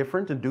suddenly be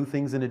different and do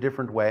things in a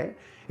different way?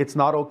 It's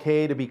not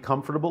okay to be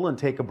comfortable and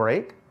take a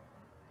break?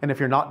 And if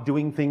you're not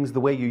doing things the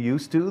way you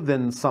used to,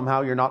 then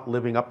somehow you're not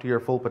living up to your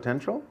full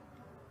potential?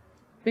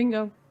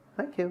 Bingo.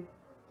 Thank you.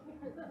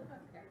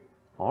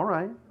 All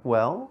right.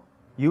 Well,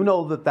 you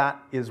know that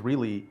that is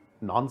really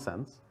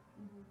nonsense.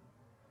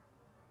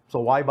 So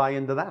why buy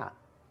into that?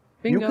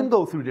 Bingo. You can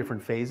go through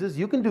different phases.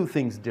 You can do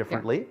things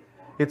differently.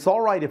 Yeah. It's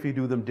all right if you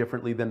do them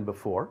differently than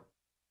before.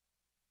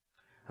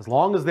 As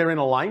long as they're in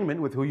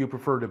alignment with who you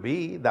prefer to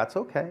be, that's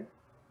okay.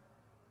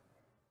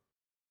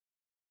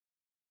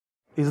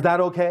 Is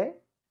that okay?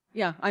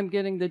 Yeah, I'm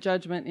getting the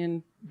judgment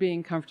in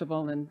being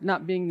comfortable and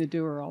not being the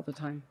doer all the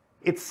time.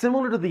 It's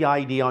similar to the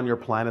idea on your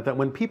planet that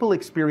when people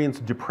experience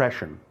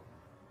depression,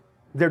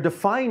 they're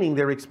defining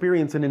their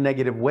experience in a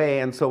negative way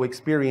and so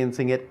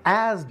experiencing it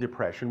as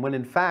depression, when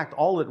in fact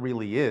all it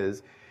really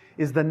is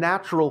the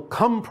natural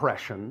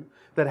compression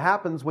that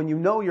happens when you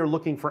know you're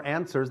looking for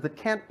answers that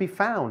can't be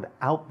found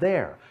out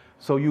there.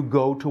 So you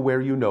go to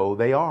where you know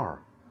they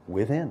are,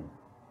 within.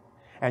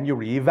 And you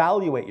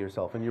reevaluate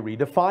yourself and you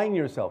redefine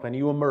yourself and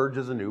you emerge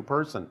as a new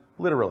person,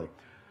 literally.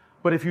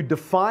 But if you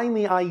define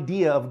the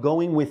idea of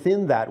going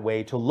within that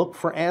way to look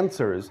for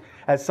answers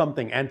as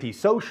something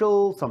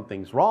antisocial,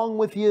 something's wrong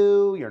with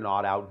you, you're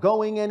not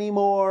outgoing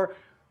anymore,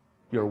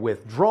 you're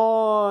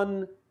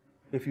withdrawn,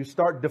 if you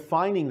start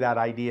defining that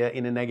idea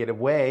in a negative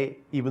way,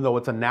 even though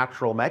it's a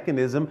natural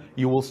mechanism,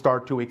 you will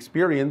start to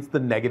experience the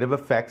negative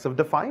effects of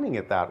defining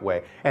it that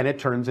way. And it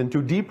turns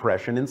into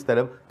depression instead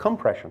of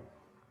compression.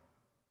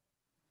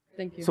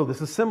 Thank you. So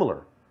this is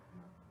similar.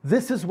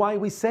 This is why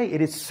we say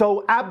it is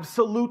so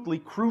absolutely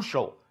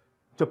crucial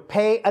to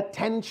pay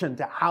attention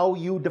to how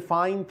you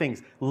define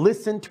things.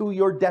 Listen to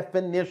your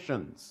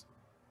definitions.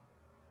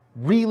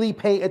 Really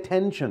pay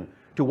attention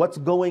to what's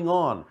going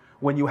on.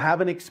 When you have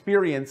an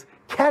experience,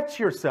 catch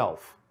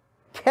yourself.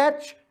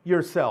 Catch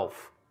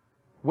yourself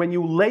when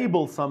you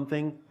label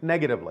something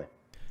negatively.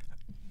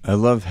 I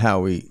love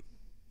how we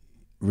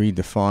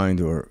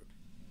redefined or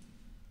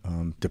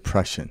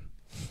depression.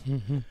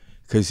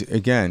 Because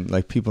again,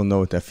 like people know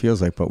what that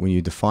feels like, but when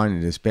you define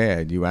it as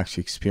bad, you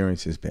actually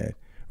experience it as bad.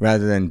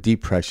 Rather than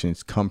depression,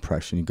 it's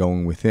compression. You're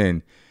going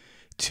within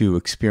to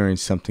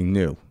experience something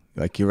new.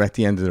 Like you're at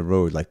the end of the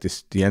road, like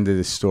this, the end of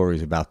this story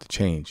is about to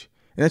change.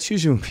 And that's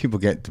usually when people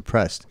get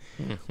depressed.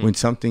 When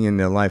something in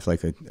their life,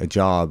 like a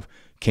job,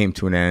 came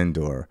to an end,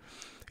 or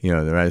you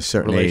know, they're at a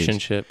certain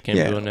relationship came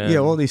to an end. Yeah,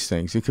 all these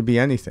things. It could be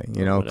anything.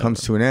 You know, it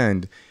comes to an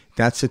end.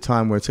 That's the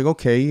time where it's like,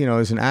 okay, you know,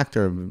 as an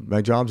actor,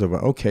 my job's over.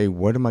 Okay,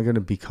 what am I going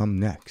to become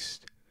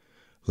next?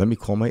 Let me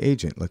call my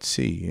agent. Let's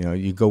see. You know,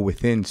 you go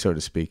within, so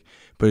to speak.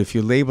 But if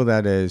you label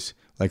that as,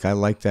 like, I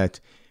like that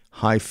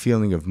high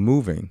feeling of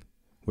moving,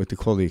 what they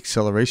call the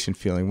acceleration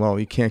feeling. Well,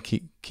 you can't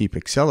keep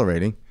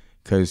accelerating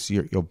because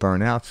you'll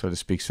burn out, so to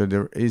speak. So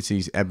there is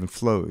these ebb and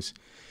flows.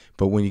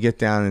 But when you get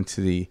down into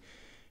the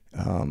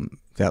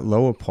that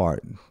lower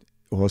part,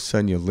 all of a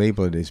sudden you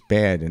label it as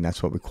bad, and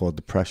that's what we call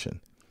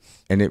depression.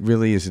 And it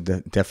really is a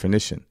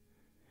definition.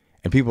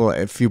 And people,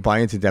 if you buy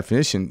into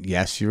definition,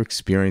 yes, you're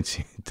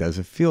experiencing it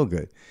doesn't feel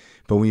good.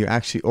 But when you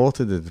actually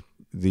alter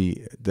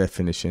the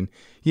definition,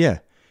 yeah,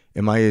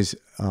 am I as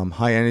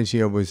high energy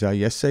as I was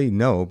yesterday?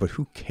 No, but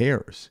who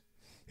cares?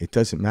 It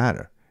doesn't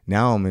matter.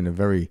 Now I'm in a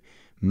very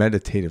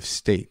meditative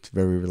state,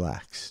 very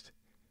relaxed.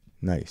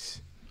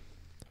 Nice.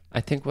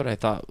 I think what I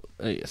thought,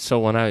 so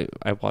when I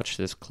watched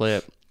this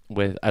clip,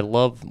 I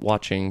love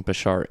watching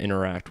Bashar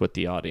interact with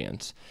the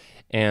audience.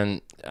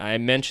 And I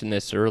mentioned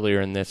this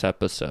earlier in this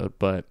episode,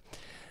 but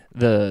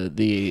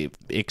the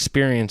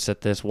experience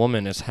that this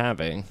woman is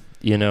having,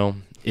 you know,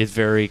 is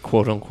very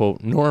quote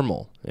unquote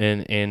normal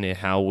in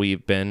how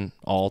we've been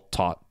all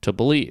taught to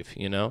believe,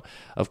 you know.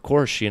 Of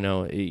course, you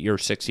know, you're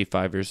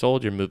 65 years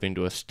old, you're moving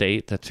to a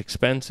state that's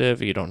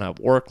expensive, you don't have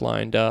work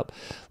lined up.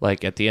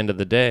 Like at the end of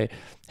the day,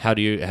 how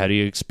do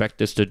you expect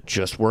this to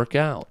just work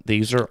out?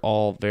 These are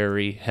all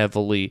very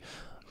heavily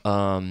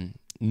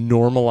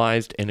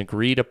normalized and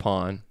agreed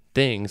upon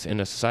things in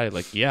a society.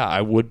 Like, yeah,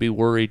 I would be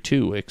worried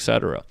too,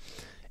 etc.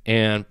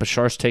 And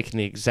Bashar's taking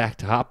the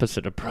exact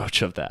opposite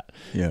approach of that.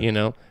 Yeah. You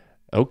know,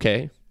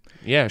 okay,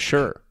 yeah,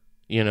 sure,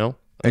 you know.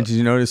 And did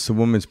you notice the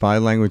woman's body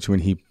language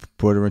when he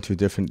put her into a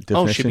different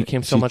definition? Oh, she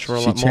became so much more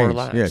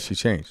relaxed. Yeah, she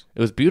changed.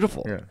 It was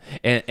beautiful.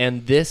 Yeah.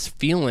 And this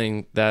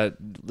feeling that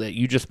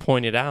you just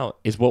pointed out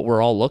is what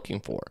we're all looking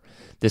for.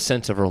 This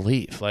sense of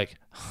relief, like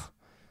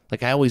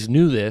Like, I always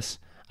knew this.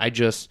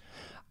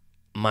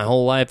 My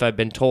whole life I've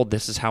been told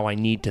this is how I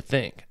need to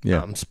think.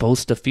 Yeah. I'm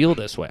supposed to feel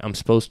this way. I'm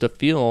supposed to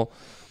feel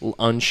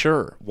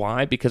unsure.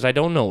 Why? Because I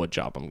don't know what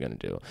job I'm going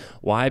to do.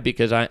 Why?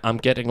 Because I'm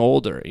getting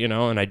older,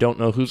 and I don't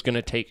know who's going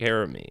to take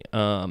care of me.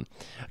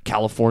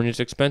 California's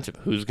expensive.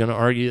 Who's going to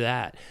argue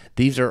that?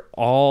 These are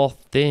all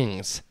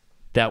things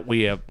that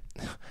we have,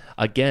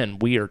 again,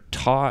 we are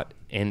taught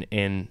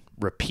and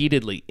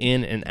repeatedly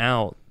in and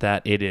out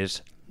that it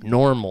is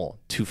normal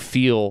to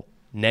feel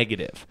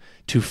negative,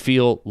 to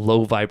feel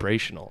low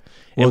vibrational.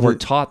 And we're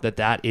taught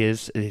that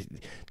is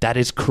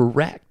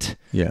correct,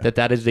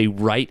 that is a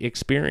right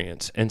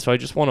experience. And so I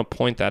just want to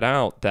point that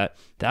out,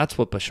 that's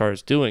what Bashar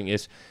is doing,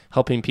 is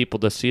helping people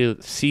to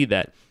see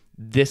that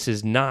this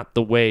is not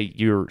the way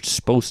you're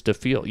supposed to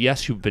feel.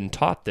 Yes, you've been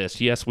taught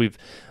this. Yes, we've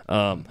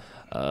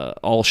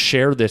all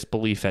shared this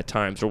belief at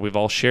times, or we've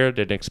all shared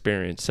an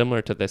experience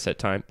similar to this at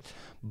times,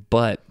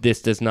 but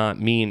this does not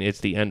mean it's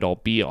the end-all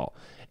be-all.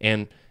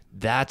 And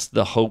that's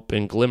the hope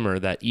and glimmer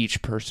that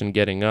each person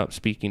getting up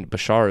speaking to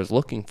Bashar is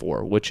looking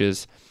for, which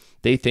is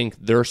they think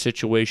their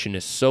situation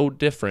is so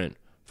different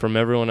from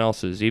everyone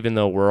else's, even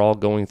though we're all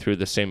going through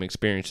the same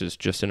experiences,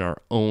 just in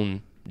our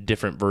own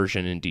different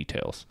version and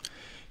details.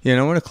 Yeah,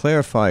 and I want to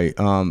clarify,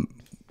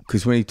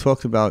 because when he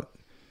talked about,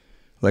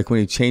 like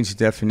when he changed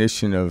the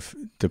definition of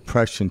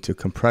depression to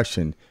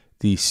compression,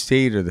 the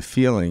state or the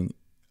feeling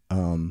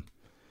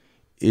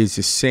is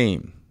the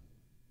same.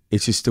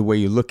 It's just the way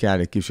you look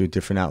at it gives you a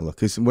different outlook.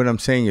 Because what I'm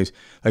saying is,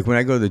 like when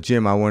I go to the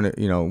gym, I want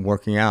to,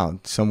 working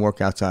out. Some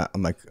workouts,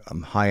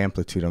 I'm high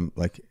amplitude. I'm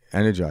like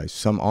energized.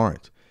 Some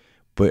aren't.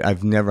 But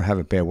I've never had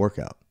a bad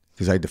workout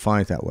because I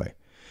define it that way.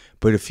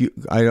 But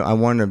I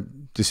want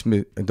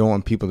to I don't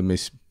want people to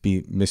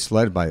be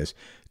misled by this.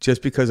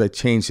 Just because I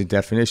changed the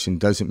definition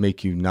doesn't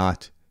make you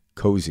not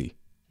cozy.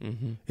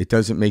 Mm-hmm. It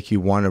doesn't make you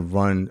want to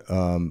run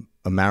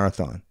a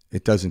marathon.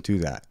 It doesn't do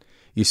that.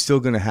 You're still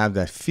going to have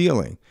that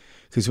feeling.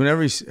 Because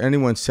whenever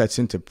anyone sets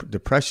into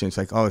depression, it's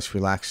like, oh, it's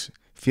relaxed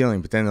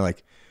feeling. But then they're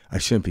like, I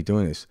shouldn't be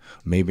doing this.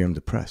 Maybe I'm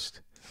depressed.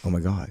 Oh, my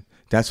God.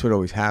 That's what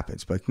always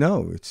happens. But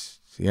no,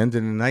 it's the end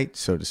of the night,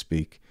 so to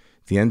speak.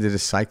 The end of the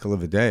cycle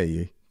of a day.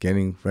 You're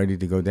getting ready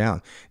to go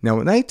down. Now,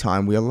 at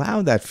nighttime, we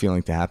allow that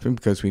feeling to happen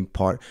because we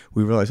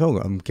realize, oh,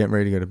 I'm getting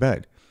ready to go to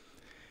bed.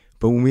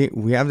 But when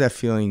we have that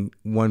feeling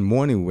one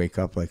morning, we wake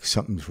up like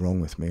something's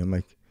wrong with me. I'm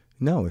like,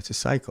 no, it's a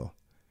cycle.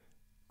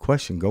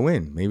 Question, go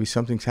in. Maybe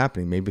something's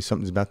happening. Maybe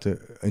something's about to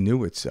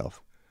renew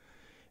itself.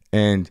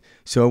 And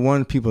so I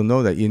want people to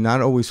know that you're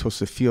not always supposed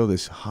to feel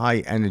this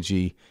high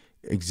energy,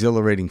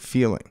 exhilarating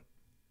feeling.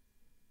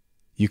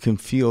 You can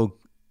feel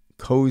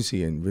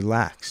cozy and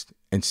relaxed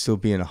and still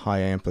be in a high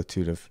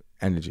amplitude of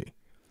energy.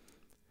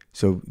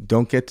 So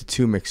don't get the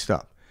two mixed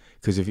up.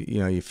 Because if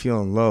you're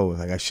feeling low,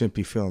 like I shouldn't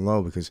be feeling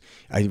low because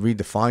I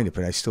redefined it,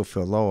 but I still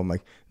feel low. I'm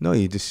like, no,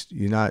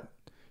 you're not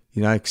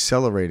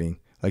accelerating.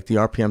 Like the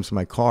RPMs in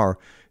my car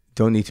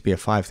don't need to be at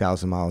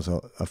 5,000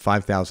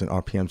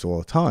 RPMs all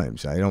the time.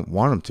 So I don't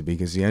want them to be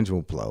because the engine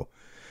will blow.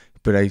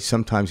 But I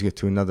sometimes get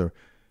to another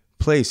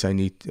place. I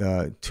need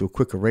to a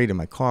quicker rate in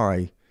my car.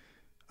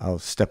 I'll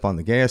step on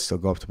the gas. They'll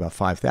go up to about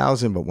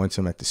 5,000. But once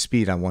I'm at the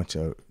speed I want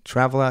to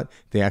travel at,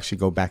 they actually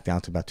go back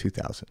down to about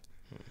 2,000.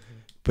 Mm-hmm.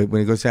 But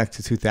when it goes back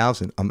to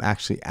 2,000, I'm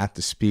actually at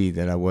the speed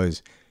that I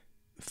was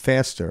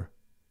faster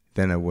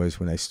than I was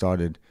when I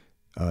started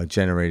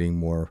generating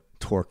more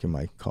torque in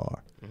my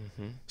car.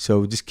 Mm-hmm.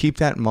 So just keep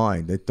that in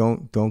mind. That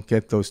don't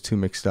get those two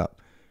mixed up,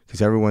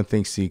 because everyone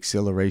thinks the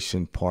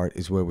exhilaration part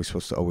is where we're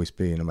supposed to always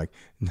be, and I'm like,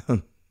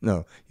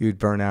 no, you'd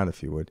burn out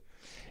if you would.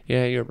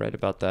 Yeah, you're right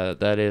about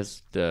that. That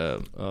is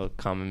the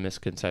common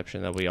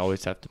misconception, that we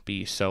always have to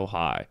be so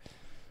high,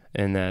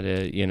 and that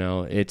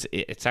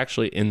it's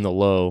actually in the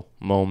low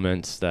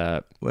moments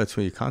that. Well, that's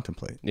where you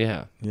contemplate.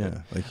 Yeah.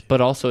 Like, but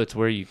also it's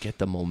where you get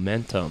the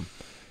momentum.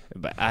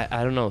 But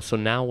I don't know. So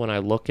now when I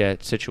look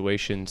at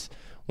situations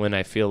when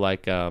I feel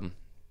like I'm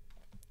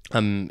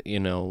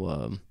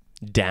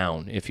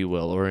down, if you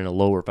will, or in a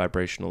lower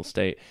vibrational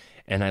state,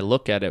 and I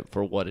look at it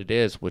for what it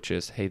is, which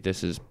is, hey,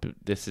 this is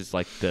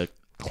like the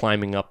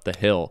climbing up the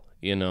hill,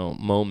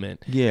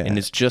 moment. Yeah. And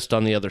it's just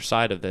on the other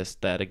side of this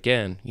that,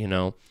 again,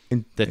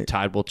 the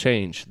tide will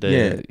change.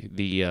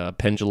 The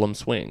pendulum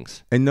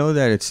swings. And know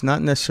that it's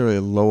not necessarily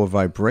a lower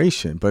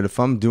vibration, but if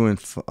I'm doing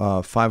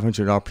 5,000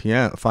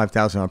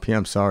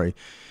 RPM,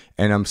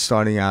 and I'm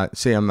starting out,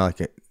 say I'm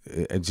like at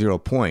 0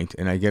 point,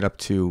 and I get up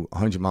to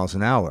 100 miles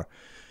an hour,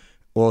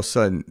 all of a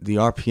sudden the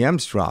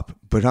RPMs drop,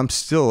 but I'm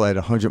still at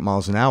 100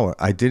 miles an hour.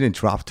 I didn't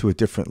drop to a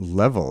different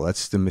level.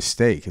 That's the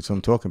mistake. That's what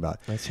I'm talking about.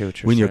 I see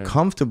what you're when saying. You're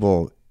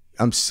comfortable,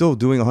 I'm still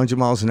doing 100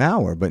 miles an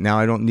hour, but now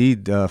I don't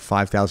need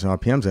 5,000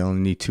 RPMs. I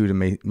only need 2 to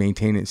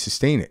maintain it and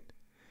sustain it.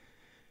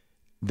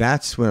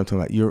 That's what I'm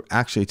talking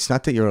about. It's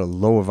not that you're at a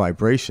lower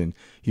vibration.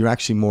 You're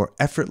actually more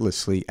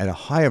effortlessly at a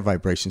higher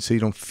vibration, so you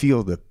don't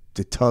feel the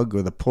tug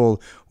or the pull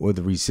or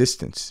the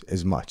resistance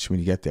as much when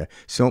you get there.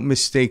 So don't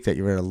mistake that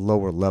you're at a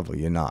lower level.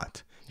 You're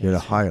not. You're at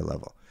a higher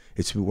level.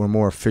 We're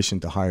more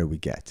efficient the higher we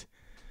get.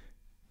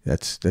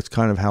 That's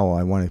kind of how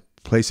I want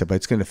place it, but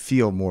it's going to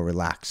feel more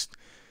relaxed.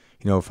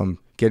 You know, if I'm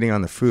getting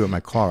on the freeway in my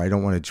car, I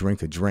don't want to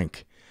drink a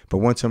drink. But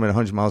once I'm at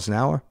 100 miles an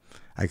hour,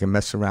 I can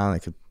mess around. I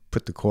could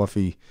put the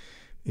coffee,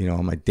 you know,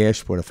 on my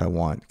dashboard if I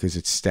want, because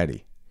it's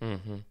steady.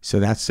 Mm-hmm. So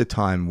that's the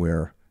time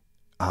where,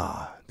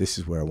 this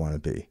is where I want to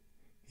be,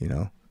 you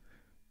know.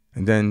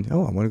 And then, I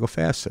want to go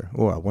faster,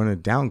 or I want to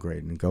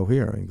downgrade and go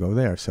here and go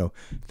there. So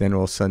then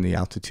all of a sudden the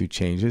altitude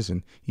changes,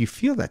 and you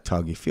feel that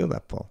tug, you feel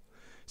that pull.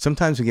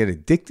 Sometimes we get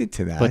addicted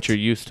to that. But you're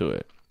used to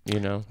it,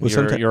 you know.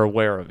 Well, you're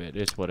aware of it,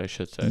 is what I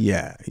should say.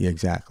 Yeah,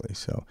 exactly.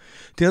 So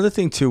the other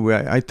thing, too,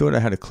 I thought I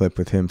had a clip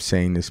with him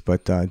saying this,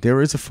 but there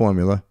is a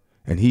formula,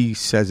 and he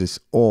says this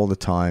all the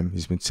time.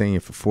 He's been saying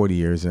it for 40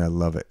 years, and I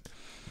love it.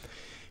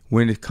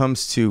 When it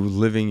comes to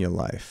living your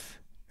life,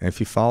 and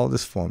if you follow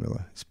this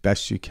formula as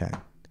best you can,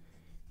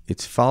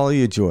 it's follow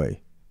your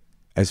joy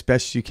as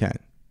best you can,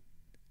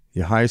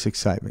 your highest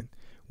excitement,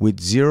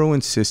 with zero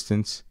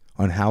insistence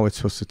on how it's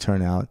supposed to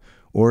turn out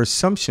or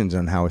assumptions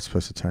on how it's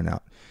supposed to turn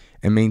out,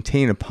 and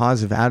maintain a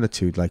positive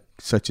attitude,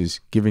 such as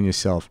giving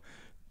yourself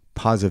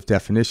positive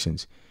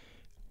definitions.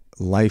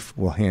 Life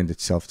will hand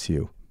itself to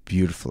you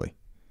beautifully.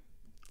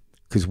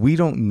 Because we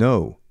don't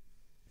know.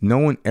 No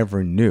one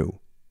ever knew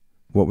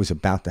what was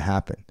about to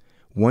happen.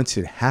 Once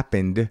it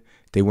happened,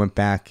 they went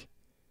back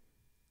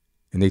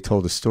and they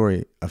told the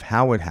story of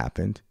how it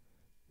happened.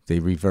 They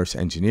reverse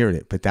engineered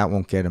it, but that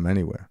won't get them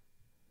anywhere.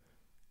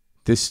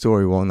 This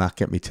story will not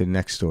get me to the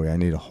next story. I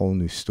need a whole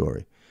new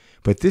story.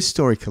 But this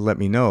story can let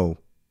me know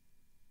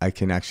I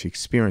can actually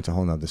experience a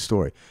whole nother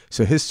story.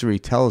 So history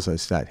tells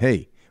us that,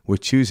 hey, we're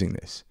choosing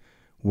this.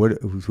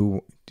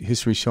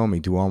 History showing me,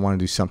 do I want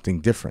to do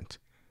something different?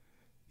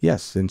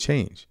 Yes, then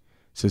change.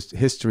 So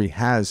history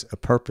has a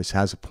purpose,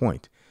 has a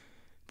point.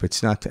 But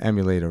it's not to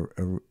emulate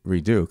or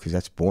redo, because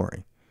that's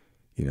boring.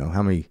 You know,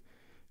 how many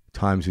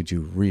times would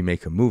you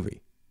remake a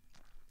movie?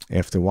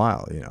 After a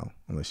while, you know,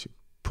 unless you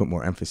put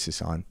more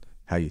emphasis on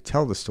how you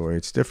tell the story,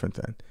 it's different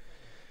then.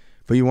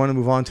 But you want to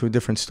move on to a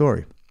different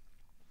story.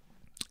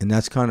 And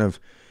that's kind of,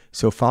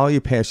 so follow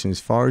your passion as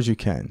far as you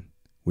can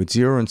with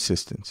zero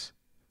insistence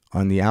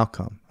on the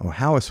outcome or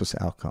how it's supposed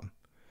to outcome,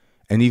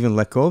 and even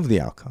let go of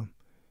the outcome.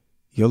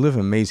 You'll live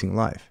an amazing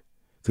life,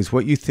 because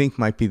what you think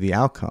might be the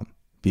outcome,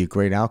 be a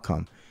great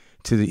outcome,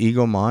 to the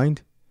ego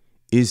mind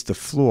is the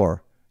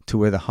floor. To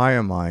where the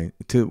higher mind,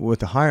 with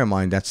the higher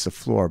mind, that's the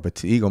floor, but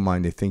to ego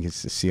mind, they think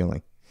it's the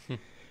ceiling.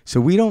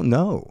 So we don't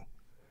know,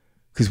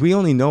 because we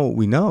only know what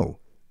we know.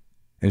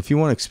 And if you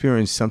want to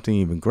experience something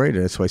even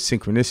greater, that's why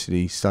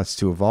synchronicity starts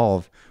to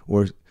evolve,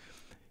 or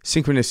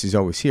synchronicity is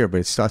always here, but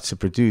it starts to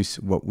produce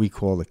what we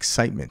call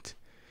excitement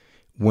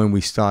when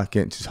we start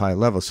getting to higher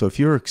levels. So if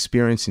you're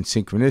experiencing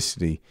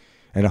synchronicity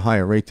at a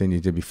higher rate than you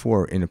did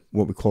before in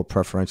what we call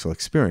preferential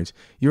experience,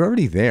 you're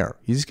already there.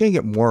 You're just going to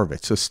get more of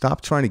it. So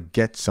stop trying to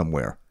get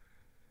somewhere.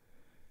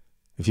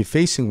 If you're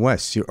facing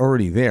west, you're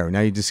already there.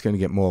 Now you're just going to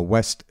get more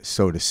west,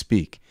 so to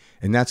speak.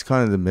 And that's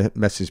kind of the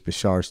message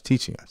Bashar is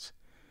teaching us.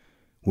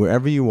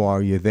 Wherever you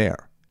are, you're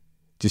there.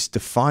 Just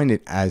define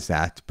it as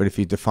that. But if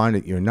you define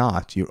it, you're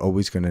not. You're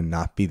always going to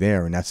not be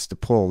there. And that's the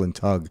pull and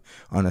tug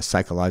on a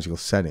psychological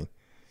setting.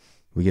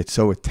 We get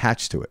so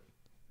attached to it.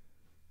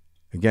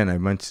 Again, I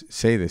meant to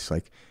say this,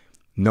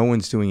 no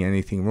one's doing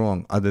anything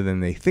wrong other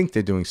than they think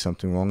they're doing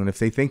something wrong. And if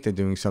they think they're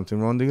doing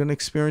something wrong, they're going to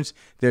experience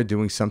they're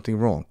doing something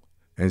wrong.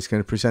 And it's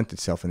going to present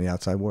itself in the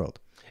outside world.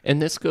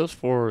 And this goes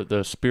for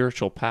the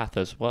spiritual path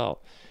as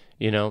well.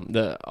 You know,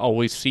 the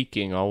always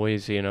seeking,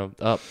 always,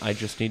 I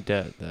just need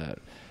that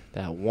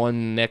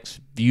one next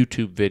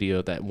YouTube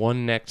video, that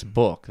one next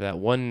book, that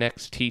one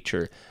next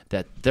teacher,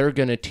 that they're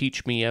going to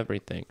teach me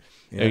everything.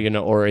 Yeah.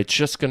 Or it's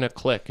just going to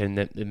click. And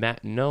then,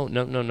 no.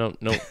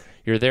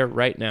 You're there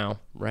right now,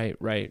 right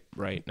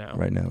now.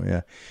 Right now,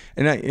 yeah.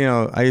 And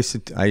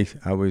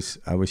I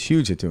was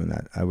huge at doing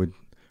that. I would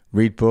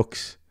read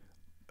books,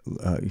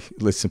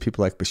 listen to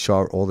people like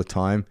Bashar all the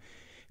time,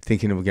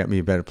 thinking it would get me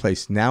a better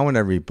place. Now when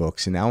I read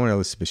books and now when I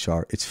listen to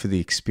Bashar, it's for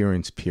the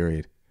experience,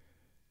 period.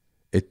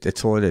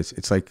 That's all it is.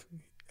 It's like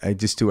I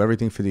just do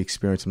everything for the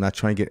experience. I'm not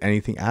trying to get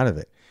anything out of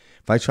it.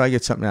 If I try to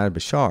get something out of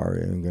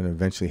Bashar, I'm going to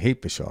eventually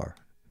hate Bashar.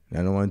 I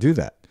don't want to do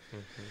that.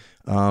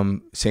 Mm-hmm.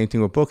 Same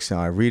thing with books now.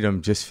 I read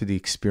them just for the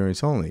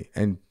experience only.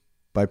 And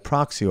by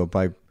proxy or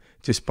by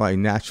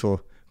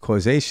natural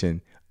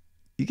causation,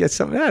 you get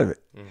something out of it.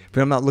 Mm-hmm.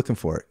 But I'm not looking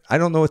for it. I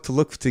don't know what to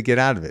look to get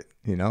out of it,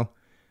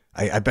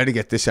 I better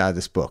get this out of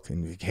this book.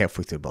 And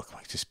halfway through the book, I'm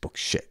like, this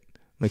book's shit.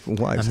 I'm like,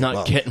 why? I'm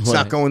not getting it's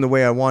not going the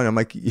way I want. I'm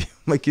like,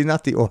 you're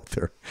not the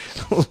author.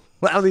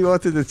 Allow the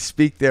author to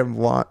speak their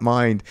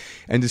mind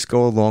and just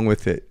go along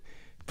with it.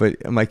 But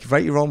I'm like,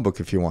 write your own book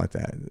if you want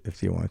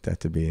that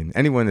to be. And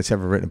anyone that's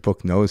ever written a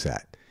book knows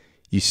that.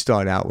 You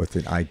start out with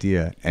an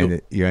idea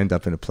and you end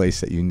up in a place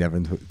that you never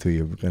thought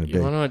you were going to be.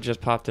 You want to know what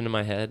just popped into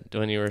my head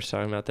when you were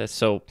talking about this?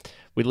 So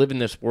we live in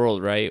this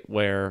world, right,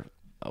 where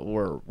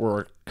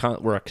we're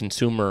a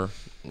consumer,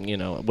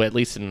 at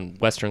least in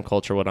Western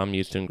culture, what I'm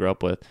used to and grew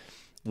up with,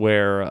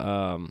 where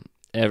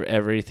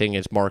everything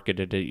is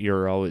marketed.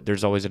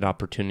 There's always an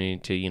opportunity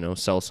to,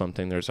 sell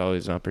something. There's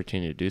always an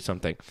opportunity to do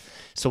something.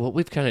 So what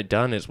we've kind of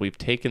done is we've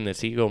taken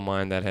this ego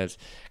mind that has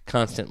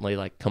constantly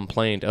like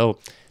complained, oh,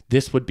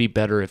 this would be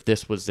better if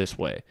this was this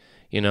way.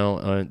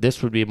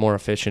 This would be more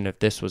efficient if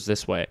this was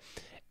this way.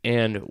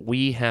 And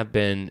we have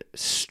been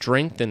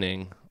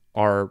strengthening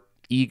our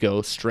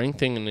ego,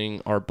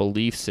 strengthening our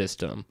belief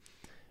system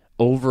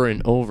over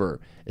and over,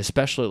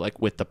 especially like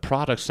with the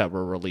products that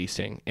we're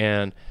releasing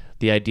and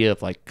the idea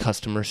of like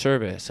customer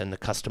service and the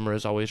customer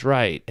is always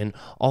right and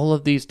all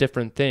of these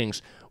different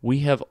things. We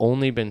have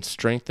only been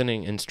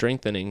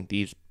strengthening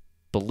these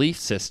belief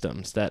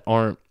systems that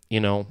aren't,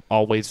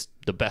 always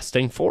the best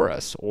thing for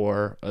us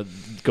or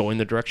going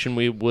the direction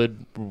we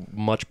would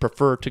much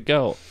prefer to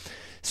go.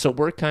 So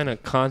we're kind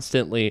of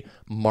constantly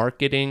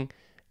marketing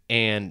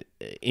and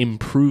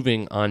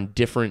improving on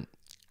different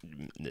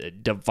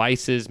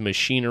devices,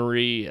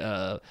 machinery,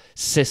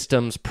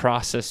 systems,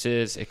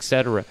 processes,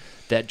 etc.,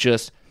 that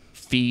just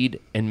feed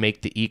and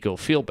make the ego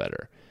feel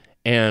better.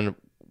 And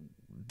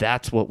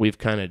that's what we've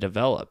kind of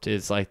developed,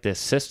 is like this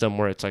system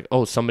where it's like,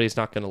 oh, somebody's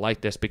not going to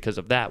like this because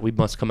of that. We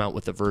must come out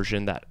with a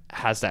version that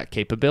has that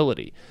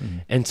capability. Mm-hmm.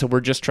 And so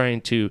we're just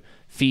trying to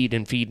feed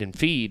and feed and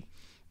feed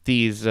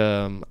these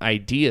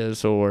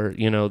ideas or,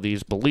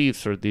 these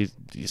beliefs or these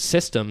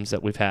systems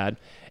that we've had.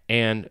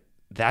 And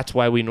that's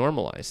why we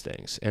normalize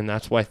things. And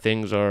that's why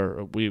things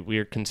we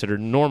are considered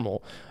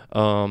normal,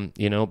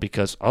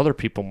 because other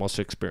people must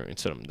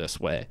experience them this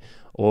way.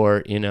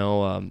 Or,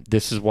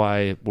 this is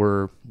why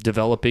we're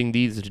developing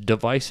these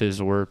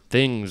devices or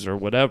things or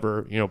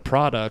whatever,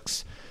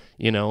 products,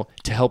 to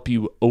help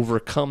you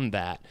overcome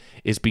that,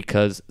 is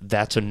because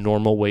that's a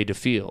normal way to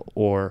feel,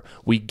 or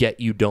we get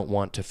you don't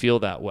want to feel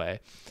that way.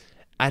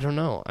 I don't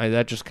know.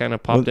 That just kind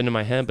of popped into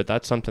my head, but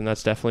that's something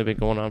that's definitely been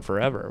going on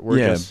forever.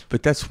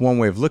 But that's one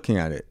way of looking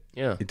at it.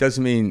 Yeah. It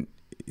doesn't mean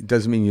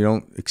you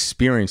don't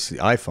experience the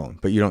iPhone,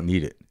 but you don't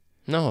need it.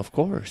 No, of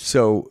course.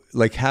 So,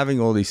 like,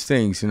 having all these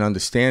things and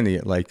understanding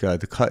it, like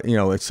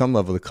at some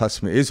level, the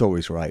customer is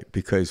always right,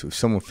 because if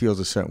someone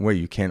feels a certain way,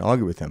 you can't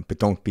argue with them, but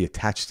don't be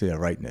attached to their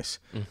rightness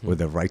or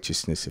their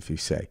righteousness, if you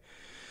say.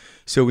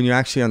 So, when you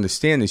actually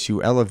understand this,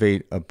 you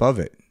elevate above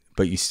it,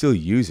 but you still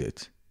use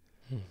it.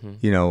 Mm-hmm.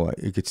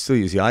 You could still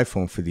use the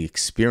iPhone for the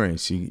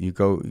experience. You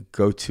go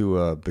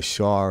to a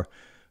Bashar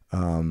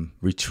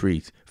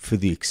retreat for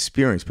the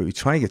experience, but you're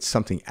trying to get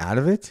something out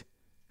of it,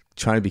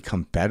 trying to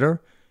become better.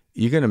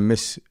 You're going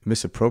to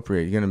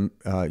misappropriate. You're going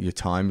to your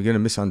time. You're going to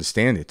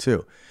misunderstand it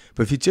too.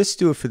 But if you just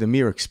do it for the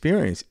mere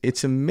experience,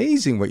 it's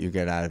amazing what you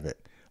get out of it.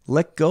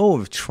 Let go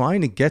of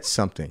trying to get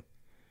something.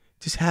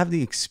 Just have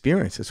the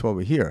experience. That's why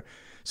we're here.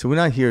 So we're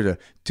not here to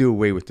do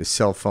away with the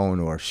cell phone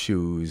or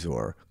shoes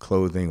or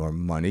clothing or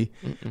money.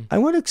 Mm-mm. I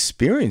want to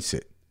experience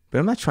it, but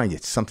I'm not trying to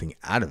get something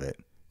out of it,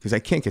 because I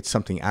can't get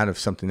something out of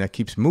something that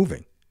keeps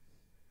moving.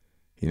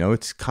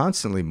 It's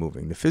constantly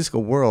moving. The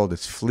physical world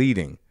is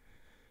fleeting.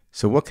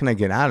 So what can I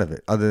get out of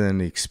it other than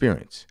the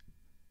experience?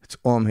 That's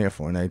all I'm here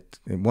for. And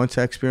once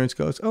that experience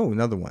goes,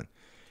 another one.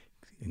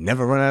 You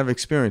never run out of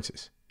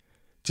experiences.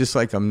 Just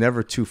like I'm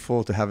never too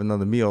full to have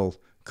another meal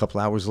a couple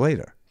hours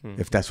later,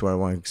 if that's what I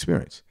want to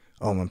experience.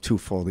 Oh, I'm too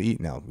full to eat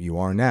now. You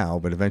are now,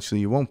 but eventually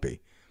you won't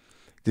be.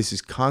 This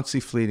is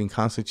constantly fleeting,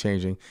 constantly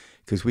changing,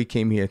 because we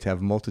came here to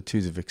have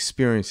multitudes of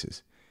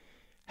experiences.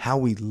 How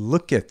we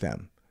look at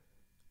them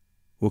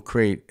will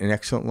create an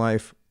excellent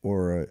life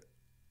or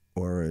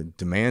a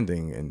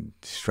demanding and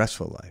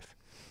stressful life.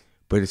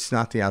 But it's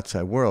not the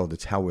outside world.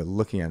 It's how we're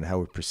looking at it, how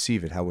we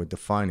perceive it, how we're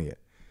defining it.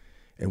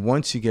 And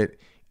once you get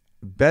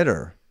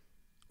better,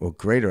 or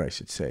greater, I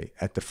should say,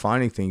 at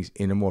defining things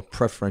in a more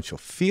preferential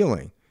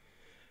feeling,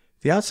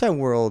 the outside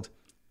world,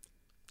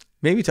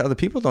 maybe to other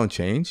people, don't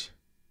change.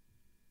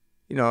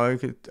 I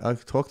could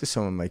talk to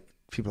someone like,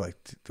 people like,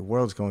 the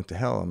world's going to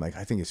hell. I'm like,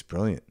 I think it's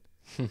brilliant.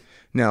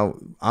 Now,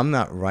 I'm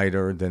not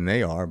righter than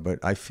they are, but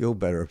I feel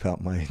better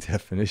about my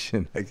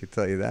definition. I can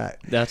tell you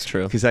that. That's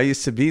true. Because I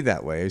used to be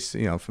that way. I used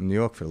to, from New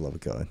York, for the love of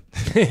God.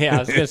 Yeah, I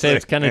was going to say,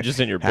 it's kind of just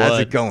in your blood. How's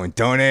it going?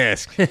 Don't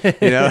ask. Don't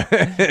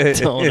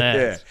ask.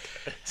 Yeah.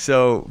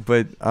 So,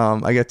 but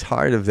I got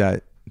tired of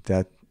that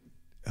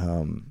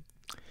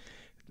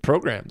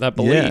program, that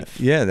belief.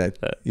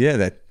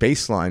 That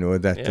baseline or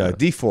that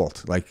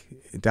default. Like,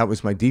 that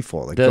was my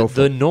default. Like,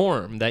 the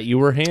norm that you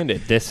were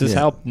handed. This is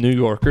how New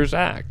Yorkers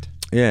act.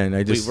 Yeah, and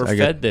I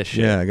fed this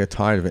shit. Yeah, I got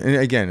tired of it. And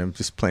again, I'm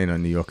just playing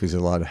on New Yorkers.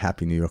 There's a lot of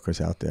happy New Yorkers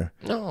out there.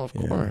 No, of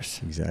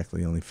course.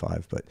 Exactly, only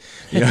 5, but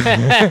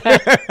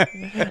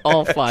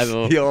all 5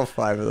 of them. All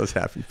 5 of those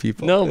happy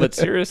people. No, but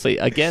seriously,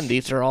 again,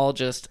 these are all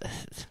just.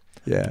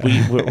 Yeah,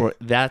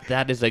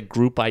 that is a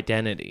group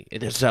identity.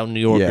 This is how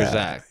New Yorkers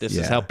act. This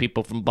is how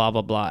people from blah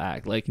blah blah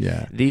act. Like,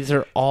 these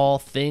are all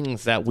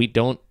things that we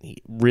don't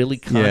really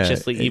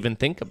consciously even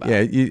think about.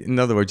 Yeah, in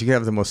other words, you can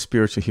have the most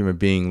spiritual human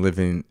being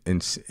living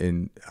in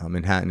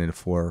Manhattan in a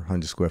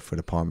 400 square foot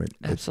apartment.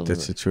 Absolutely,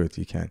 that's the truth.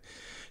 You can.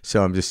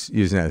 So I'm just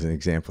using that as an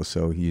example.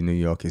 So you New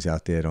Yorkers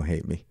out there, don't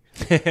hate me.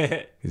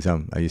 Because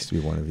I used to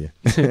be one of you.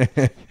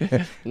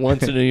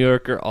 Once a New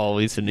Yorker,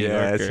 always a New Yorker.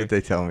 Yeah, that's what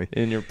they tell me.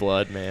 In your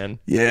blood, man.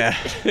 Yeah.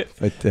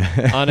 But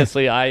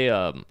honestly, I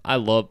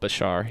love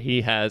Bashar.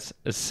 He has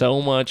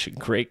so much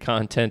great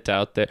content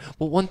out there.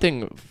 Well, one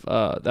thing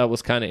that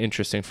was kind of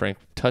interesting, Frank,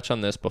 touch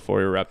on this before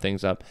we wrap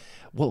things up.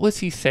 What was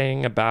he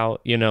saying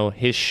about,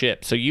 his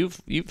ship? So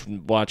you've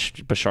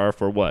watched Bashar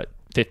for what,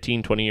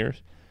 15, 20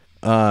 years?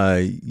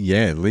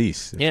 Yeah, at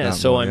least. Yeah,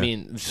 so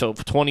more, so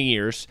for 20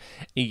 years,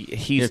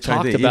 he's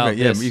talked about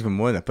this. Even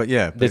more than that, but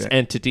this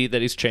entity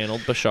that he's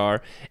channeled, Bashar.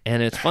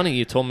 And it's funny,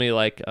 you told me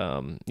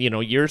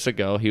years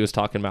ago, he was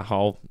talking about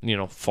how,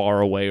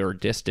 far away or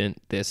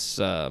distant this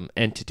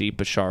entity,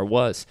 Bashar,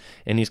 was.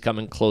 And he's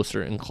coming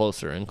closer and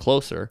closer and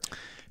closer.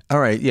 All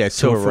right, yeah.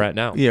 So where we're at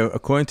now. Yeah,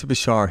 according to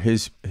Bashar,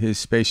 his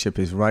spaceship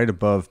is right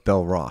above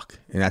Bell Rock,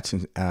 and that's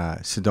in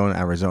Sedona,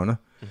 Arizona.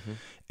 Mm-hmm.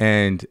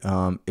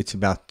 And it's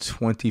about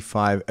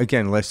 25.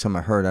 Again, last time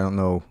I heard, I don't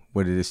know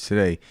what it is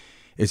today.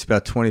 It's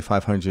about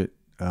 2,500.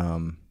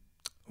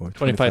 Or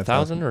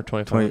 25,000 or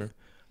 2,500.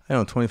 I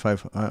don't know,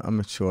 25. I'm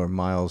not sure,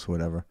 miles,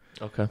 whatever.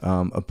 Okay.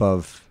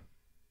 Above,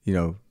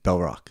 Bell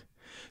Rock.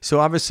 So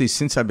obviously,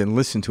 since I've been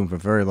listening to him for a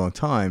very long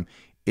time,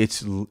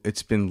 it's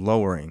been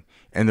lowering.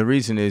 And the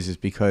reason is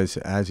because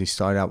as he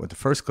started out with the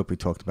first clip we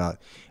talked about,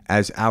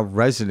 as our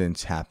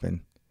resonance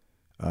happen,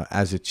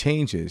 as it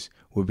changes,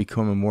 we're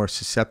becoming more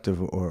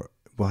susceptible, or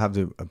we'll have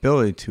the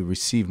ability to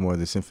receive more of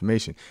this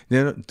information.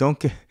 Now,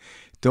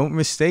 don't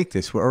mistake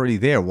this. We're already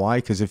there. Why?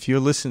 Because if you're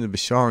listening to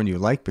Bashar and you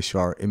like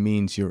Bashar, it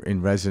means you're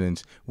in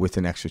resonance with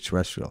an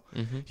extraterrestrial.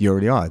 Mm-hmm. You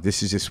already are.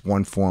 This is just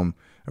one form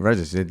of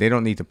resonance. They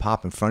don't need to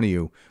pop in front of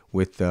you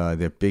with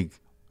their big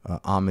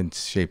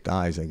almond-shaped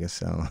eyes, I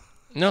guess. I don't know.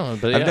 No,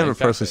 but I've never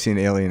personally seen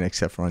an alien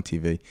except for on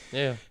TV.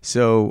 Yeah.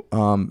 So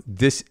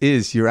this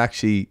is,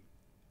 we're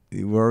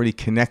already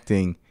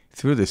connecting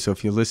through this. So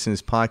if you listen to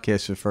this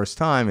podcast for the first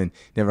time and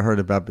never heard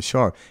about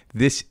Bashar,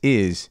 this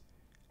is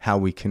how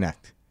we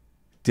connect,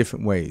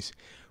 different ways.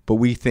 But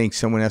we think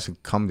someone has to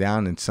come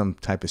down in some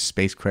type of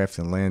spacecraft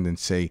and land and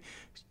say,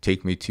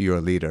 "Take me to your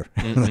leader."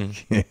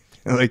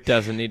 Like,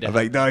 doesn't need to. I'm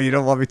like, no, you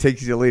don't want me to take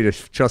you to your leader.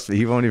 Trust me,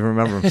 he won't even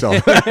remember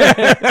himself.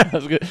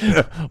 That's good.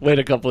 Wait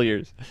a couple of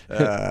years.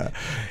 Yeah.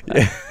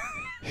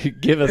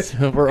 Give us.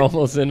 We're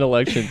almost in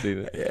election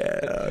season. Yeah.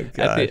 Oh,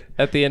 God.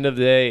 At the end of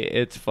the day,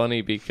 it's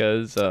funny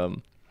because,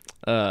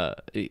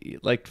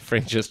 like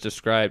Frank just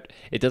described,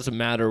 it doesn't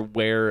matter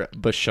where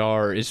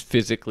Bashar is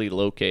physically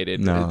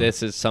located. No.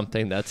 This is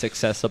something that's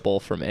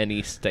accessible from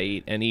any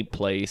state, any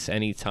place,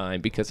 any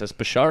time. Because as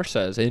Bashar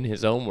says in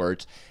his own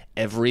words,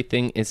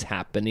 everything is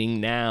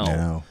happening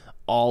now.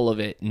 All of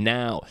it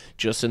now.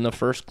 Just in the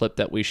first clip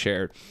that we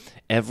shared,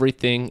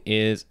 everything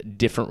is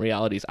different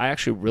realities. I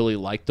actually really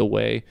like the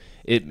way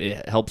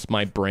it helps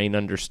my brain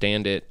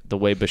understand it, the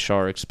way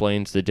Bashar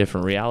explains the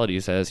different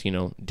realities as,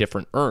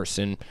 different Earths,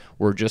 and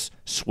we're just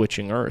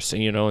switching Earths.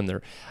 And,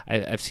 and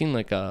I've seen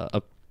like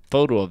a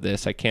photo of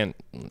this. I can't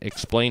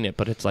explain it,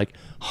 but it's like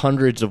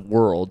hundreds of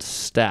worlds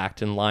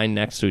stacked and lined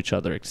next to each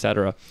other,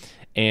 etc.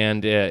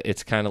 And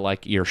it's kind of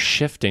like you're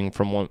shifting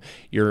from one.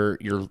 You're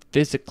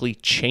physically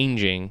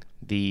changing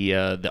the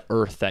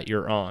Earth that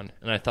you're on,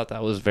 and I thought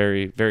that was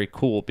very, very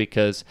cool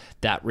because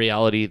that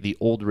reality, the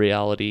old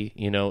reality,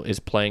 is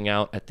playing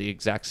out at the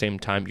exact same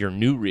time your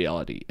new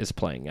reality is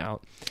playing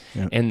out.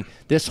 Yeah. And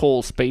this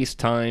whole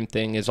space-time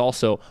thing is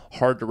also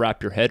hard to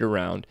wrap your head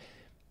around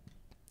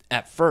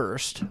at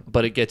first,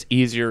 but it gets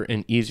easier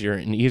and easier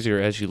and easier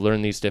as you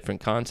learn these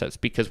different concepts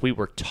because we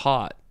were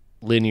taught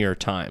linear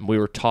time. We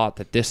were taught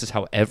that this is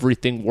how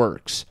everything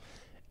works,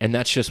 and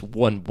that's just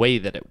one way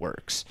that it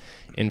works.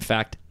 In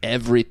fact,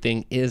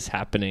 everything is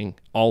happening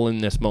all in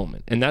this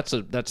moment, and that's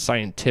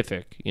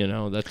scientific.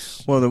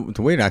 That's the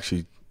way to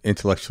actually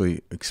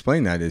intellectually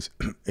explain that is,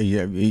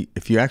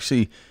 if you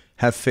actually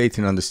have faith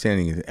and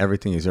understanding that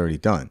everything is already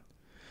done.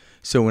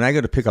 So when I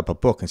go to pick up a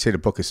book and say the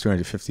book is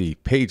 350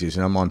 pages,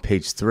 and I'm on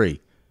page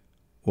 3.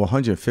 Well,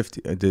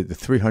 150, the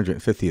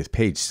 350th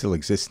page still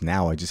exists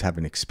now. I just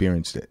haven't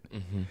experienced it.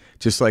 Mm-hmm.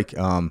 Just like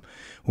when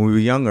we were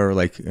younger,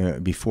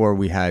 before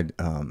we had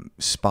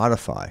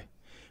Spotify,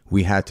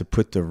 we had to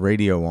put the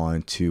radio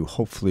on to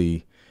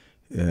hopefully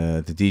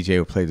the DJ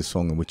would play the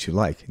song in which you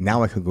like.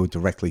 Now I could go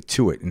directly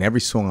to it, and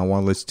every song I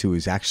want to listen to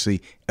is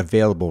actually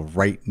available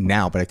right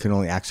now, but I can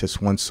only access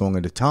one song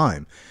at a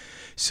time.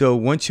 So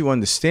once you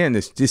understand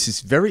this is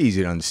very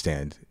easy to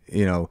understand.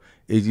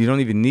 You don't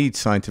even need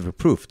scientific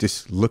proof.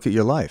 Just look at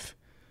your life.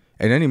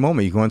 At any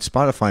moment, you go on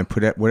Spotify and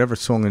put out whatever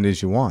song it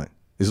is you want.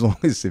 As long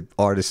as the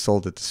artist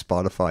sold it to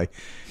Spotify.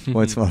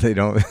 Once in a while, they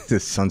don't. The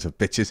sons of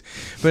bitches.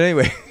 But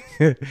anyway,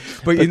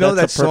 but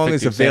that song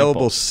is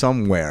available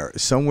somewhere.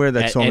 Somewhere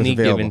that song is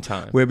available. At any given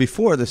time. Where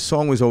before, the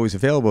song was always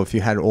available if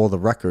you had all the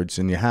records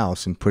in your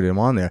house and put them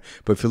on there.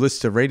 But if you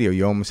listen to radio,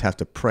 you almost have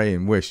to pray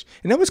and wish.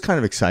 And that was kind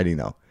of exciting,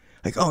 though.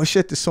 Like, oh,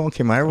 shit, this song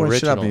came out. Everyone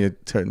shut up and you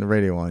turn the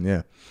radio on,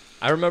 yeah.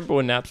 I remember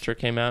when Napster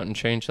came out and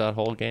changed that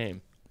whole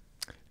game.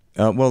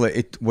 What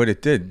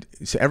it did,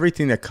 so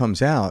everything that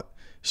comes out,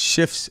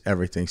 shifts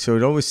everything. So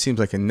it always seems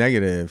like a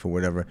negative or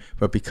whatever.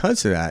 But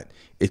because of that,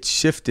 it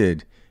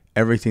shifted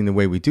everything the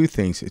way we do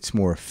things. It's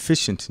more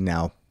efficient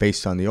now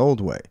based on the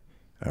old way.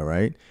 All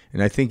right.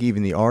 And I think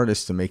even the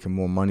artists are making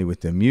more money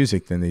with their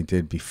music than they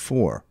did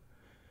before.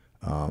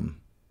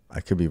 I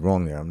could be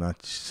wrong there. I'm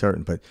not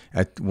certain. But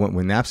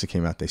when Napster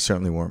came out, they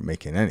certainly weren't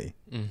making any.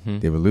 Mm-hmm.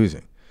 They were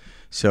losing.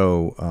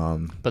 So,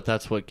 but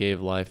that's what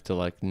gave life to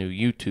like new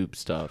YouTube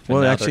stuff. Well,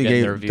 and it now actually they're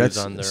getting their gave views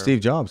that's on their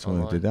Steve Jobs when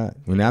he online. did that.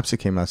 When Napster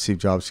came out, Steve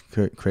Jobs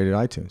created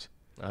iTunes.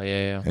 Oh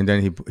yeah. And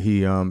then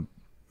he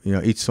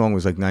each song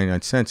was like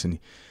 99 cents, and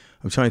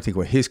I'm trying to think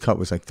what his cut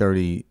was like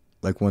 30,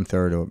 like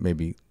 1/3 or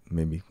maybe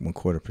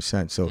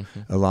 1/4%. So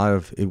a lot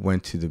of it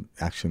went to the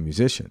actual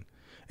musician.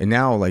 And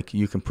now like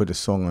you can put a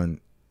song on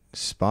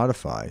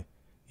Spotify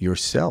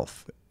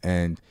yourself,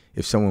 and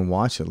if someone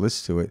watches it,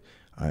 listens to it,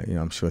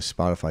 I'm sure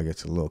Spotify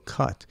gets a little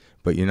cut,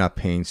 but you're not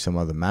paying some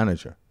other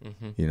manager.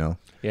 Yeah,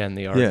 and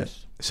the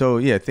artist.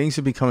 So things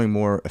are becoming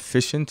more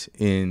efficient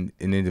in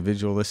an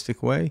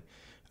individualistic way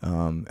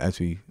as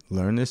we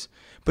learn this.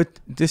 But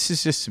this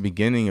is just the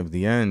beginning of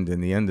the end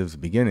and the end of the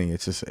beginning.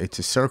 It's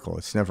a circle.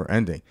 It's never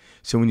ending.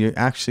 So when you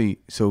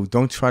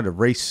don't try to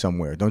race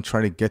somewhere. Don't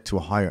try to get to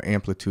a higher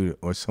amplitude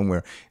or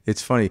somewhere.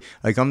 It's funny.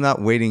 Like I'm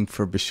not waiting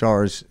for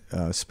Bashar's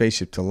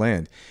spaceship to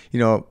land.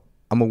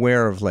 I'm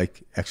aware of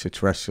like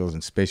extraterrestrials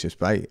and spaceships,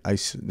 but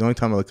the only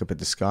time I look up at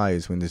the sky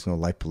is when there's no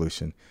light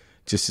pollution,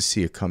 just to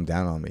see it come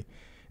down on me.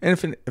 And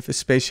if a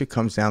spaceship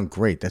comes down,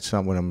 great. That's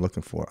not what I'm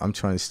looking for. I'm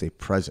trying to stay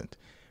present.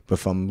 But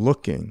if I'm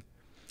looking,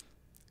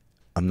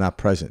 I'm not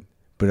present.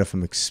 But if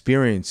I'm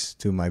experienced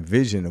through my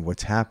vision of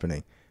what's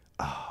happening,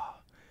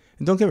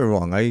 and don't get me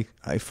wrong,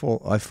 I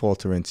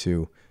falter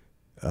into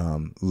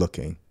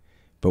looking,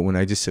 but when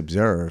I just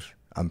observe,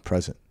 I'm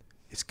present.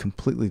 It's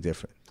completely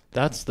different.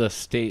 That's the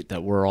state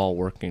that we're all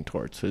working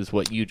towards, is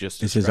what you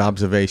just described. It's his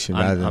observation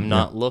rather than... I'm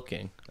not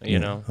looking,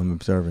 I'm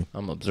observing.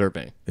 I'm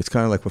observing. It's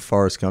kind of like what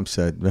Forrest Gump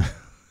said.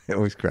 It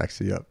always cracks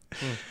me up.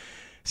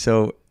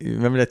 So, you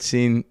remember that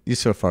scene? You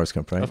saw Forrest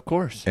Gump, right? Of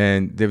course.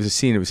 And there was a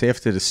scene, it was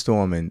after the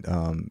storm,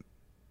 and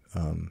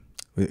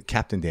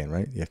Captain Dan,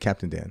 right? Yeah,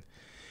 Captain Dan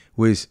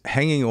was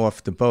hanging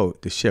off the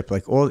boat, the ship.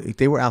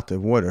 They were out the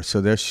water, so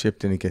their ship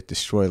didn't get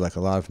destroyed like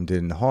a lot of them did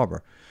in the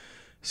harbor.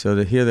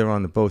 So here they're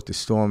on the boat, the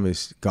storm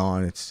is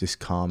gone, it's just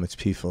calm, it's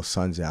peaceful,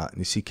 sun's out, and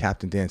you see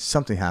Captain Dan,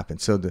 something happened.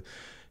 So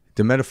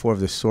the metaphor of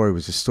the story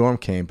was the storm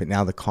came, but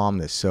now the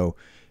calmness. So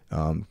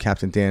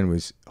Captain Dan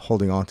was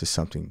holding on to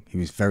something. He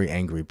was very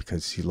angry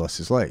because he lost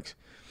his legs.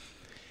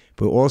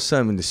 But all of a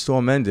sudden, when the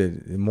storm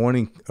ended, the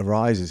morning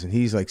arises, and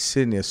he's like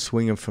sitting there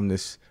swinging from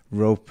this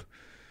rope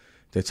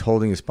that's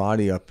holding his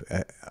body up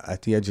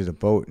at the edge of the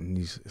boat, and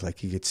he's like,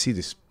 he could see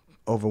this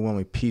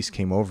overwhelming peace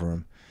came over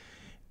him.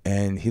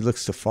 And he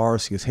looks to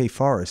Forrest. He goes, "Hey,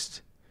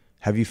 Forrest,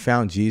 have you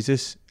found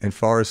Jesus?" And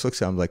Forrest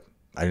looks at him like,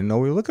 "I didn't know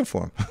we were looking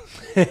for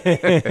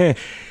him."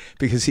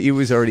 Because he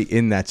was already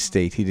in that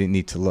state. He didn't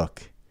need to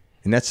look.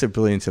 And that's the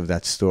brilliance of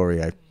that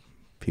story.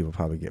 People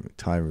probably get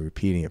tired of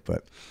repeating it.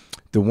 But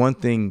the one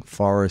thing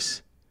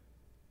Forrest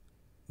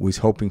was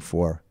hoping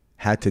for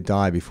had to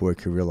die before he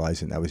could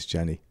realize it, and that was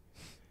Jenny.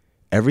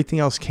 Everything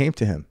else came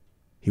to him.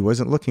 He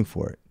wasn't looking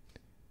for it.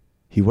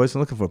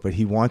 But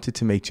he wanted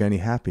to make Jenny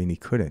happy, and he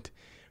couldn't.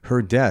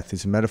 Her death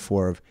is a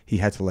metaphor of he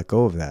had to let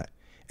go of that.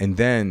 And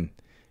then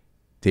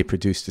they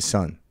produced a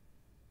son.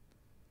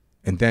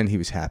 And then he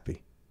was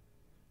happy.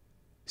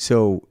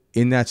 So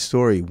in that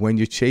story, when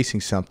you're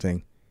chasing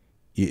something,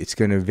 it's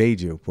going to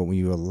evade you. But when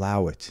you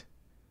allow it,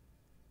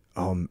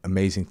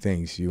 amazing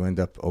things. You end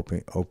up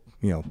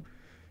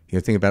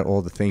think about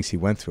all the things he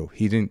went through.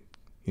 He didn't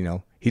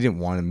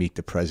want to meet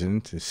the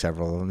president,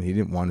 several of them. He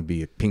didn't want to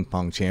be a ping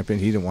pong champion.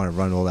 He didn't want to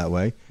run all that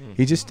way.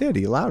 He just did.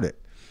 He allowed it.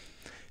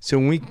 So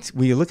when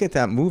you look at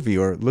that movie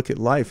or look at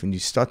life and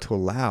you start to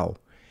allow,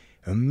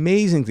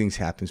 amazing things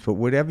happen. But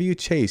whatever you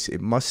chase,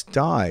 it must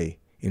die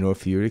in order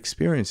for you to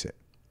experience it.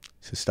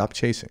 So stop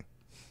chasing,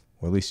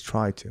 or at least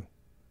try to.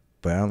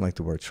 But I don't like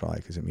the word try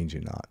because it means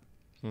you're not.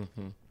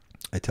 Mm-hmm.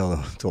 I tell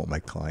all my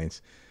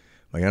clients,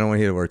 I don't want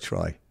to hear the word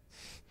try.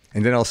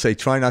 And then I'll say,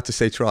 try not to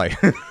say try.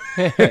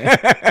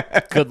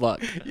 Good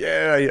luck.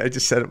 Yeah, I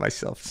just said it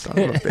myself. Son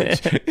of a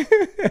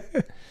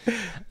bitch.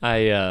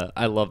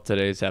 I love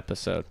today's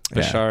episode.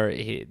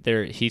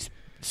 Bashar, he's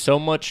so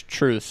much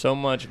truth, so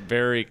much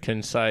very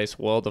concise,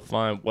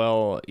 well-defined,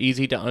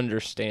 easy to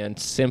understand,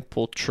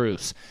 simple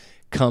truths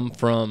come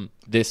from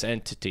this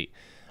entity.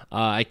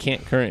 I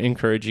can't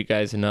encourage you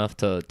guys enough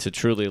to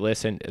truly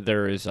listen.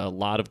 There is a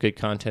lot of good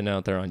content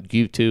out there on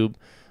YouTube.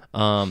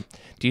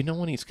 Do you know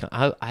when he's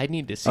I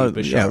need to see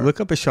Bashar. Yeah,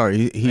 look up Bashar. I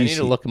need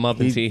to look him up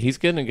and see. He's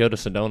going to go to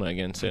Sedona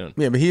again soon.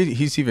 Yeah, but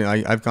he's even...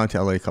 I've gone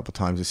to LA a couple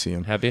times to see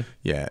him. Have you?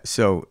 Yeah,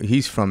 so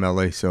he's from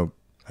LA, so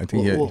I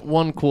think...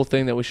 One cool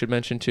thing that we should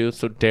mention too,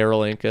 so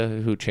Darryl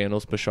Anka, who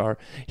channels Bashar,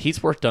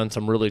 he's worked on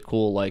some really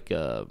cool, like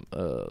I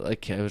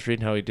was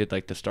reading how he did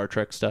like the Star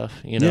Trek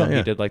stuff, He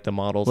did like the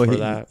models for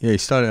that. Yeah, he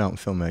started out in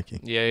filmmaking.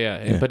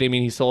 Yeah. But I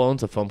mean, he still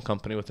owns a film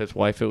company with his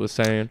wife, it was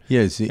saying.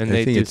 Yeah, I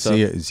think it's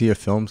Zia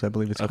Films, I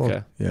believe it's called.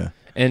 Okay. Yeah.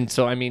 And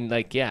so, I mean,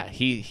 like, yeah,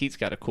 he's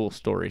got a cool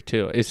story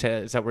too. Is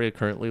that where he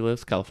currently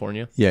lives,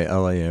 California? Yeah,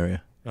 L.A.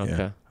 area. Okay.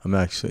 Yeah. I'm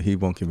actually, he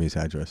won't give me his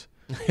address.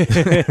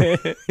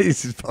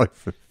 He's just probably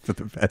for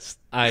the best.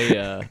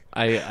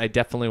 I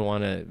definitely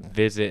want to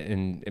visit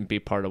and be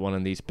part of one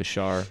of these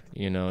Bashar,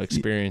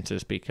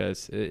 experiences,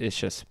 because it's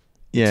just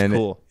it's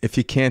cool. If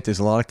you can't, there's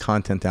a lot of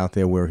content out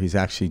there where he's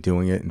actually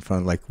doing it in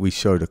front. Like we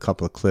showed a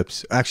couple of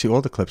clips. Actually,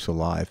 all the clips are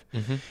live,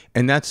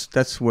 and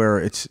that's where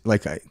it's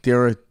like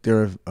there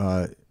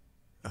are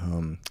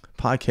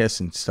podcasts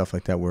and stuff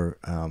like that where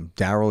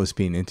Darryl is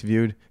being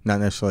interviewed,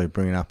 not necessarily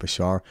bringing out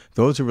Bashar.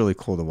 Those are really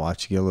cool to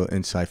watch. You get a little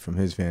insight from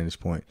his vantage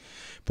point.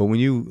 But when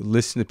you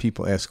listen to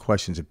people ask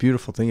questions, the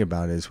beautiful thing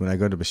about it is when I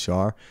go to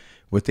Bashar,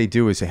 what they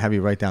do is they have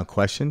you write down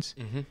questions,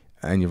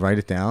 and you write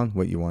it down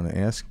what you want to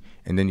ask,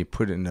 and then you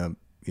put it in a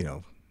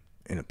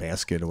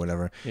basket or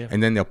whatever,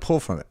 and then they'll pull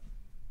from it.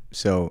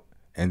 So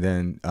and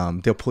then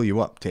they'll pull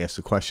you up to ask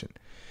the question.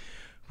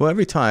 Well,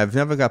 every time I've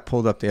never got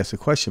pulled up to ask a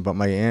question, but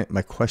my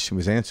question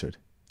was answered.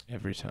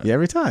 Every time. Yeah,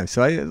 every time.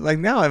 So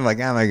now I'm like,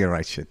 am I gonna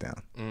write shit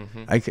down?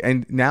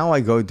 And now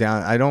I go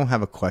down. I don't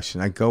have a question.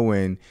 I go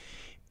in,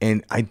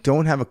 and I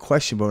don't have a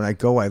question, but when I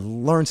go, I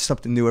learn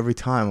something new every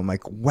time. I'm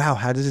like, wow,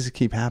 how does this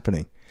keep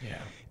happening? Yeah.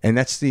 And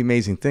that's the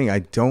amazing thing. I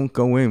don't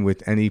go in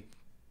with any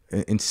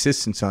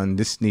insistence on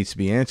this needs to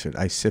be answered.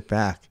 I sit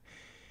back,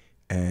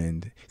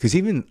 and because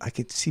even I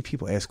could see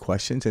people ask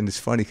questions, and it's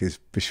funny because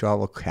Bashar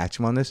will catch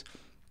him on this.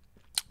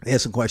 They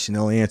ask a question,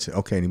 they'll answer.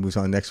 Okay, and he moves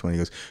on to the next one. He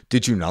goes,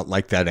 "Did you not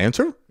like that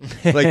answer?"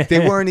 Like they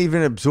weren't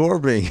even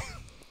absorbing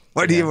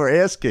what you were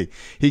asking.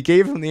 He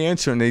gave them the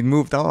answer, and they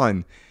moved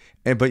on.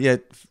 But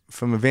yet,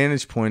 from a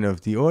vantage point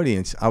of the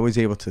audience, I was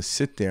able to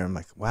sit there. I'm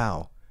like,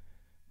 wow,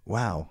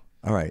 all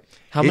right.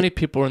 How many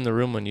people were in the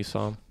room when you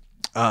saw him?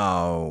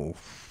 Oh,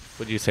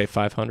 would you say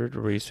 500,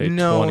 or would you say 20?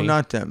 No,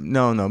 not that.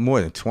 No,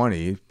 more than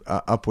 20.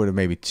 Upward of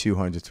maybe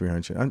 200,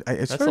 300.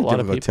 It's That's very a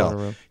lot of difficult to people tell. in a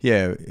room.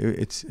 Yeah,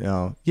 it's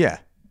yeah.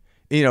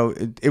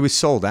 It was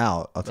sold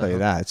out. I'll tell you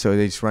that. So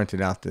they just rented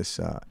out this.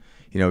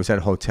 It was at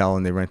a hotel,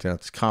 and they rented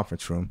out this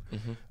conference room.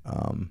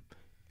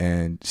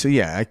 And so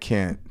yeah, I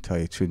can't tell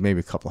you the truth.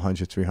 Maybe a couple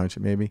hundred,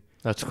 300, maybe.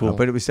 That's cool.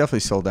 But it was definitely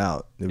sold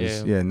out. It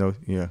was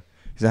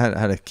because I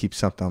had to keep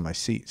something on my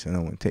seat, so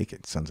no one take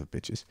it. Sons of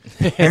bitches.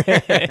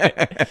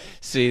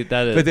 See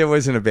that is. But there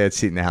wasn't a bad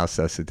seat in the house,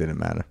 though, so it didn't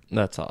matter.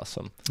 That's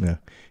awesome. Yeah,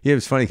 it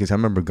was funny because I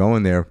remember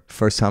going there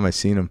first time I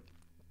seen him.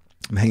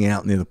 I'm hanging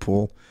out near the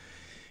pool.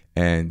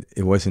 And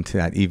it wasn't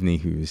until that evening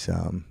he was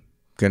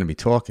going to be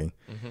talking.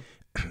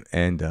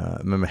 And I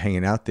remember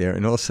hanging out there,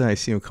 and all of a sudden I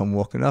see him come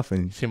walking up.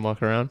 And see him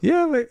walk around?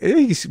 Yeah,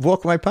 he's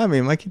walking right by me.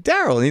 I'm like,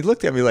 Darryl. And he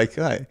looked at me like,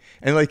 hi.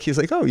 And like he's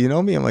like, oh, you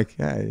know me? I'm like,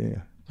 yeah.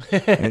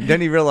 And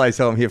then he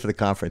realized, oh, I'm here for the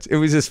conference. It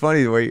was just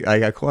funny the way I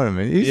got caught him.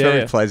 And he's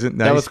very pleasant.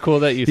 Nice. That was cool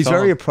that you He's saw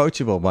very him.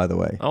 approachable, by the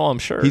way. Oh, I'm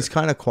sure. He's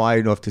kind of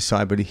quiet off the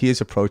side, but he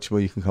is approachable.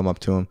 You can come up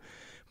to him.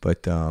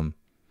 But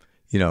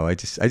I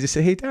just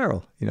say, hey,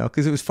 Darryl,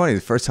 because it was funny.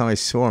 The first time I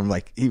saw him,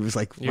 like he was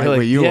like right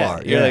where you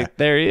are. You're like,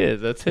 there he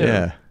is. That's him.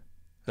 Yeah.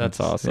 That's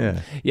awesome.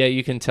 Yeah,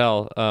 you can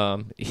tell.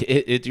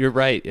 You're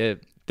right.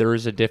 There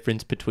is a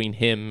difference between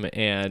him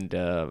and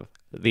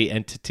the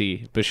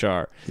entity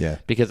Bashar. Yeah.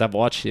 Because I've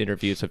watched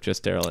interviews of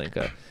just Darryl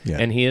Anka. Yeah.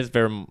 And he is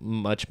very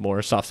much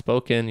more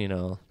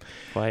soft-spoken,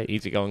 quiet,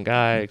 easgoing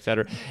guy,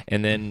 etc.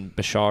 And then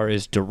Bashar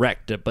is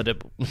direct, but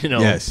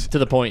yes. to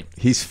the point.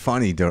 He's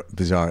funny,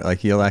 Bashar. Like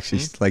he'll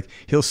actually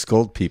he'll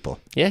scold people.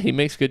 Yeah, he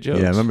makes good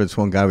jokes. Yeah, I remember this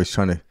one guy I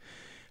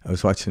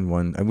was watching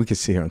one, and we could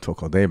sit here and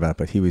talk all day about it,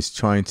 but he was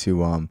trying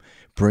to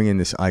bring in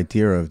this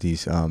idea of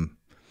these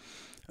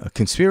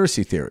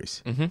conspiracy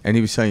theories. And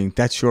he was saying,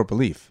 that's your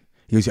belief.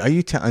 He goes,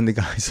 and the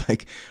guy's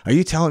like, are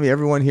you telling me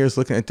everyone here is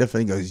looking at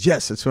different? He goes,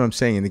 yes, that's what I'm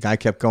saying. And the guy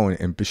kept going,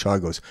 and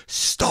Bashar goes,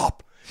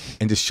 stop,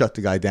 and just shut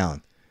the guy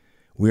down.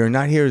 We are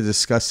not here to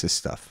discuss this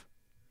stuff.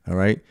 All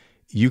right?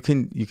 You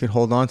can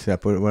hold on to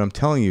that, but what I'm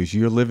telling you is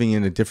you're living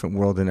in a different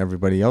world than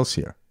everybody else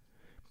here.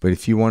 But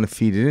if you want to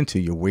feed it into,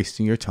 you're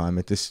wasting your time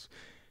at this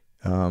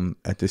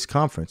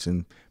conference.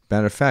 And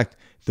matter of fact,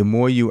 the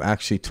more you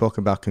actually talk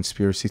about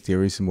conspiracy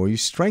theories, the more you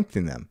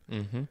strengthen them.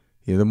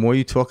 The more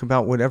you talk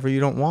about whatever you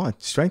don't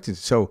want, strengthen.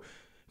 So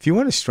if you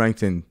want to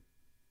strengthen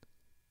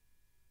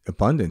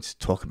abundance,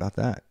 talk about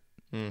that.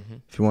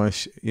 If you want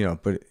to,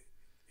 but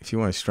if you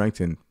want to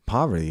strengthen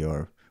poverty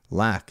or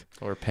lack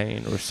or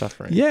pain or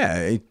suffering,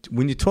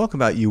 when you talk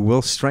about, you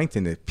will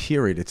strengthen it.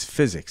 Period. It's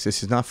physics.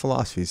 This is not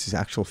philosophy. This is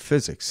actual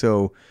physics.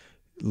 So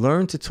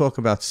learn to talk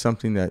about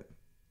something that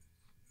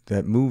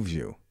moves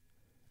you,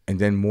 and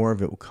then more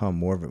of it will come.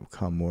 More of it will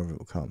come. More of it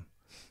will come.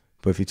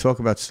 But if you talk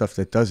about stuff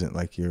that doesn't,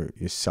 like your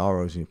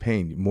sorrows and your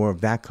pain, more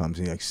of that comes.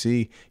 And you're like,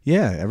 see,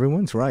 yeah,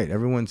 everyone's right.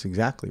 Everyone's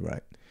exactly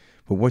right.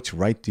 But which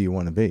right do you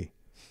want to be?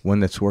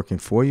 One that's working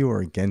for you or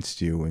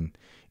against you, and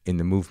in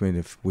the movement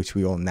of which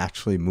we all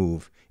naturally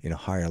move in a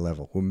higher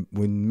level.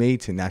 We're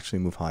made to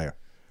naturally move higher.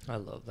 I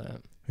love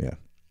that. Yeah.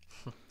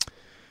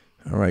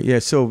 All right. Yeah.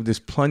 So there's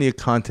plenty of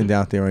content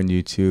out there on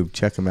YouTube.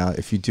 Check him out.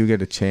 If you do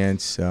get a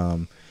chance,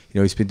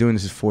 he's been doing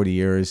this for 40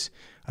 years.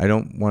 I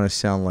don't want to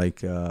sound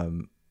like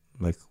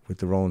like with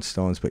the Rolling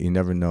Stones, but you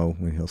never know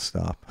when he'll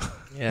stop.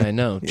 Yeah, I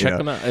know. Check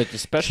him out,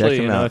 especially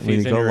if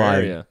he's in your live,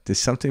 area. There's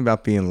something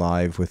about being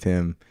live with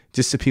him,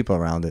 just the people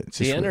around it. It's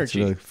just, the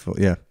energy. It's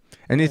really yeah.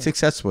 And it's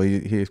accessible.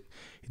 He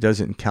does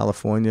it in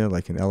California,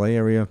 like in LA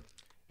area.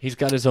 He's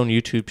got his own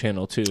YouTube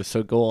channel too,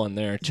 so go on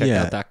there, check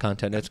out that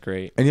content. It's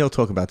great. And he'll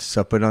talk about the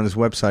stuff, but on his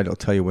website, he'll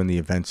tell you when the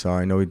events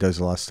are. I know he does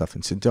a lot of stuff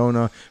in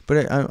Sedona,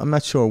 but I'm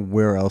not sure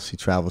where else he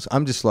travels.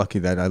 I'm just lucky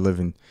that I live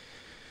in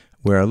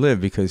where I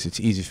live because it's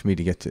easy for me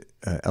to get to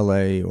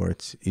LA, or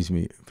it's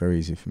very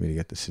easy for me to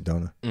get to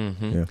Sedona.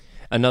 Mm-hmm. Yeah.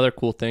 Another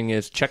cool thing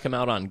is check him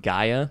out on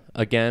Gaia.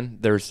 Again,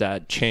 there's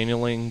that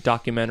channeling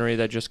documentary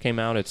that just came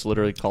out. It's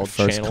literally called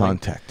First Channeling.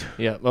 Contact.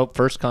 Yeah, well,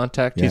 First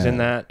Contact. He's in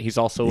that. He's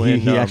also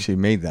in. He actually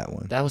made that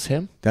one. That was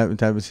him?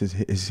 That was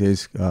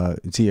his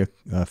Zia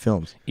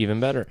films. Even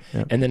better.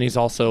 Yep. And then he's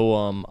also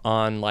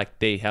on, like,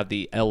 they have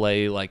the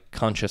LA like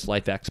Conscious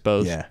Life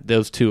Expos. Yeah.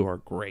 Those two are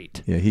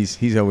great. Yeah,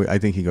 he's always, I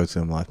think he goes to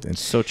them a lot. And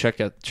so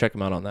check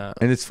him out on that.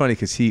 And it's funny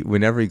because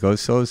whenever he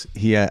goes to those,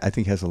 I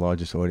think has the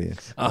largest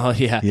audience. Oh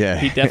yeah. Yeah.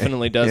 He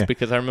definitely does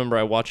because I remember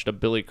I watched a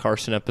Billy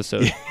Carson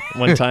episode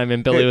one time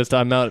and Billy was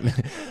talking about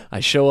I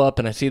show up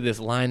and I see this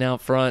line out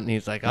front and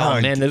he's like,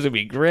 oh man, this would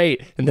be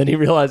great. And then he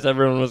realized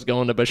everyone was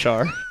going to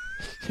Bashar.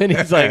 And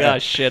he's like, oh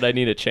shit, I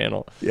need a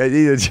channel. Yeah, I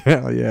need a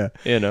channel, yeah.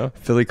 You know?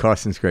 Billy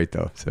Carson's great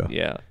though. So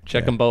yeah.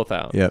 Check them both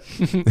out. Yep.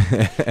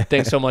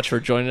 Thanks so much for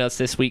joining us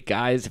this week,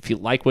 guys. If you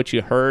like what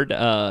you heard,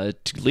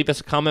 leave us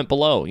a comment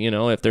below. You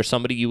know, if there's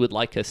somebody you would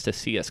like us to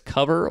see us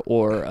cover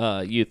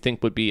or you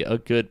think would be a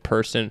good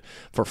person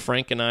for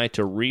Frank and I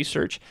to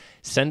research,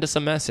 send us a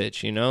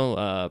message. You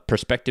know,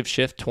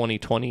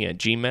 perspectiveshift2020 at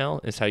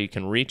Gmail is how you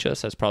can reach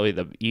us. That's probably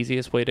the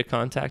easiest way to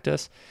contact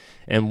us.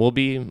 And we'll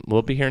be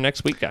here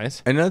next week,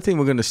 guys. Another thing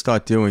we're going to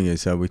start doing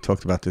is we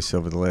talked about this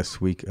over the last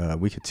week or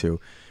two,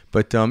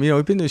 but you know,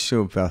 we've been doing this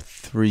show about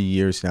 3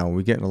 years now.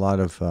 We're getting a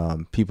lot of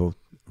people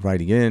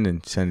writing in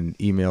and sending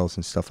emails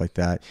and stuff like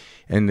that.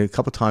 And a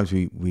couple of times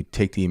we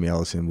take the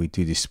emails and we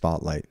do the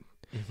spotlight.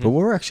 Mm-hmm. But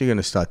what we're actually going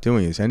to start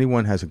doing is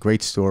anyone has a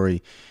great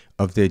story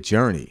of their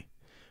journey,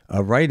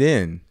 write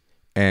in.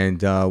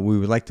 And we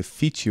would like to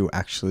feature you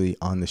actually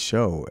on the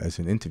show as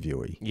an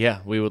interviewee. Yeah,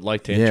 we would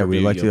like to interview you. Yeah,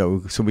 we'd like to do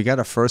that. So we got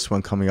our first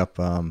one coming up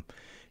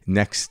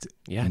next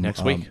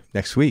week.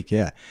 Next week,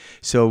 yeah.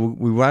 So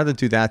we'd rather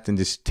do that than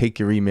just take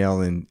your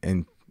email and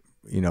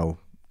you know,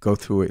 go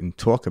through it and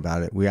talk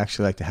about it. We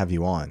actually like to have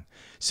you on.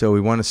 So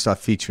we want to start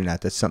featuring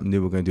that. That's something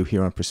new we're going to do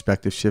here on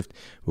Perspective Shift.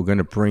 We're going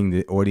to bring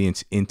the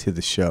audience into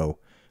the show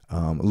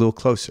a little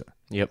closer.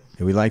 Yep.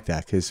 And we like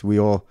that because we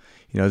all,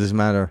 you know, it doesn't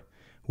matter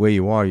where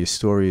you are, your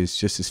story is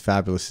just as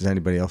fabulous as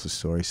anybody else's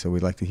story. So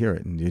we'd like to hear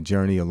it and your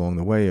journey along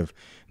the way of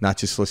not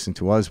just listening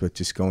to us, but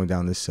just going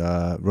down this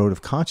road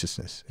of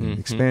consciousness and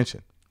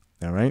expansion.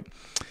 All right.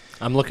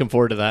 I'm looking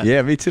forward to that.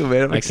 Yeah, me too,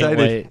 man. I'm excited.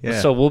 Can't wait. Yeah.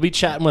 So we'll be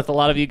chatting with a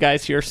lot of you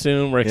guys here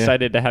soon. We're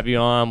excited to have you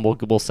on.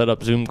 We'll set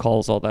up Zoom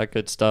calls, all that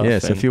good stuff. Yeah,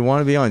 so if you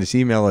want to be on, just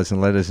email us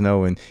and let us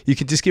know. And you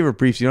can just give a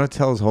brief. You don't have to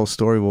tell us the whole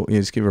story. We'll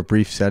just give a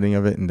brief setting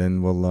of it, and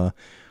then we'll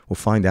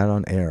find out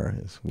on air.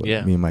 Is what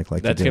me and Mike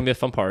like to do. That's going to be a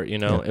fun part. You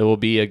know, it will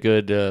be a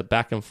good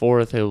back and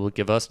forth. It will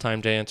give us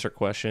time to answer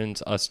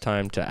questions, us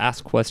time to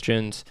ask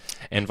questions,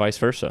 and vice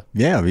versa.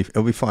 Yeah,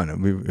 it'll be fun.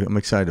 I'm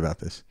excited about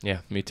this.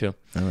 Yeah, me too.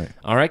 All right.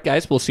 All right,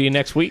 guys. We'll see you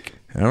next week.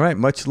 All right.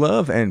 Much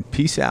love and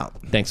peace out.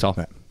 Thanks all. All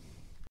right.